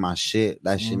singing my shit,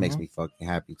 that shit makes me fucking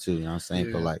happy too. You know what I'm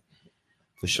saying? But like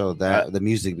for sure that the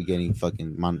music be getting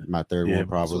fucking my third one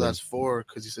probably. So that's 4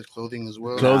 because you said clothing as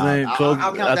well. Clothing.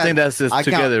 I think that's just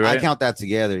together, right? I count that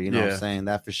together. You know what I'm saying?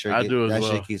 That for sure. I do as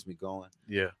well. Shit keeps me going.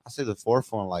 Yeah. I say the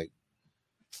fourth one, like,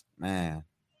 man.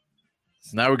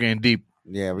 Now we're getting deep.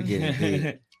 Yeah, we're getting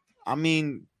deep. I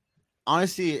mean,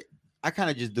 honestly, I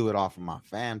kind of just do it all for my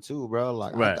fam too, bro.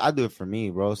 Like I do it for me,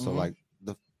 bro. So like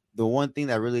the one thing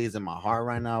that really is in my heart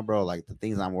right now, bro, like the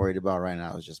things I'm worried about right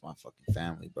now is just my fucking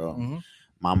family, bro.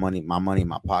 My money in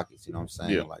my pockets. You know what I'm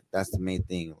saying? Yeah. Like that's the main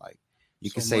thing. Like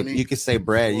you can say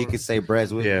bread. You can say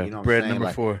bread's with me. You know what bread I'm saying? number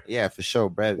like, 4. Yeah, for sure.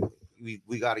 Bread.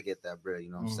 We got to get that bread.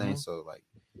 You know what I'm saying? So like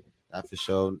that for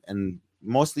sure. And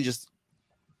mostly just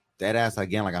that ass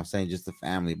again. Like I'm saying, just the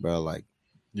family, bro. Like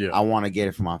I want to get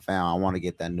it for my family. I want to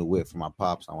get that new whip for my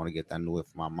pops. I want to get that new whip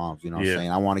for my moms. You know what I'm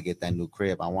saying? I want to get that new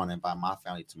crib. I want to invite my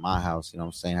family to my house. You know what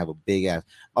I'm saying? Have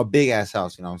a big ass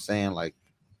house. You know what I'm saying? Like.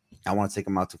 I want to take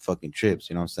them out to fucking trips,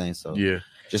 you know what I'm saying? So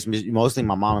just mostly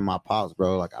my mom and my pops,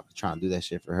 bro. Like I've been trying to do that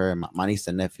shit for her and my niece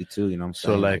and nephew too, you know what I'm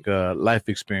saying? So like life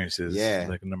experiences,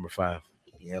 like number 5.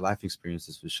 Yeah, life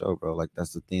experiences for sure, bro. Like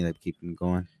that's the thing that keeps me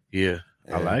going. Yeah.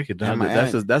 I like it.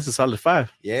 That's a solid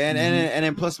 5. Yeah, and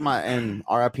then plus and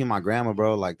RIP my grandma,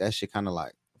 bro. Like that shit kind of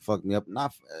like fucked me up.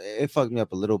 It fucked me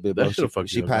up a little bit, bro.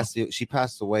 She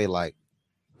passed away like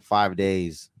 5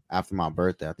 days after my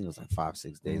birthday. I think it was like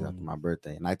 5-6 days after my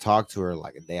birthday. And I talked to her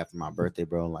like a day after my birthday,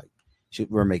 bro. Like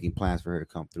we're making plans for her to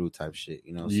come through type shit,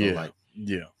 you know? So like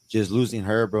just losing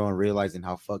her, bro, and realizing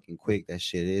how fucking quick that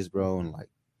shit is, bro. And like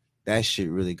that shit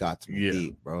really got to me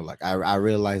deep, bro. Like I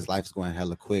realized life's going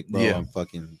hella quick, bro. I'm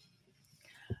fucking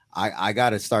I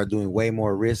gotta start doing way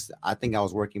more risks. I think I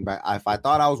was working back. If I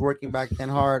thought I was working back then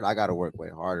hard, I gotta work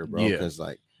way harder, bro. Because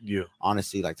like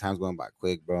honestly, like time's going by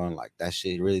quick, bro, and like that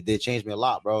shit really did change me a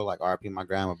lot, bro. Like RP my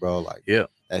grandma, bro. Like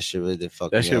that shit really did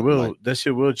fuck me up. That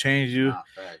shit will change you.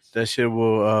 That shit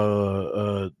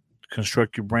will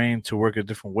construct your brain to work a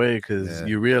different way because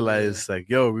you realize like,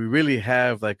 yo, we really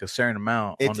have like a certain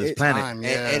amount on this planet.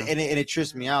 And it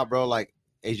trips me out, bro. Like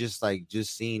it's just like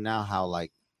just seeing now how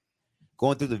like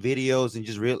going through the videos and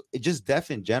just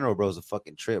death in general, bro, is a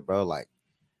fucking trip, bro. Like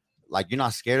you're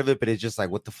not scared of it, but it's just like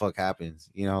what the fuck happens,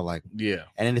 you know? Like and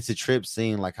then it's a trip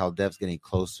seeing like how death's getting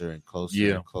closer and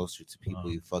closer and closer to people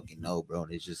you fucking know, bro.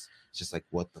 And it's just like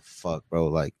what the fuck, bro?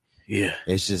 Like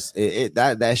it's just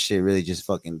that shit really just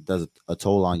fucking does a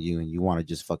toll on you, and you want to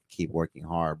just fucking keep working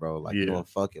hard, bro. Like you know,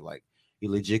 fuck it, like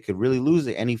you legit could really lose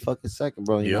it any fucking second,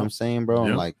 bro. You know what I'm saying, bro?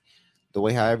 And like the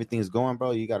way how everything's going,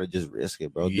 bro, you gotta just risk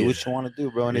it, bro. Do what you want to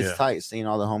do, bro. And it's tight seeing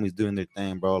all the homies doing their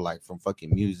thing, bro. Like from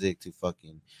fucking music to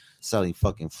fucking selling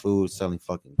fucking food, selling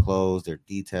fucking clothes, they're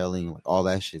detailing, like all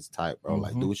that shit's tight, bro.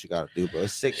 Like do what you gotta do, bro.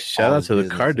 It's sick. Shout out to the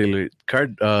car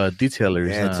detailers.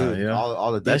 Yeah, too. You know?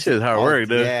 All the that shit is hard work,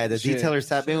 dude. Yeah, the detailers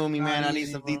tap in with me, man. I need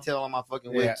some detail on my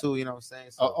fucking whip too. You know what I'm saying?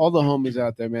 So, all the homies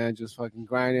out there, man, just fucking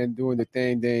grinding, doing the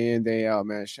thing day in, day out,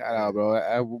 man. Shout out,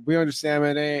 bro. We understand,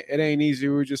 man. It ain't easy.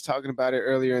 We were just talking about it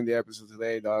earlier in the episode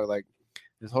today, dog. Like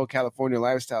this whole California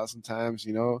lifestyle sometimes,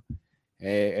 you know.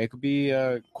 Hey, it could be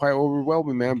quite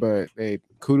overwhelming, man. But hey,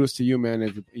 kudos to you, man.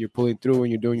 If you're pulling through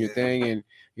and you're doing your thing, and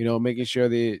you know, making sure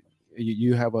that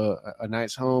you have a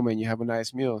nice home and you have a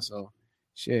nice meal. So,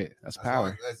 Shit, that's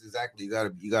power. That's exactly.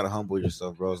 You gotta humble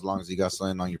yourself, bro. As long as you got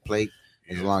something on your plate,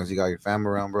 as long as you got your family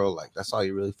around, bro. Like that's all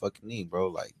you really fucking need, bro.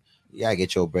 Like you gotta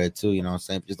get your bread too. You know what I'm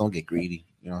saying? Just don't get greedy.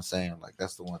 You know what I'm saying? Like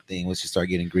that's the one thing. Once you start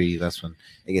getting greedy, that's when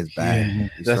it gets bad.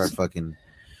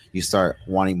 You start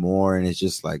wanting more, and it's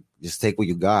just like just take what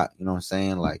you got. You know what I'm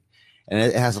saying? Like, and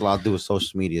it has a lot to do with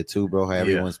social media too, bro. How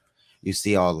everyone's you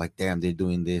see all like, damn, they're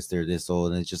doing this, they're this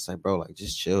old, and it's just like, bro, like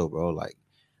just chill, bro. Like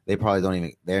they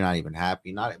probably they're not even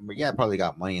happy. Probably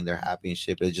got money and they're happy and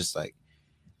shit, but it's just like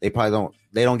they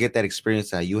don't get that experience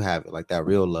that you have it, like that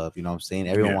real love. You know what I'm saying?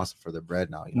 Everyone wants it for their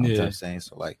bread now. You know what I'm saying?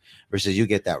 So like versus you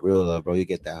get that real love, bro. You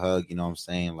get that hug. You know what I'm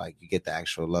saying? Like you get the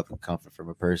actual love and comfort from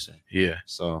a person. Yeah.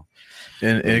 So,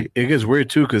 and it gets weird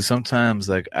too, because sometimes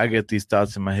like I get these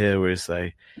thoughts in my head where it's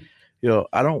like, yo,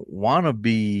 I don't want to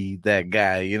be that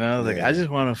guy, you know? Like, I just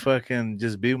want to fucking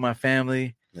just be with my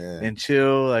family and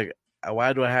chill. Like,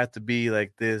 why do I have to be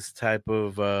like this type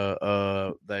of,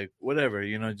 like, whatever,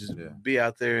 you know, just be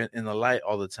out there in the light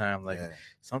all the time. Like,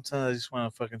 sometimes I just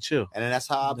want to fucking chill. And then that's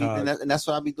how I be, and that's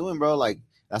what I be doing, bro. Like,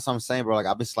 that's what I'm saying, bro. Like,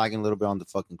 I've been slacking a little bit on the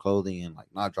fucking clothing and, like,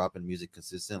 not dropping music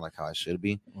consistent like how I should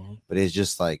be. But it's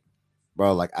just like,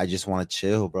 bro, like I just want to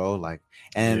chill, bro. Like,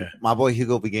 and my boy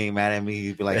Hugo be getting mad at me.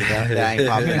 He'd be like, that ain't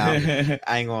popping out.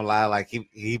 I ain't gonna lie, like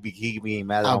he be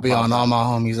mad. I'll be on all my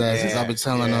homies' asses. I'll be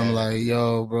telling them like,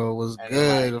 yo, bro, what's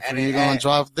good? Like, you gonna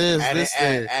drop this,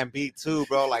 and beat too,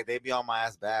 bro. Like they be on my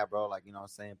ass bad, bro. Like, you know what I'm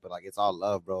saying? But like it's all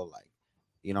love, bro. Like,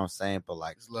 you know what I'm saying? But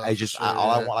like I just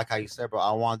all I want, like how you said, bro,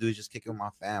 all I want to do is just kick it with my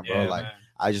fam, bro. Like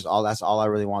that's all I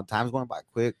really want. Time's going by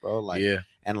quick, bro. Like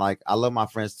and like I love my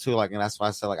friends too. Like, and that's why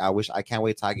I said like I can't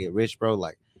wait till I get rich, bro.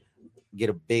 Like get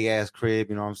a big ass crib,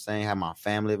 you know what I'm saying? Have my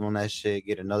family live on that shit,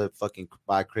 get another fucking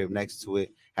buy crib next to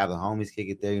it, have the homies kick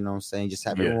it there, you know what I'm saying? Just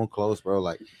have everyone close, bro.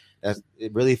 Like that's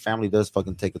it really family does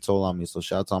fucking take a toll on me. So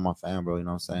shout out to all my fam, bro. You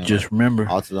know what I'm saying? Just like, remember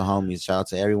all to the homies, shout out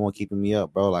to everyone keeping me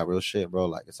up, bro. Like real shit, bro.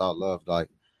 Like it's all love. Like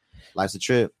life's a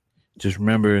trip. Just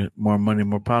remember, more money,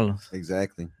 more problems.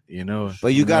 Exactly. You know,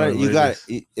 but you got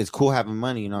it's cool having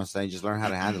money, you know what I'm saying? Just learn how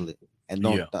to handle it. And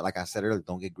don't, like I said earlier,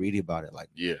 don't get greedy about it. Like,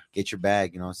 get your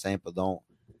bag, you know what I'm saying? But don't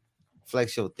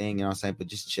flex your thing, you know what I'm saying? But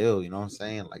just chill, you know what I'm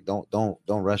saying? Like, don't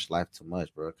rush life too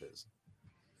much, bro, because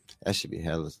that should be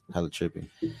hella trippy.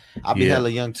 I'll be hella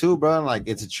young too, bro. Like,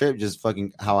 it's a trip, just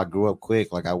fucking how I grew up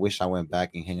quick. Like, I wish I went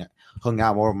back and hung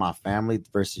out more with my family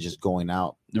versus just going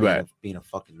out, being a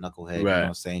fucking knucklehead, you know what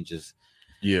I'm saying? Just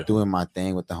doing my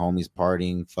thing with the homies,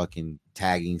 partying, fucking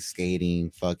tagging,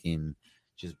 skating, fucking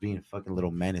just being a fucking little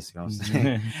menace, you know what I'm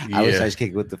saying? I wish I just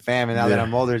kicked it with the fam, and now that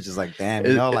I'm older, it's just like, damn,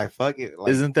 you know, like fuck it.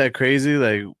 Like, isn't that crazy?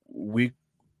 Like we,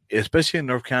 especially in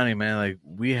North County, man, like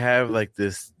we have like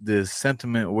this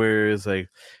sentiment where it's like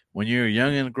when you're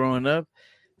young and growing up,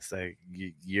 it's like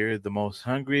you're the most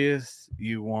hungriest.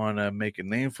 You want to make a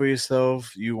name for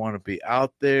yourself. You want to be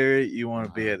out there. You want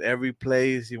to be at every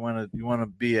place. You want to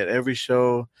be at every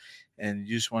show, and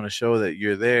you just want to show that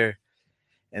you're there.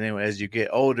 And then as you get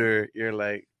older, you're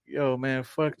like, yo, man,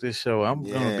 fuck this show. I'm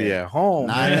gonna be at home.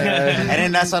 And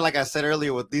then that's why, like I said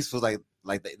earlier, with these was like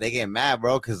they get mad,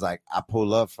 bro, because like I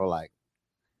pull up for like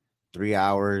 3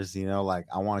 hours, you know, like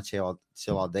I want to chill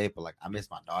all day, but like I miss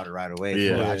my daughter right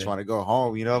away. I just want to go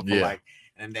home, you know. But like,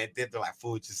 and then they're like,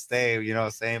 food, just stay, you know what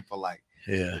I'm saying? But like,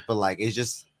 but like it's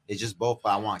just both. But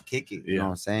I want to kick it, you know what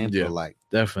I'm saying? But like,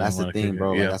 definitely, that's the thing,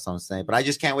 bro. Like, that's what I'm saying. But I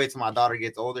just can't wait till my daughter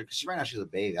gets older, because right now she's a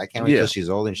baby. I can't wait till she's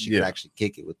older and she can actually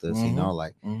kick it with us, you know.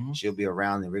 Like she'll be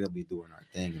around and we're gonna be doing our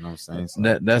thing, you know what I'm saying?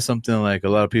 So, that's something like a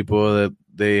lot of people that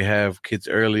they have kids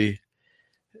early.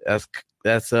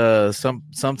 That's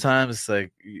sometimes it's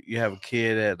like you have a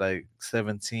kid at like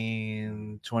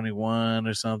 17, 21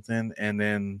 or something, and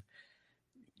then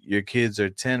your kids are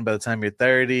 10 by the time you're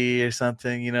 30 or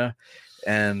something, you know,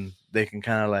 and they can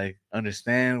kind of like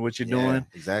understand what you're doing.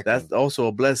 Exactly. That's also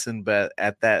a blessing, but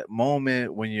at that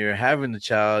moment when you're having the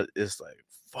child, it's like,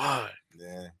 fuck.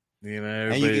 Yeah. You know,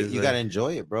 and you gotta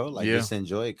enjoy it, bro. Like just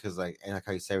enjoy it, because like, and like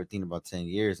how you say everything about 10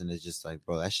 years, and it's just like,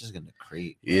 bro, that's just gonna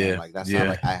creep. Like that's not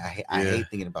like I hate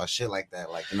thinking about shit like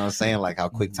that. Like, you know what I'm saying? Like how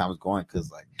quick time's going,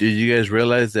 because like, did you guys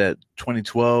realize that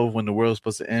 2012, when the world was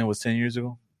supposed to end, was 10 years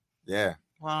ago? Yeah.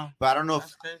 Wow. But I don't know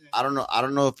if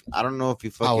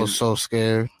you fucking, I was so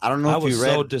scared. I don't know if you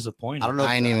read. So disappointed. I don't know.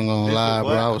 I ain't even gonna lie,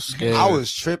 bro. I was scared. I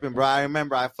was tripping, bro. I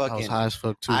remember I was high as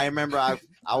fuck too. I remember I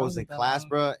was in class,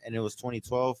 bro, and it was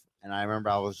 2012, and I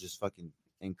remember I was just fucking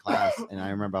in class, and I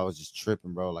remember I was just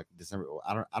tripping, bro. Like December,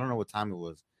 I don't know what time it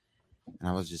was, and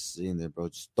I was just sitting there, bro.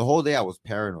 Just the whole day I was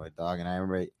paranoid, dog. And I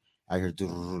remember I heard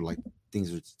like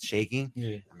things were shaking.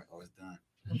 Yeah. I'm like, oh, it's done.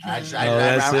 I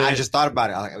just thought about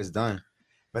it. I was like, it was done.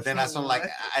 But then that's when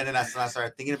and then that's when I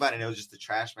started thinking about it, and it was just the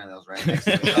trash man that was right next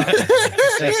to me.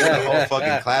 The whole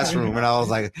fucking classroom, and I was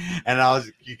like,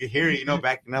 you could hear it,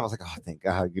 backing up. I was like, oh, thank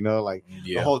God,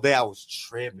 the whole day I was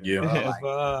tripping.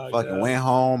 Bro. Fucking went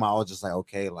home. I was just like,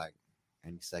 okay, like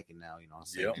any second now, what I'm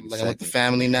saying? Like I'm with the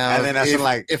family now. And then that's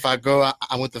when, if I go,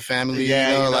 I'm with the family.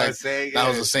 Yeah, that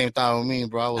was the same thought with me,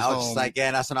 bro. I was home. Just like,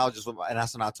 and that's when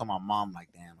I told my mom, like,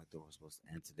 damn, like they were supposed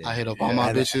to end today. I hit up all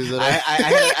my bitches.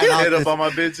 I hit up all my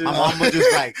bitches. My mom was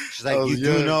just like, she's like, you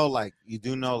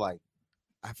do know,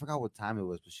 I forgot what time it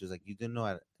was, but she was like, you do know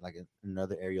at like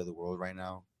another area of the world right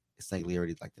now, it's like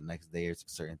literally like the next day or a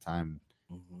certain time,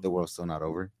 the world's still not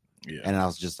over. Yeah. And I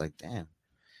was just like, damn.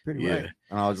 Pretty right.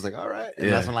 And I was just like, all right.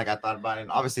 And that's when I thought about it.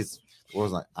 And obviously the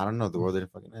world's like, I don't know, the world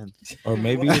didn't fucking end. Or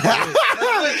maybe it did.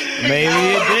 Maybe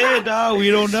it did, dog.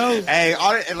 We don't know. Hey,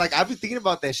 and like I've been thinking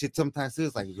about that shit sometimes too.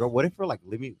 It's like, bro, what if we're like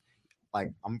living,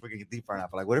 like I'm freaking get deep right now,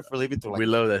 but like what if we're living through like we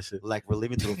love that shit. Like we're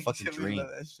living through a fucking dream.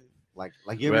 Like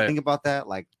you ever think about that?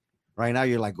 Like right now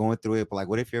you're like going through it, but like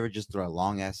what if you ever just through a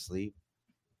long ass sleep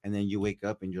and then you wake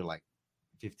up and you're like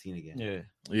 15 again?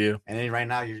 Yeah. And then right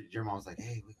now your mom's like,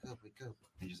 hey, wake up.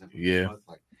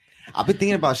 Like, I've been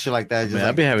thinking about shit like that. Man,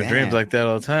 I've been having dreams like that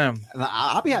all the time.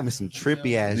 I'll be having some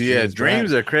trippy ass. Yeah,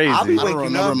 dreams are crazy. I'll be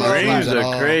waking up. Dreams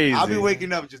are crazy. I'll be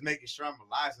waking up just making sure I'm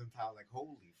alive sometimes. Like,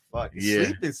 holy fuck.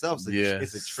 Sleep itself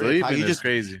it's a trip. Sleeping is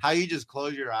crazy. How you just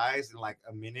close your eyes in like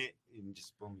a minute and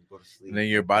just boom, you go to sleep. And then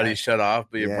your body's shut off,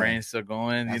 but your brain's still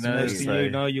going. That's It's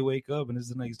like, you wake up and it's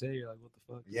the next day. You're like, what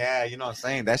the fuck? Yeah, you know what I'm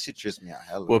saying? That shit trips me out.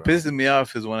 Hella, what pisses me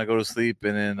off is when I go to sleep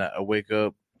and then I wake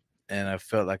up and I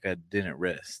felt like I didn't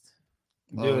rest.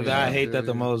 Dude, I hate that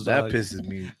the most. That pisses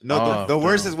me. No, the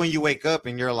worst is when you wake up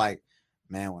and you're like,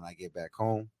 man, when I get back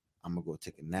home, I'm gonna go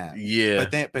take a nap. Yeah.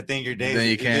 But then your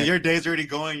days, your day's already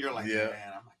going. You're like, man,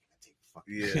 I'm not gonna take a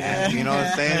fucking nap. You know what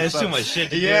I'm saying? There's too much shit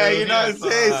to do. Yeah, you know what I'm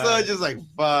saying? So it's just like,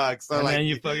 fuck. So and like, then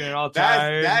you fucking all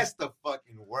tired. That's the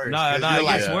fucking worst. No, it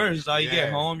gets worse. You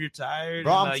get home, you're tired.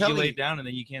 Bro, and, you lay down and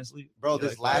then you can't sleep. Bro,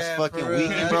 this last fucking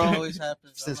weekend, bro.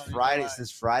 Since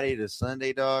Friday to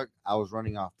Sunday, dog, I was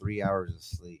running off 3 hours of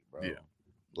sleep, bro. Yeah.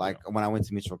 Like when I went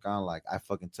to Michoacan, like I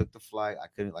fucking took the flight. I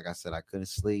couldn't, like I said, I couldn't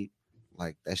sleep.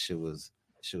 Like that shit was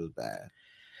bad.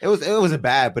 It wasn't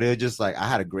bad, but it was just like I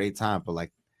had a great time. But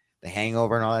like the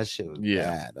hangover and all that shit was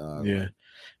bad, dog. Yeah,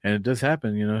 and it does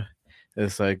happen,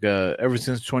 It's like ever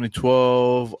since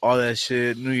 2012, all that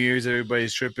shit, New Year's,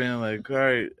 everybody's tripping. Like, all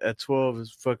right, at 12,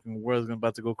 this fucking world's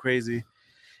about to go crazy.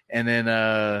 And then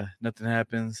nothing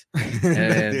happens.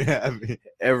 And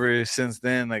ever since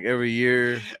then, like every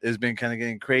year, it's been kind of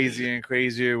getting crazier and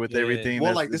crazier with everything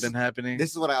that's been happening.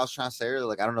 This is what I was trying to say earlier.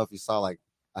 Like, I don't know if you saw, like,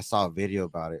 I saw a video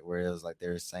about it where it was like they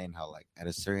were saying how, like, at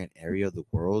a certain area of the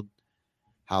world,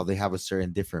 how they have a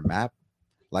certain different map.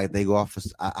 Like they go off,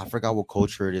 I forgot what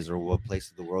culture it is or what place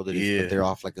of the world it is, but they're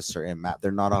off like a certain map.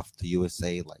 They're not off the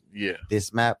USA, like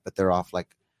this map, but they're off like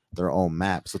their own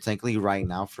map. So technically, right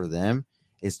now for them,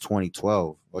 it's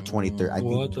 2012 or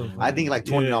 2013. I think like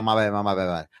 20. No, my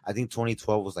bad. I think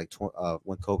 2012 was like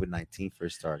when COVID-19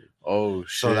 first started. Oh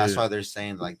shit! So that's why they're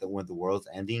saying like that when the world's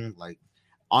ending, like.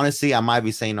 Honestly, I might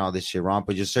be saying all this shit wrong,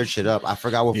 but just search it up. I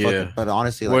forgot what fucking. But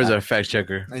honestly, like, where's our fact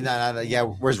checker? Yeah,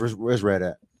 where's Red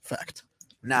at? Fact.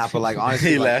 Nah, but like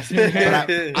honestly, he like, laughed.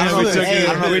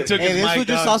 We took his mic, we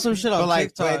just saw some shit on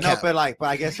TikTok. But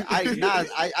I guess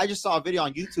I just saw a video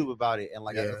on YouTube about it, and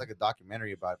like it was like a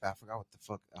documentary about it. But I forgot what the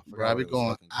fuck. Bro, I've been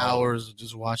going hours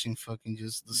just watching fucking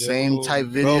just the same type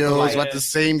videos, like the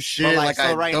same shit. Like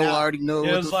I don't already know.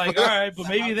 It was like, all right, but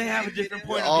maybe they have a different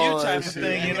point of view type of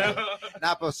thing,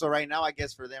 Nah, but so right now, I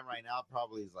guess for them right now,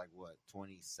 probably is like what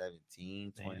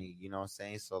 2017, 20. You know what I'm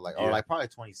saying? So like, or like probably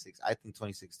 26. I think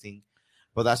 2016.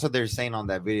 But that's what they're saying on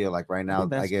that video. Like right now,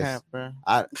 I guess.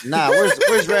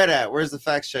 Where's Red at? Where's the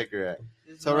fact checker at?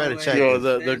 So Red to check. Yo,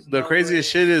 the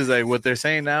craziest shit is like what they're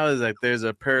saying now is like there's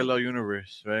a parallel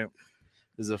universe, right?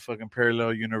 There's a fucking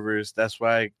parallel universe. That's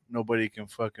why nobody can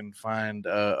fucking find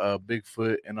a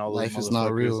Bigfoot and all those. Life is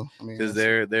not real because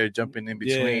they're jumping in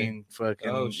between.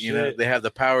 Fucking, they have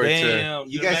the power to.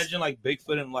 You guys imagine like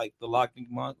Bigfoot and like the Loch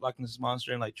Ness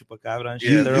monster and like Chupacabra and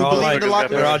shit. Yeah, they're all like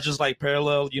they're all just like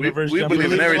parallel universe. We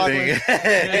believe in everything.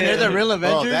 And they're the real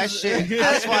Avengers. Bro, that shit.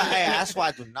 That's why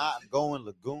I do not go in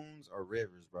lagoons or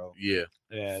rivers, bro. Yeah.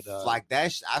 Like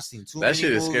that. I've seen too many. That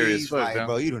shit is scary as fuck, like,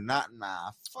 bro. You do not.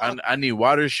 I need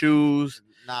water shoes.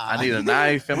 I need a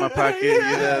knife in my pocket. You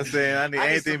know what I'm saying? I need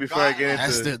anything before I get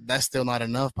into it. That's still not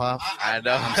enough, Pop. I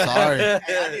know. I'm sorry.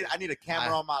 I need a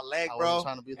camera on my leg, bro. I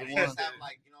trying to be the one. Have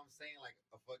like, you know what I'm saying? Like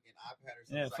a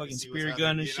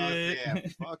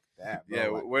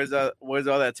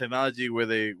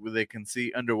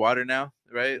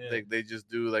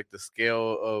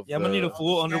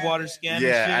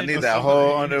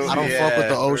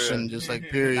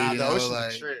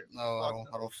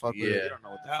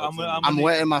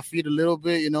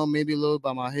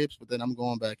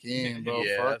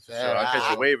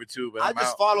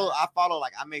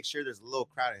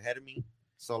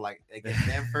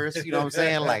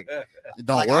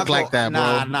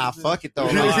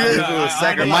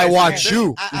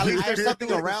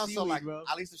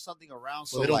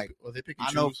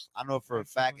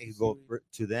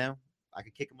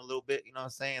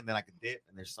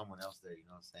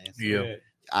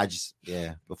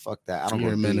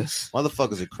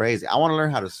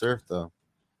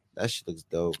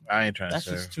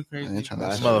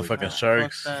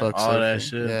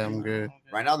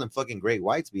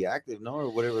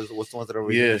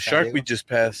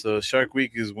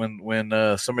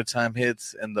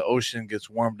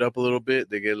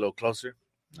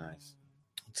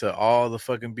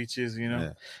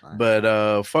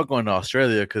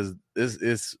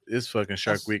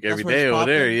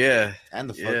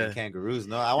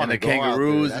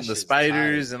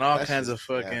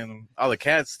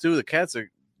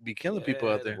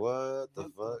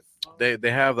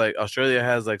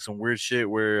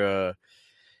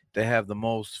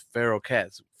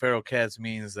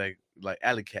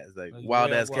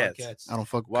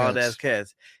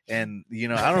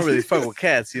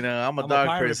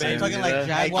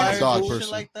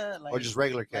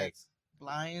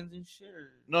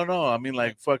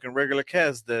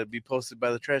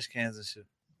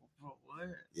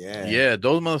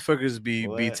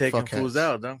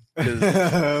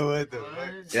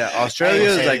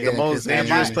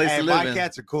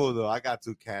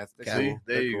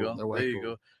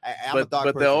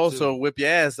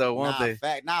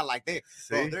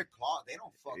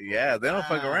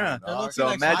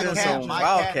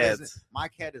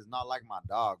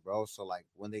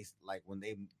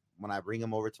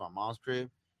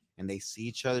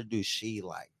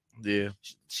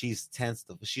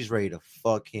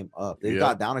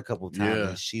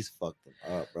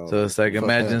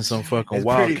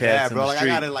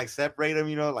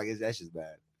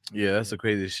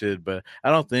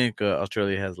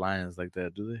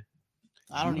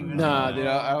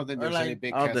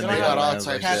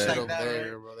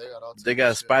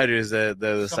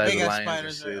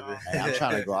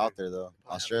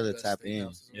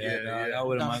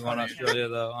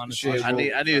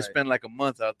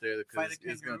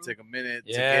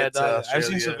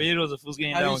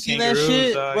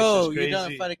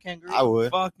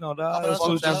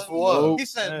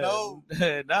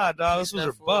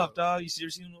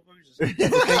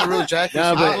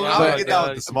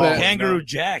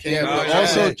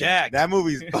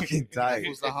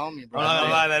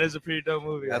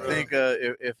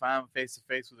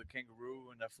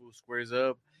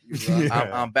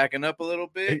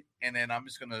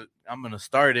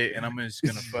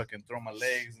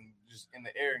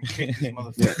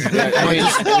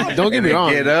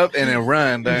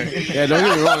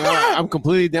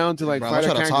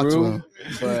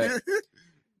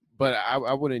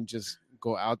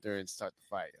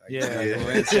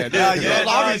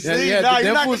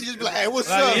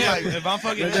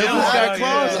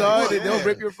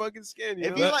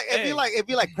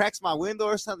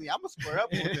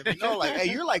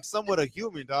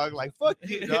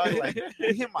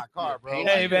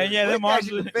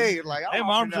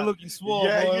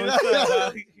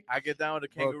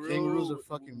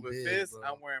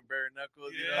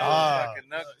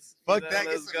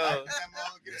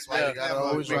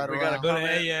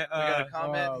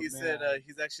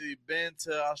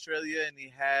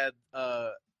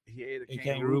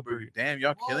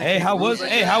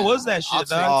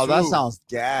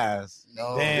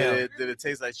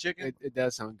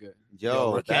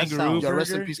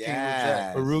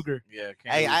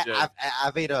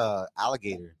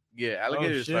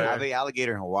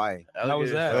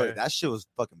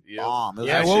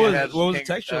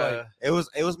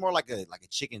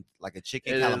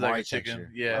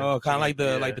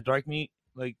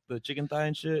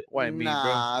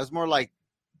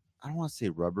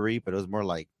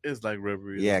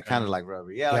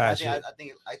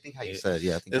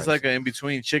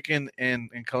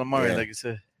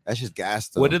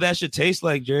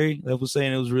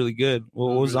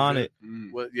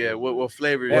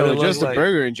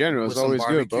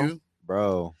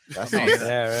That Yeah, sounds,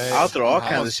 right. I'll throw all That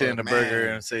kinds of sounds shit in a man. burger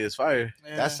and say it's fire.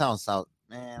 That sounds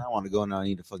man. I want to go now and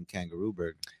eat a fucking kangaroo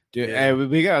burger. Dude, hey,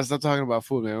 we gotta stop talking about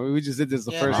food, man. We just did this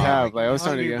the first half. Like I was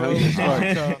starting to get hungry as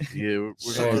fuck. Yeah,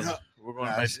 we're going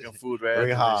Mexican food right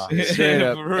Very hot. after this. Straight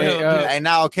up. Hey,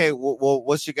 now, okay, well,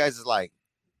 what's your guys' like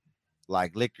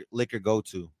liquor go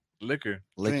to? Liquor.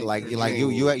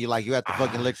 You at the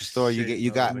fucking liquor store.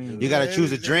 You got to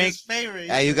choose a drink.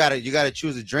 Hey, you gotta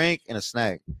choose a drink and a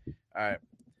snack. All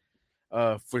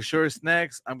right. For sure,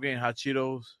 snacks. I'm getting hot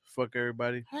Cheetos. Fuck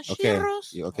everybody. Okay.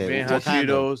 I'm getting hot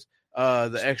Cheetos.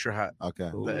 The extra hot. Okay.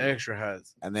 The extra hot.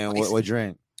 And then what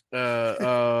drink?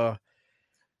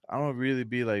 I don't really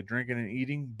be like drinking and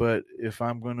eating, but if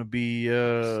I'm gonna be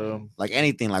like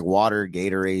anything, like water,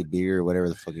 Gatorade, beer, whatever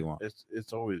the fuck you want.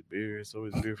 It's always beer. It's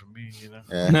always beer for me, you know.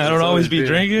 Yeah. I don't always be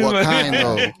drinking. What kind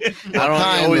though? I don't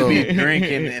always be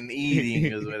drinking and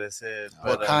eating, is what I said.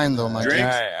 What kind though, my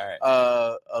drinks?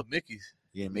 All right. Mickey's.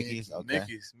 Yeah, Mickey's. Okay.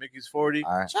 Mickey's 40.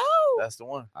 All right. That's the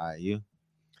one. All right, you.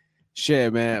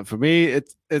 Shit, man. For me,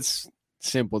 it's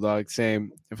simple, dog.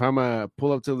 Same. If I'm gonna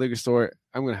pull up to the liquor store,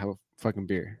 I'm gonna have a fucking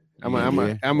beer. I'm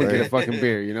gonna get a fucking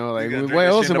beer. You know, like what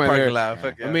else am I there?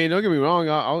 I mean, don't get me wrong.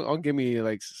 I'll give me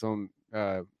like some.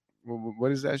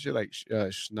 What is that shit like?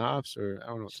 Schnapps or I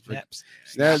don't know. Schnapps.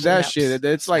 That shit.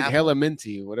 It's like hella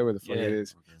minty, whatever the fuck it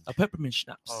is. A peppermint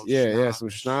schnapps. Yeah, some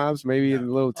schnapps, maybe a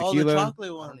little tequila. Oh, the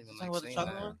chocolate one. About the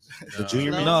chocolate one? The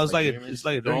junior. No, it's like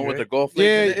a the one with the golf.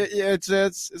 Yeah, it's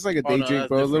like a day drink,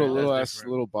 bro.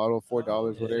 Little bottle,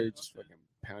 $4, whatever. You just fucking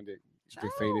pound it. Just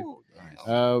faint it.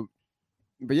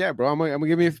 But yeah, bro, I'm gonna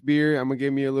give me a beer. I'm gonna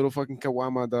give me a little fucking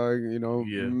caguama, dog. You know,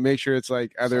 make sure it's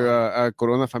like either a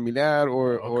Corona Familiar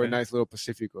or a nice little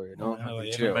Pacifico. You know,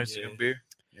 chill. Mexican beer.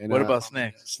 And, what about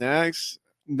snacks? Snacks.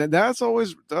 That's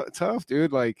always tough,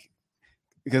 dude. Like,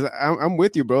 because I'm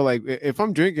with you, bro. Like, if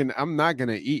I'm drinking, I'm not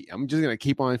gonna eat. I'm just gonna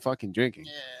keep on fucking drinking.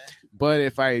 Yeah. But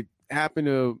if I happen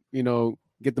to,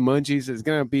 get the munchies, it's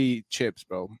gonna be chips,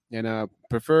 bro, and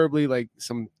preferably like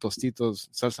some tostitos,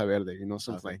 salsa verde,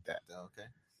 something like that.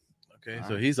 Okay,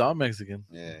 so he's all Mexican.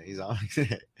 Yeah, he's all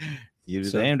Mexican.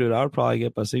 Same, dude. I would probably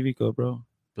get Pacifico, bro.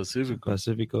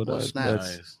 Pacifico, dog.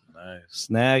 Nice.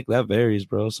 Snack that varies,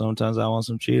 bro. Sometimes I want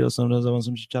some Cheetos, sometimes I want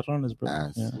some chicharrones, bro.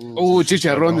 Nice. Yeah. Oh,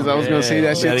 chicharrones! I was gonna say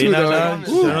that shit too, dog.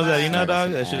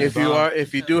 Dog. That shit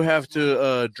if you do have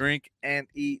to drink and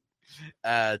eat,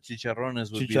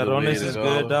 chicharrones would be the way to is go.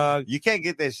 good, dog. You can't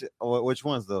get that shit. Which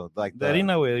ones though? Like the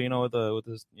harina way, with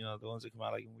this, the ones that come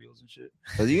out like in wheels and shit.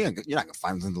 Cause you're not gonna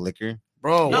find them in the liquor,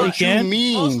 bro. No, what you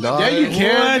mean, dog? Yeah, you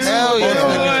can. Hell yeah.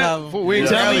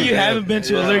 Tell me you haven't been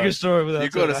to a liquor store without. You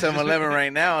go to 7-Eleven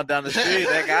right now down the street,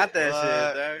 they got that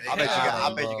shit. Dog.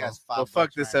 I bet you guys. But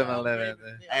fuck the 7-Eleven.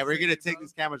 Hey, we're gonna take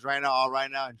these cameras right now,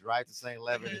 and drive to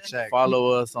 7-Eleven to check.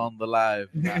 Follow us on the live.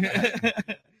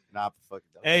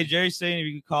 Hey, Jerry's saying if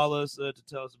you could call us to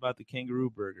tell us about the kangaroo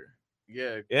burger.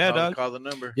 Yeah, dog. Call the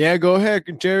number. Yeah, go ahead,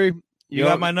 Jerry. You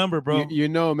got my number, bro. You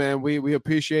know, man. We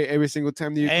appreciate every single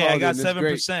time that you call. Hey, I got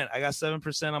 7%. I got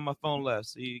 7% on my phone left.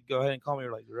 So you go ahead and call me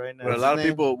like right now. What a lot of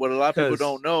people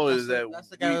don't know is that that's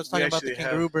the guy who was talking about the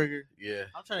kangaroo burger. Yeah,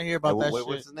 I'm trying to hear about that shit.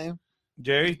 What's his name?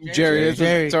 Jerry.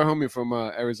 It's our homie from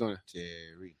Arizona.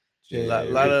 Jerry.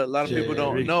 A lot of people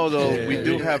don't know though. We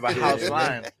do have a house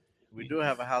line. We do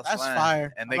have a house line. That's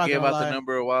fire. And they gave out the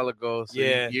number a while ago. So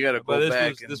you got to go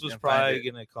back. This was probably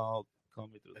going to call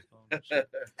me through the phone.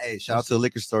 Hey, shout out to the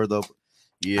liquor store, though.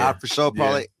 Yeah. For sure,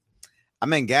 probably.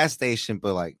 I'm in gas station,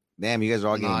 but like, damn, you guys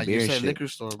are all getting beer and shit. Liquor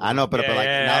store, bro. I know, but like,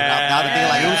 now the thing,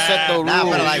 like, you set the rules.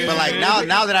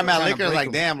 Now that I'm at liquor,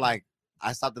 like, damn, like,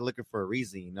 I stopped the liquor for a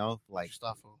reason, like.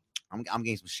 I'm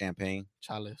getting some champagne.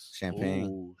 Chalice.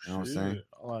 Champagne. You know what I'm saying?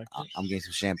 I'm getting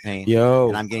some champagne. Yo.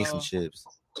 And I'm getting some chips.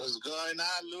 What's going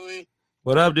on, Louis?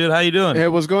 What up, dude? How you doing? Hey,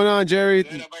 what's going on, Jerry?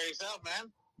 Good about yourself,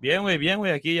 man. Bien, güey.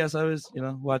 Aquí, ya sabes,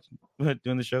 watching,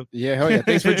 doing the show. Yeah, hell yeah.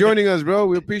 Thanks for joining us, bro.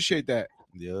 We appreciate that.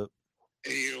 Yep.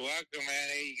 Hey, you're welcome, man.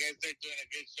 Hey, you guys are doing a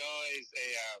good show.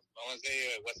 I want to say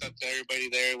what's up to everybody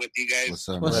there with you guys. What's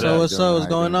up? What's up? What's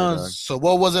going on? So,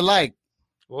 what was it like?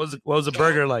 What was the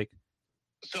burger like?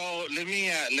 So let me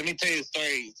tell you a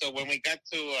story. So when I got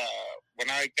to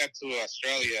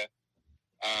Australia,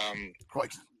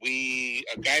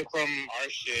 a guy from our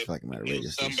ship knew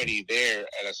somebody there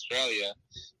at Australia,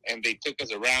 and they took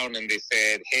us around and they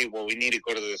said, "Hey, well, we need to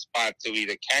go to the spot to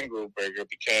eat a kangaroo burger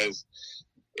because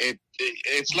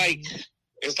it's like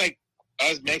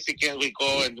us Mexicans, we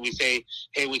go and we say,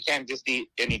 hey, we can't just eat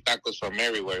any tacos from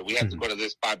everywhere. We have to go to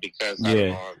this spot because I don't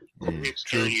know, it's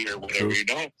dirty or whatever,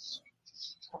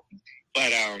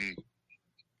 But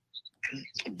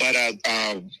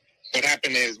what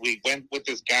happened is we went with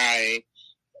this guy,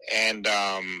 and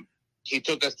he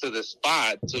took us to the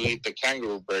spot to eat the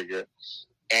kangaroo burger.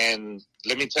 And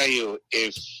let me tell you,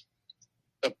 if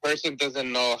the person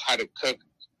doesn't know how to cook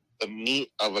the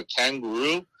meat of a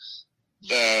kangaroo,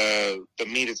 the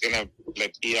meat is gonna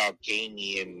like be all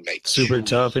gamey and like super chewy.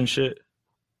 tough and shit.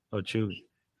 Oh, chewy.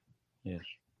 Yeah.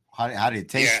 How did it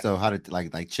taste though? How did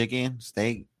like chicken,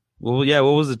 steak? Well, yeah.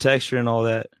 What was the texture and all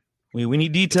that? We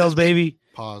need details, baby.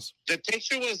 Pause. The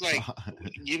texture was like,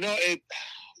 you know it.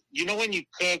 You know when you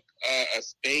cook a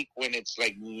steak when it's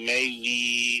like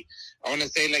maybe I want to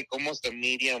say like almost a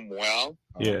medium well.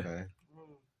 Yeah. Okay.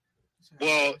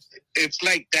 Well, it's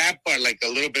like that, but like a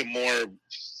little bit more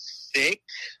thick.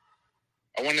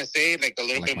 I want to say like a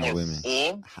little Like bit my more women.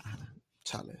 full.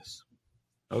 Chales.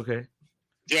 Okay.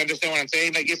 Do you understand what I'm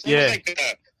saying? Like it's Yeah.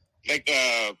 like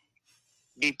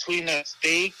between a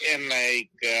steak and like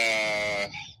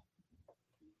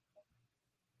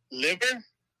liver.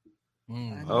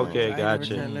 Okay, I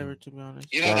gotcha. never tried liver, to be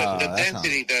honest. You know the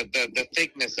density, the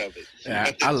thickness of it. Yeah,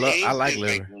 But the I taste like is,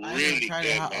 liver. Like, really tried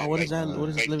good, it. man. What is Like, that? What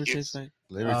does like, liver it's- taste like?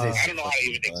 Liver I tastes don't know how to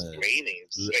even explain it.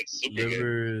 It's like super good.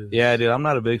 Liver. Yeah, dude. I'm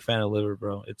not a big fan of liver,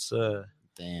 bro. It's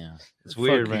damn. it's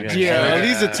weird, Fuck you man. guys. Yeah, at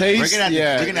least the We're taste. gonna have to,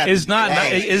 Yeah, we're gonna have It's to, not.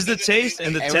 Hey, It's the taste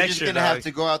and the hey, texture. we're just gonna have dog.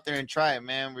 to go out there and try it,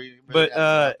 man. We really But, have to go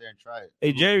out there and try it.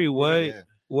 Hey Jerry, Yeah.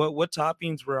 what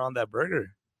toppings were on that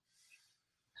burger?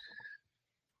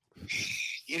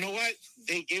 You know what?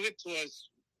 They gave it to us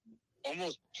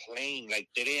almost plain. Like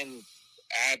they didn't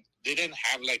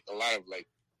have like a lot of like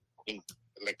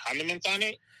condiments on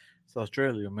it. It's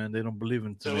Australia, man. They don't believe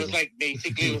in So it was tomatoes. like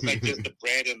basically it was like just the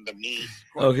bread and the meat.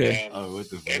 Okay. And, What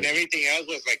the fuck? and everything else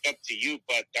was like up to you,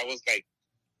 but that was like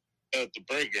the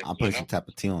burger. I'll put some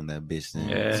tapatio on that bitch. Then.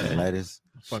 Yeah. Some lettuce.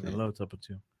 I fucking love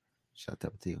tapatio. Shout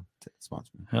out tapatio.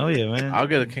 Sponsor me. Hell yeah, man. I'll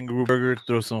get a kangaroo burger,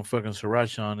 throw some fucking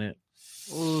sriracha on it.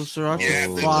 Oh, sriracha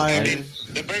Yeah, fire. I mean,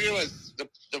 the burger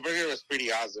was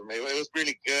pretty awesome. It was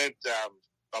really good.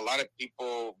 A lot of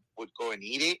people would go and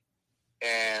eat it,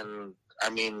 and I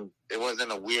mean, it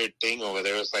wasn't a weird thing over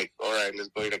there. It was like, all right, let's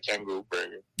go eat a kangaroo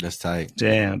burger. That's tight.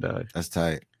 Damn, dog. That's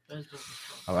tight.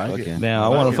 I like Okay. it. Now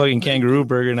I want a fucking kangaroo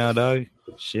burger now, dog.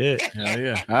 Shit. Hell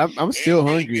yeah. I'm still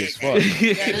hungry as fuck.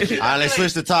 All right, let's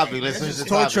switch the topic. Let's switch the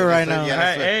topic. torture right now.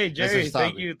 Hey, Jerry,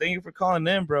 thank you for calling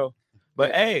in, bro.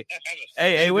 But hey,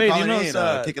 wait, you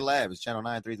know, Kick a Lab. It's channel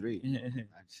 933.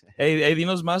 hey,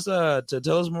 Dinos Masa, to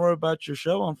tell us more about your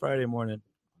show on Friday morning.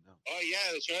 Oh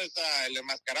yeah, the show is El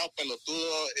Enmascarado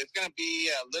Pelotudo. It's gonna be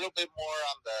a little bit more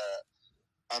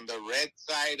on the red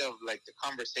side of like the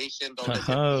conversation, doble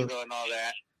sentido and all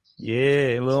that.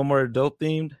 Yeah, a little more adult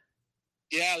themed.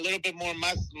 Yeah, a little bit more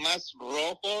más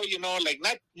rojo, you know, like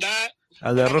not.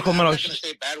 El de rojo I'm not menos. gonna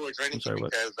say bad words or anything sorry,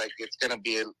 what? because like it's gonna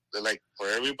be like for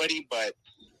everybody, but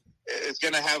it's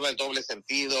gonna have a doble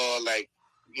sentido, like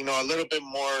you know, a little bit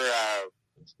more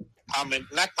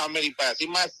not comedy, but así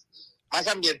más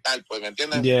ambiental, pues, ¿me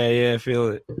entiendes? Yeah, I feel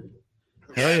it.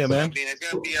 Hell yeah, so, man. I mean, it's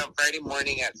gonna be on Friday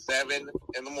morning at 7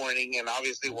 in the morning, and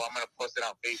obviously, I'm gonna post it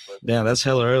on Facebook. Damn, that's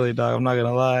hella early, dog. I'm not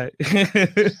gonna lie. Yeah, so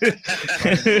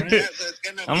it's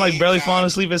gonna I'm like barely falling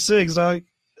asleep at 6, dog.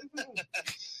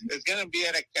 It's gonna be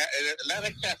at not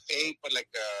a cafe, but like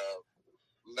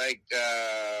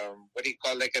what do you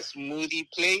call it? Like a smoothie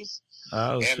place.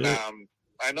 Oh, and shit.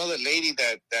 I know the lady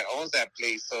that owns that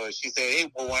place, so she said,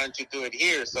 "Hey, well, why don't you do it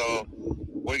here?" So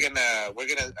I'm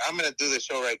gonna do the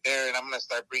show right there, and I'm gonna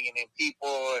start bringing in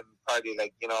people and probably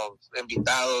like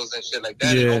invitados and shit like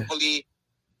that. Yeah. And hopefully,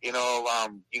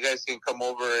 you guys can come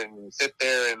over and sit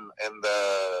there, and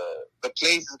the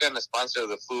place is gonna sponsor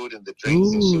the food and the drinks.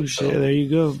 Ooh, and shit, there you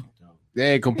go.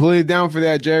 Hey, completely down for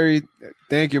that, Jerry.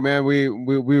 Thank you, man.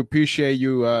 We appreciate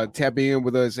you tapping in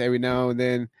with us every now and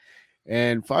then.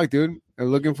 And fuck, dude, I'm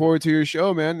looking forward to your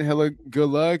show, man. Hella good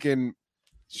luck and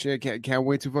shit. Can't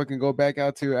wait to fucking go back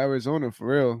out to Arizona for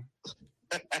real.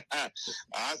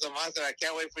 Awesome. I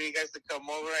can't wait for you guys to come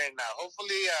over, and hopefully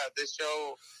this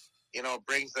show,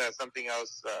 brings something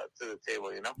else to the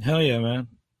table. Hell yeah, man.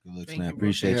 Man,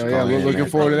 appreciate you. Yeah, we're looking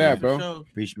forward to that, bro.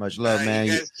 Appreciate much love, man.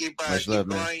 You guys keep much love,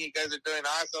 going. man. You guys are doing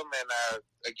awesome. And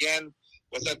again,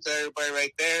 what's up to everybody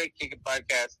right there? Kick It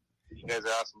Podcast. You guys are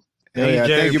awesome. Hey, yeah,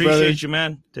 Jerry, thank you, appreciate brother. you,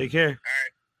 man. Take care.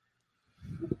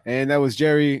 And that was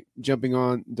Jerry jumping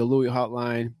on the Louis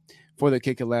hotline for the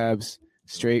Kick It Labs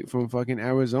straight from fucking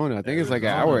Arizona. I think it's like an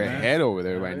hour ahead over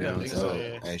there right now.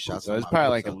 So, Hey, shots so on it's my probably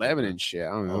like boots up 11 there. and shit. I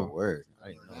don't Oh, know. word. I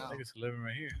think it's 11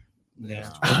 right here. Yeah.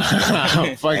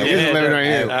 Fuck it, it's 11 right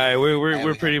here. All right,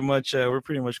 we're pretty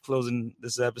much closing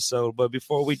this episode. But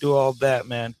before we do all that,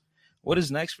 man, what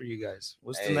is next for you guys?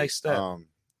 What's the next step?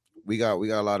 We got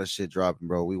a lot of shit dropping,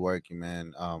 bro. We working,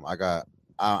 man. I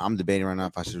I'm debating right now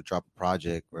if I should drop a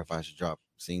project or if I should drop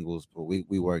singles, but we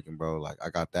working, bro. Like I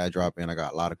got that dropping, I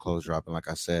got a lot of clothes dropping. Like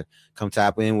I said, come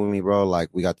tap in with me, bro. Like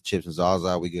we got the Chips and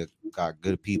Zaza, we got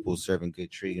good people serving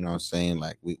good treat. You know what I'm saying?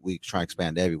 Like we try to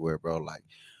expand everywhere, bro. Like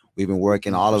we've been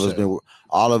working. All of us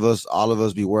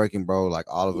be working, bro. Like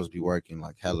all of us be working,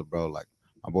 like hella, bro. Like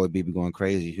my boy B be going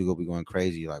crazy, Hugo be going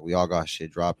crazy. Like we all got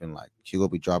shit dropping. Like Hugo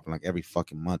be dropping like every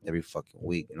fucking month, every fucking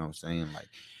week. You know what I'm saying? Like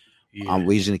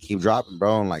we just gonna keep dropping,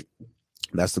 bro. And like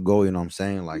that's the goal, you know what I'm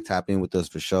saying? Like tap in with us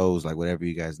for shows, like whatever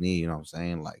you guys need, you know what I'm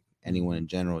saying? Like anyone in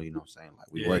general, you know what I'm saying?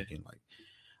 Like we working.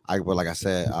 But like I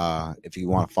said, if you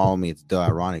want to follow me, it's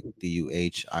Ironik,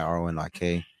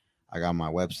 DUHIRONIK. I got my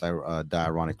website,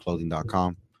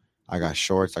 theironiclothing.com. I got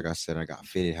shorts, like I said, I got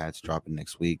fitted hats dropping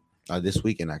next week. This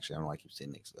weekend, actually. I don't know why I keep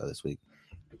saying this week.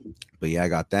 But yeah, I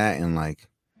got that. And like,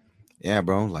 yeah,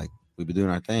 bro, like we be doing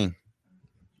our thing.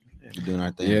 Doing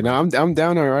our thing. Yeah, no, I'm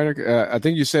down on right. I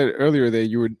think you said earlier that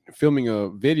you were filming a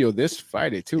video this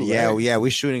Friday too. Yeah, right?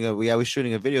 we're shooting a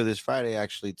video this Friday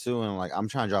actually too, and like I'm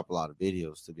trying to drop a lot of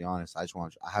videos. To be honest, I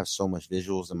have so much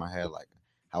visuals in my head, like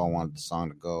how I wanted the song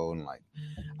to go, and like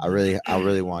I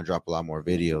really want to drop a lot more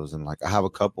videos, and like I have a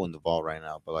couple in the vault right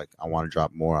now, but like I want to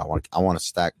drop more. I want to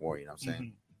stack more. You know what I'm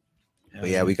saying? But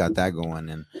yeah, we got that going,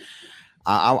 and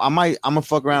I'm gonna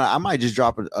fuck around. I might just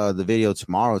drop the video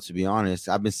tomorrow. To be honest,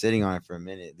 I've been sitting on it for a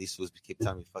minute. These fools keep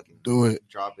telling me fucking do it,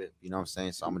 drop it. You know what I'm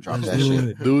saying? So I'm gonna drop that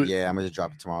shit. Do it. Yeah, I'm gonna just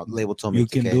drop it tomorrow. The label told me you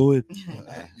can do it.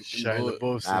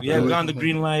 Yeah, we got the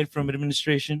green light from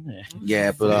administration.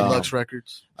 Yeah, but Deluxe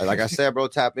Records. Like I said, bro,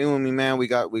 tap in with me, man. We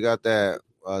got that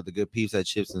the good peeps at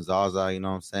Chips and Zaza. You know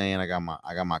what I'm saying? I got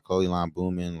my clothing line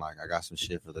booming. Like I got some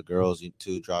shit for the girls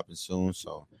too dropping soon.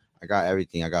 So I got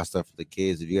everything. I got stuff for the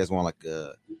kids. If you guys want like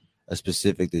a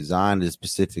specific design, a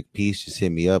specific piece, just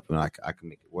hit me up and I can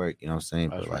make it work. You know what I'm saying?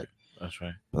 That's but right. like, that's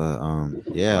right.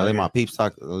 But yeah, let my peeps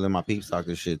talk. Let my peeps talk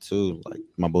this shit too. Like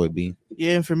my boy B.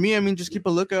 Yeah, and for me, I mean, just keep a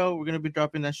lookout. We're gonna be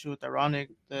dropping that shit with Ironik.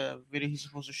 The video he's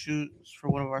supposed to shoot is for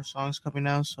one of our songs coming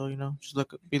out. So just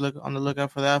be on the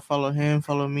lookout for that. Follow him.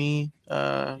 Follow me. You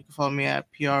can follow me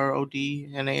at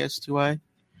PRODNASTY.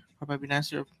 Probably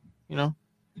Nasir.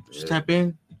 Just tap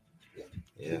in.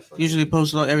 Yeah. Usually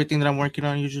post everything that I'm working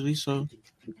on. Usually, so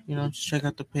just check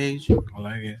out the page. I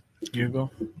like it. Here you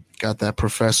go. Got that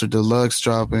Professor Deluxe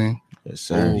dropping. Yes,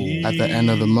 sir. At the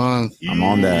end of the month. I'm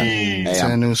on that. Hey,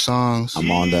 10 new songs. I'm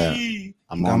on that.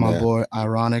 Got my boy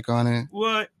Ironik on it.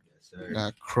 What?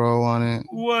 Got Crow on it.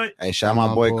 What? Hey, shout out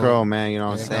my boy Crow, man. You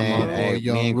know what I'm saying? Hey,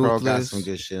 Young me and Crow got Ruthless. some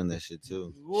good shit on that shit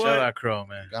too. What? Shout out Crow,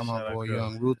 man. Got my Shout out boy Crow.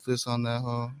 Young Ruthless on that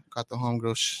hoe. Got the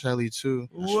homegirl Shelly too.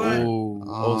 What? Ooh,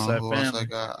 old side Who else family.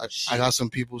 I got some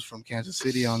peoples from Kansas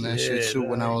City on that shit too.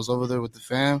 When I was over there with the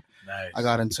fam, Nice. I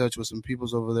got in touch with some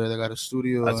peoples over there that got a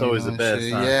studio. That's always the best.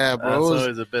 Shit. Huh? Yeah, bro. That's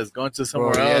always the best. Going to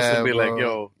somewhere Bro, else yeah, and be like, bro.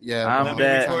 yo, Yeah, I'm bro.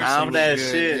 that Good.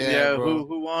 shit. Yeah, Yeah, bro.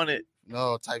 who want it?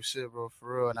 No, type shit, bro,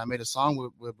 for real. And I made a song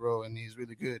with bro, and he's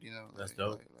really good, That's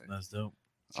dope. That's dope.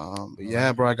 But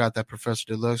yeah, bro, I got that Professor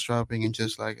Deluxe dropping, and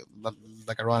just like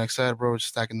Ironik said, bro, just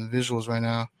stacking the visuals right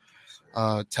now.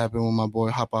 Tap in with my boy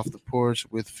Hop Off the Porch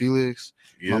with Felix,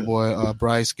 Yeah. my boy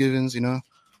Bryce Givens,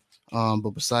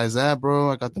 But besides that,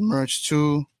 bro, I got the merch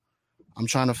too. I'm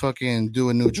trying to fucking do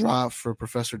a new drop for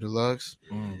Professor Deluxe,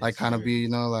 like kind of be,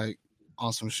 like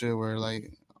on some shit where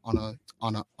like on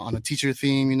a teacher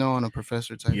theme, on a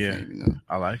professor type theme,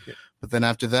 I like it. But then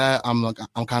after that, I'm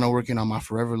kind of working on my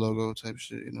Forever logo type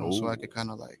shit, so I could kind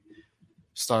of like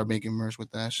start making merch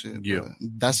with that shit. Yeah. But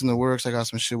that's in the works. I got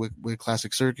some shit with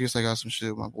Classic Circus. I got some shit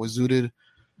with my boy Zooted.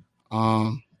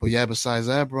 But yeah, besides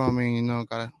that, bro, I mean,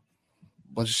 got a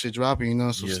bunch of shit dropping,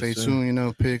 so Yes, stay sir.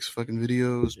 tuned, pics, fucking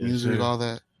videos, Yes, music, sir. all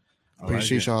that. I like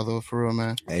Appreciate it. y'all though, for real,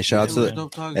 man. Hey, shout out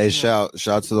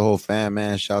to the whole fam,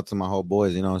 man. Shout out to my whole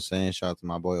boys, you know what I'm saying? Shout out to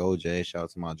my boy OJ. Shout out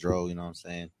to my Dro, you know what I'm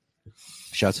saying?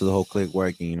 Shout out to the whole clique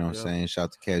working, you know what I'm saying? Shout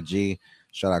out to Kev G.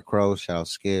 Shout out Crow. Shout out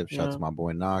Skip. Shout out to my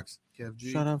boy Knox.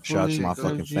 Shout out to my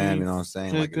fucking fam, you know what I'm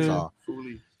saying? Like it's all.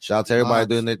 Shout out to everybody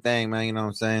doing their thing, man, you know what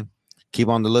I'm saying? Keep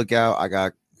on the lookout. I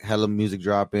got hella music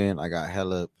dropping. I got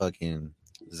hella fucking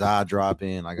Za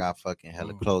dropping. I got fucking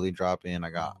hella clothing dropping.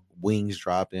 I got wings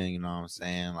dropping, you know what I'm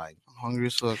saying? Like I'm hungry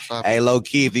as fuck. Stop hey, it. low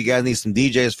key, if you guys need some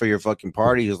DJs for your fucking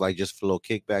parties, like just for little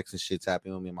kickbacks and shit, tap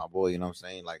in with me and my boy, you know what I'm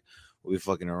saying? Like we'll be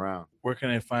fucking around. Where can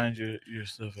I find your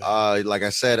stuff at? Like I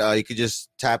said, you could just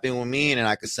tap in with me and then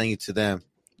I could send you to them.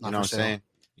 You Not know what I'm for sale. saying?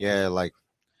 Yeah, like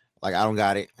I don't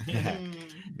got it.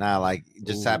 Nah, like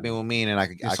just tap in with me and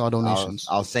then It's all donations.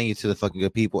 I'll send you to the fucking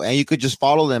good people. And you could just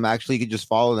follow them. Actually, you could just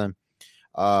follow them.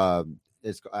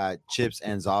 It's Chips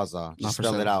and Zaza. Just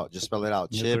spell it out. Just spell it out.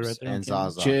 Yeah, Chips right there, and okay.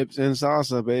 Zaza. Chips and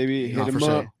salsa, baby. Hit them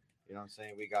up. You know what I'm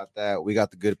saying? We got that. We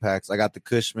got the good packs. I got the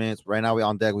Kush Mints. Right now we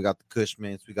on deck. We got the Kush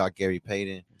Mints. We got Gary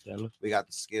Payton. We got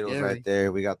the Skittles right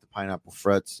there. We got the pineapple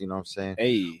fruits. You know what I'm saying?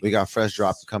 Hey. We got fresh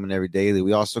drop coming every daily.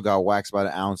 We also got wax by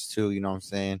the ounce too. You know what I'm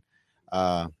saying?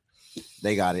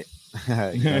 They got it. You know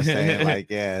what I'm saying? Like,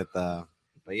 yeah.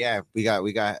 But yeah, they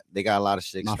got a lot of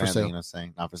shit. Not for expanding, sale. You know what I'm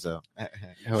saying? Not for sale.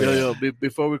 Yo,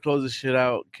 before we close this shit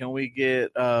out, can we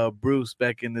get Bruce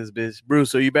back in this bitch?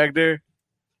 Bruce, are you back there?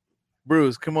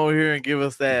 Bruce, come over here and give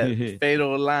us that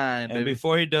fatal line. And baby.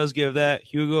 before he does give that,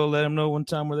 Hugo, let him know one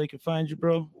time where they can find you,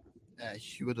 bro. At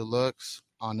Hugo Deluxe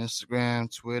on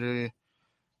Instagram, Twitter,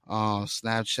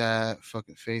 Snapchat,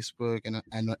 fucking Facebook,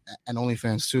 and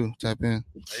OnlyFans too. Tap in.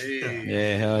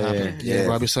 Yeah, hell yeah. Yeah,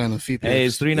 bro, I be selling the feet. Hey,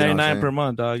 it's $3.99 per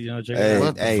month, dog. You know, check it out.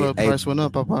 What the fuck? Price went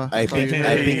up, Papa. Hey,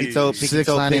 Pinky Toe,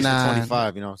 $6.99.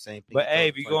 $25. You know what I'm saying? But hey,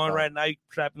 if you go on right now, you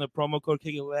trap in the promo code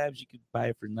Kicking Labs, you can buy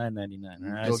it for $9.99.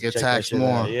 All right, Go get taxed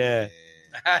more. Yeah.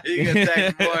 You get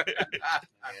taxed more.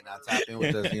 And now tap in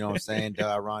with us. You know what I'm saying? The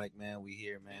Ironic, man. We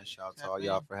here, man. Shout out to all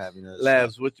y'all for having us.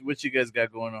 Labs, what you guys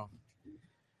got going on?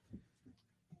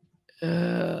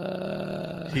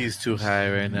 He's too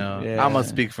high right now. Yeah. I'm gonna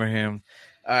speak for him.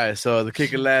 All right, so the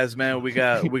Kicker Labs, man, we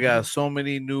got so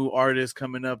many new artists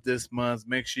coming up this month.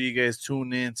 Make sure you guys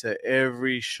tune in to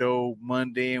every show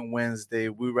Monday and Wednesday.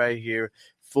 We right here,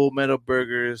 Full Metal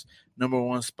Burgers,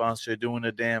 #1 sponsor, doing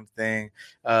the damn thing.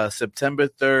 September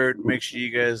 3rd, make sure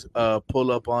you guys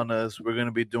pull up on us. We're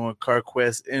gonna be doing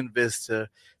CarQuest in Vista.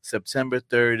 September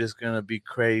 3rd is gonna be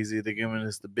crazy. They're giving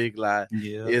us the big lot.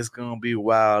 Yeah. It's gonna be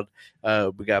wild.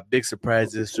 We got big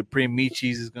surprises. Supreme Meat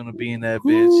Cheese is gonna be in that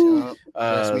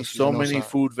bitch. So many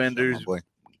food vendors.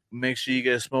 Make sure you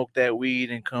guys smoke that weed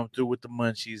and come through with the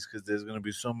munchies because there's gonna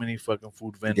be so many fucking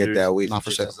food vendors. Get that weed Not for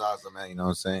sale. Zaza, man. You know what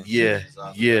I'm saying? Yeah,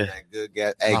 Zaza, yeah. man.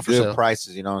 Good Not for sale.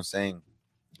 prices. You know what I'm saying?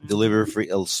 Delivery free,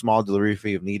 a small delivery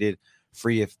fee if needed.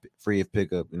 Free if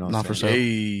pickup. You know what Not I'm for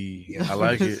saying? sale. Hey, I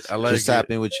like it. I like Just it. tap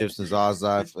in with Chips and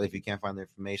Zaza. If you can't find the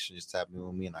information, just tap in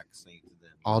with me and I can send you to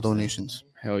them. All donations.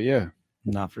 Hell yeah.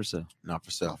 Not for sale. Not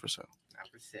for sale. For sale.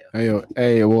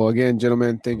 Hey, well, again,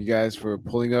 gentlemen, thank you guys for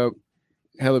pulling up.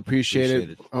 Hell appreciate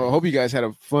it. I hope you guys had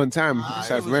a fun time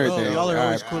aside from everything. Y'all are All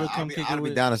always right. cool to come kick it I'd be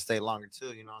with. down to stay longer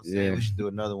too. You know what I'm saying? Yeah. We should do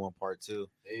another one, part 2.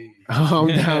 I'm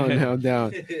down. I'm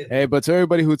down. Hey, but to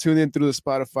everybody who tuned in through the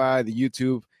Spotify, the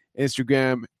YouTube,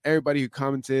 Instagram, everybody who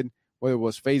commented, whether it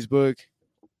was Facebook,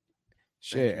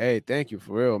 shit. Hey, thank you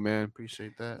for real, man.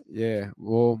 Appreciate that. Yeah.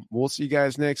 Well, we'll see you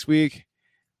guys next week.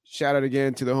 Shout out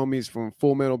again to the homies from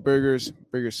Full Metal Burgers.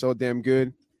 Burgers so damn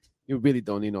good. You really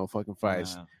don't need no fucking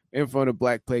fries. Wow. In front of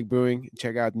Black Plague Brewing.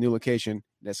 Check out the new location.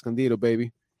 That's Escondido,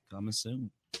 baby. Coming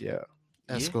soon. Yeah.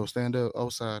 Esco, stand up,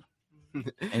 outside.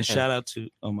 And shout out to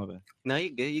my bad. No,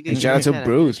 you good. You good. And shout out to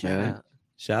Bruce, man.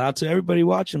 Shout out to everybody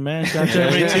watching, man. Shout out to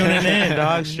everybody tuning in,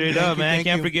 dog. Straight up, man.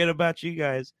 Can't forget about you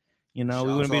guys. You know,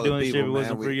 we wouldn't be doing shit if it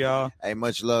wasn't for y'all. Hey,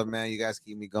 much love, man. You guys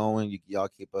keep me going. Y'all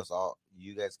keep us all.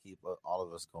 You guys keep all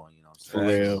of us going. You know what I'm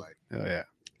saying? For real. Like, Hell yeah.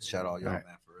 shout out y'all, All right.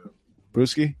 man, for real.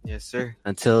 Brewski? Yes, sir.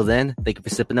 Until then, thank you for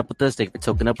sipping up with us. Thank you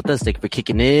for toking up with us. Thank you for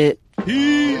kicking it.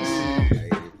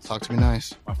 Talk to me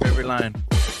nice. My favorite line.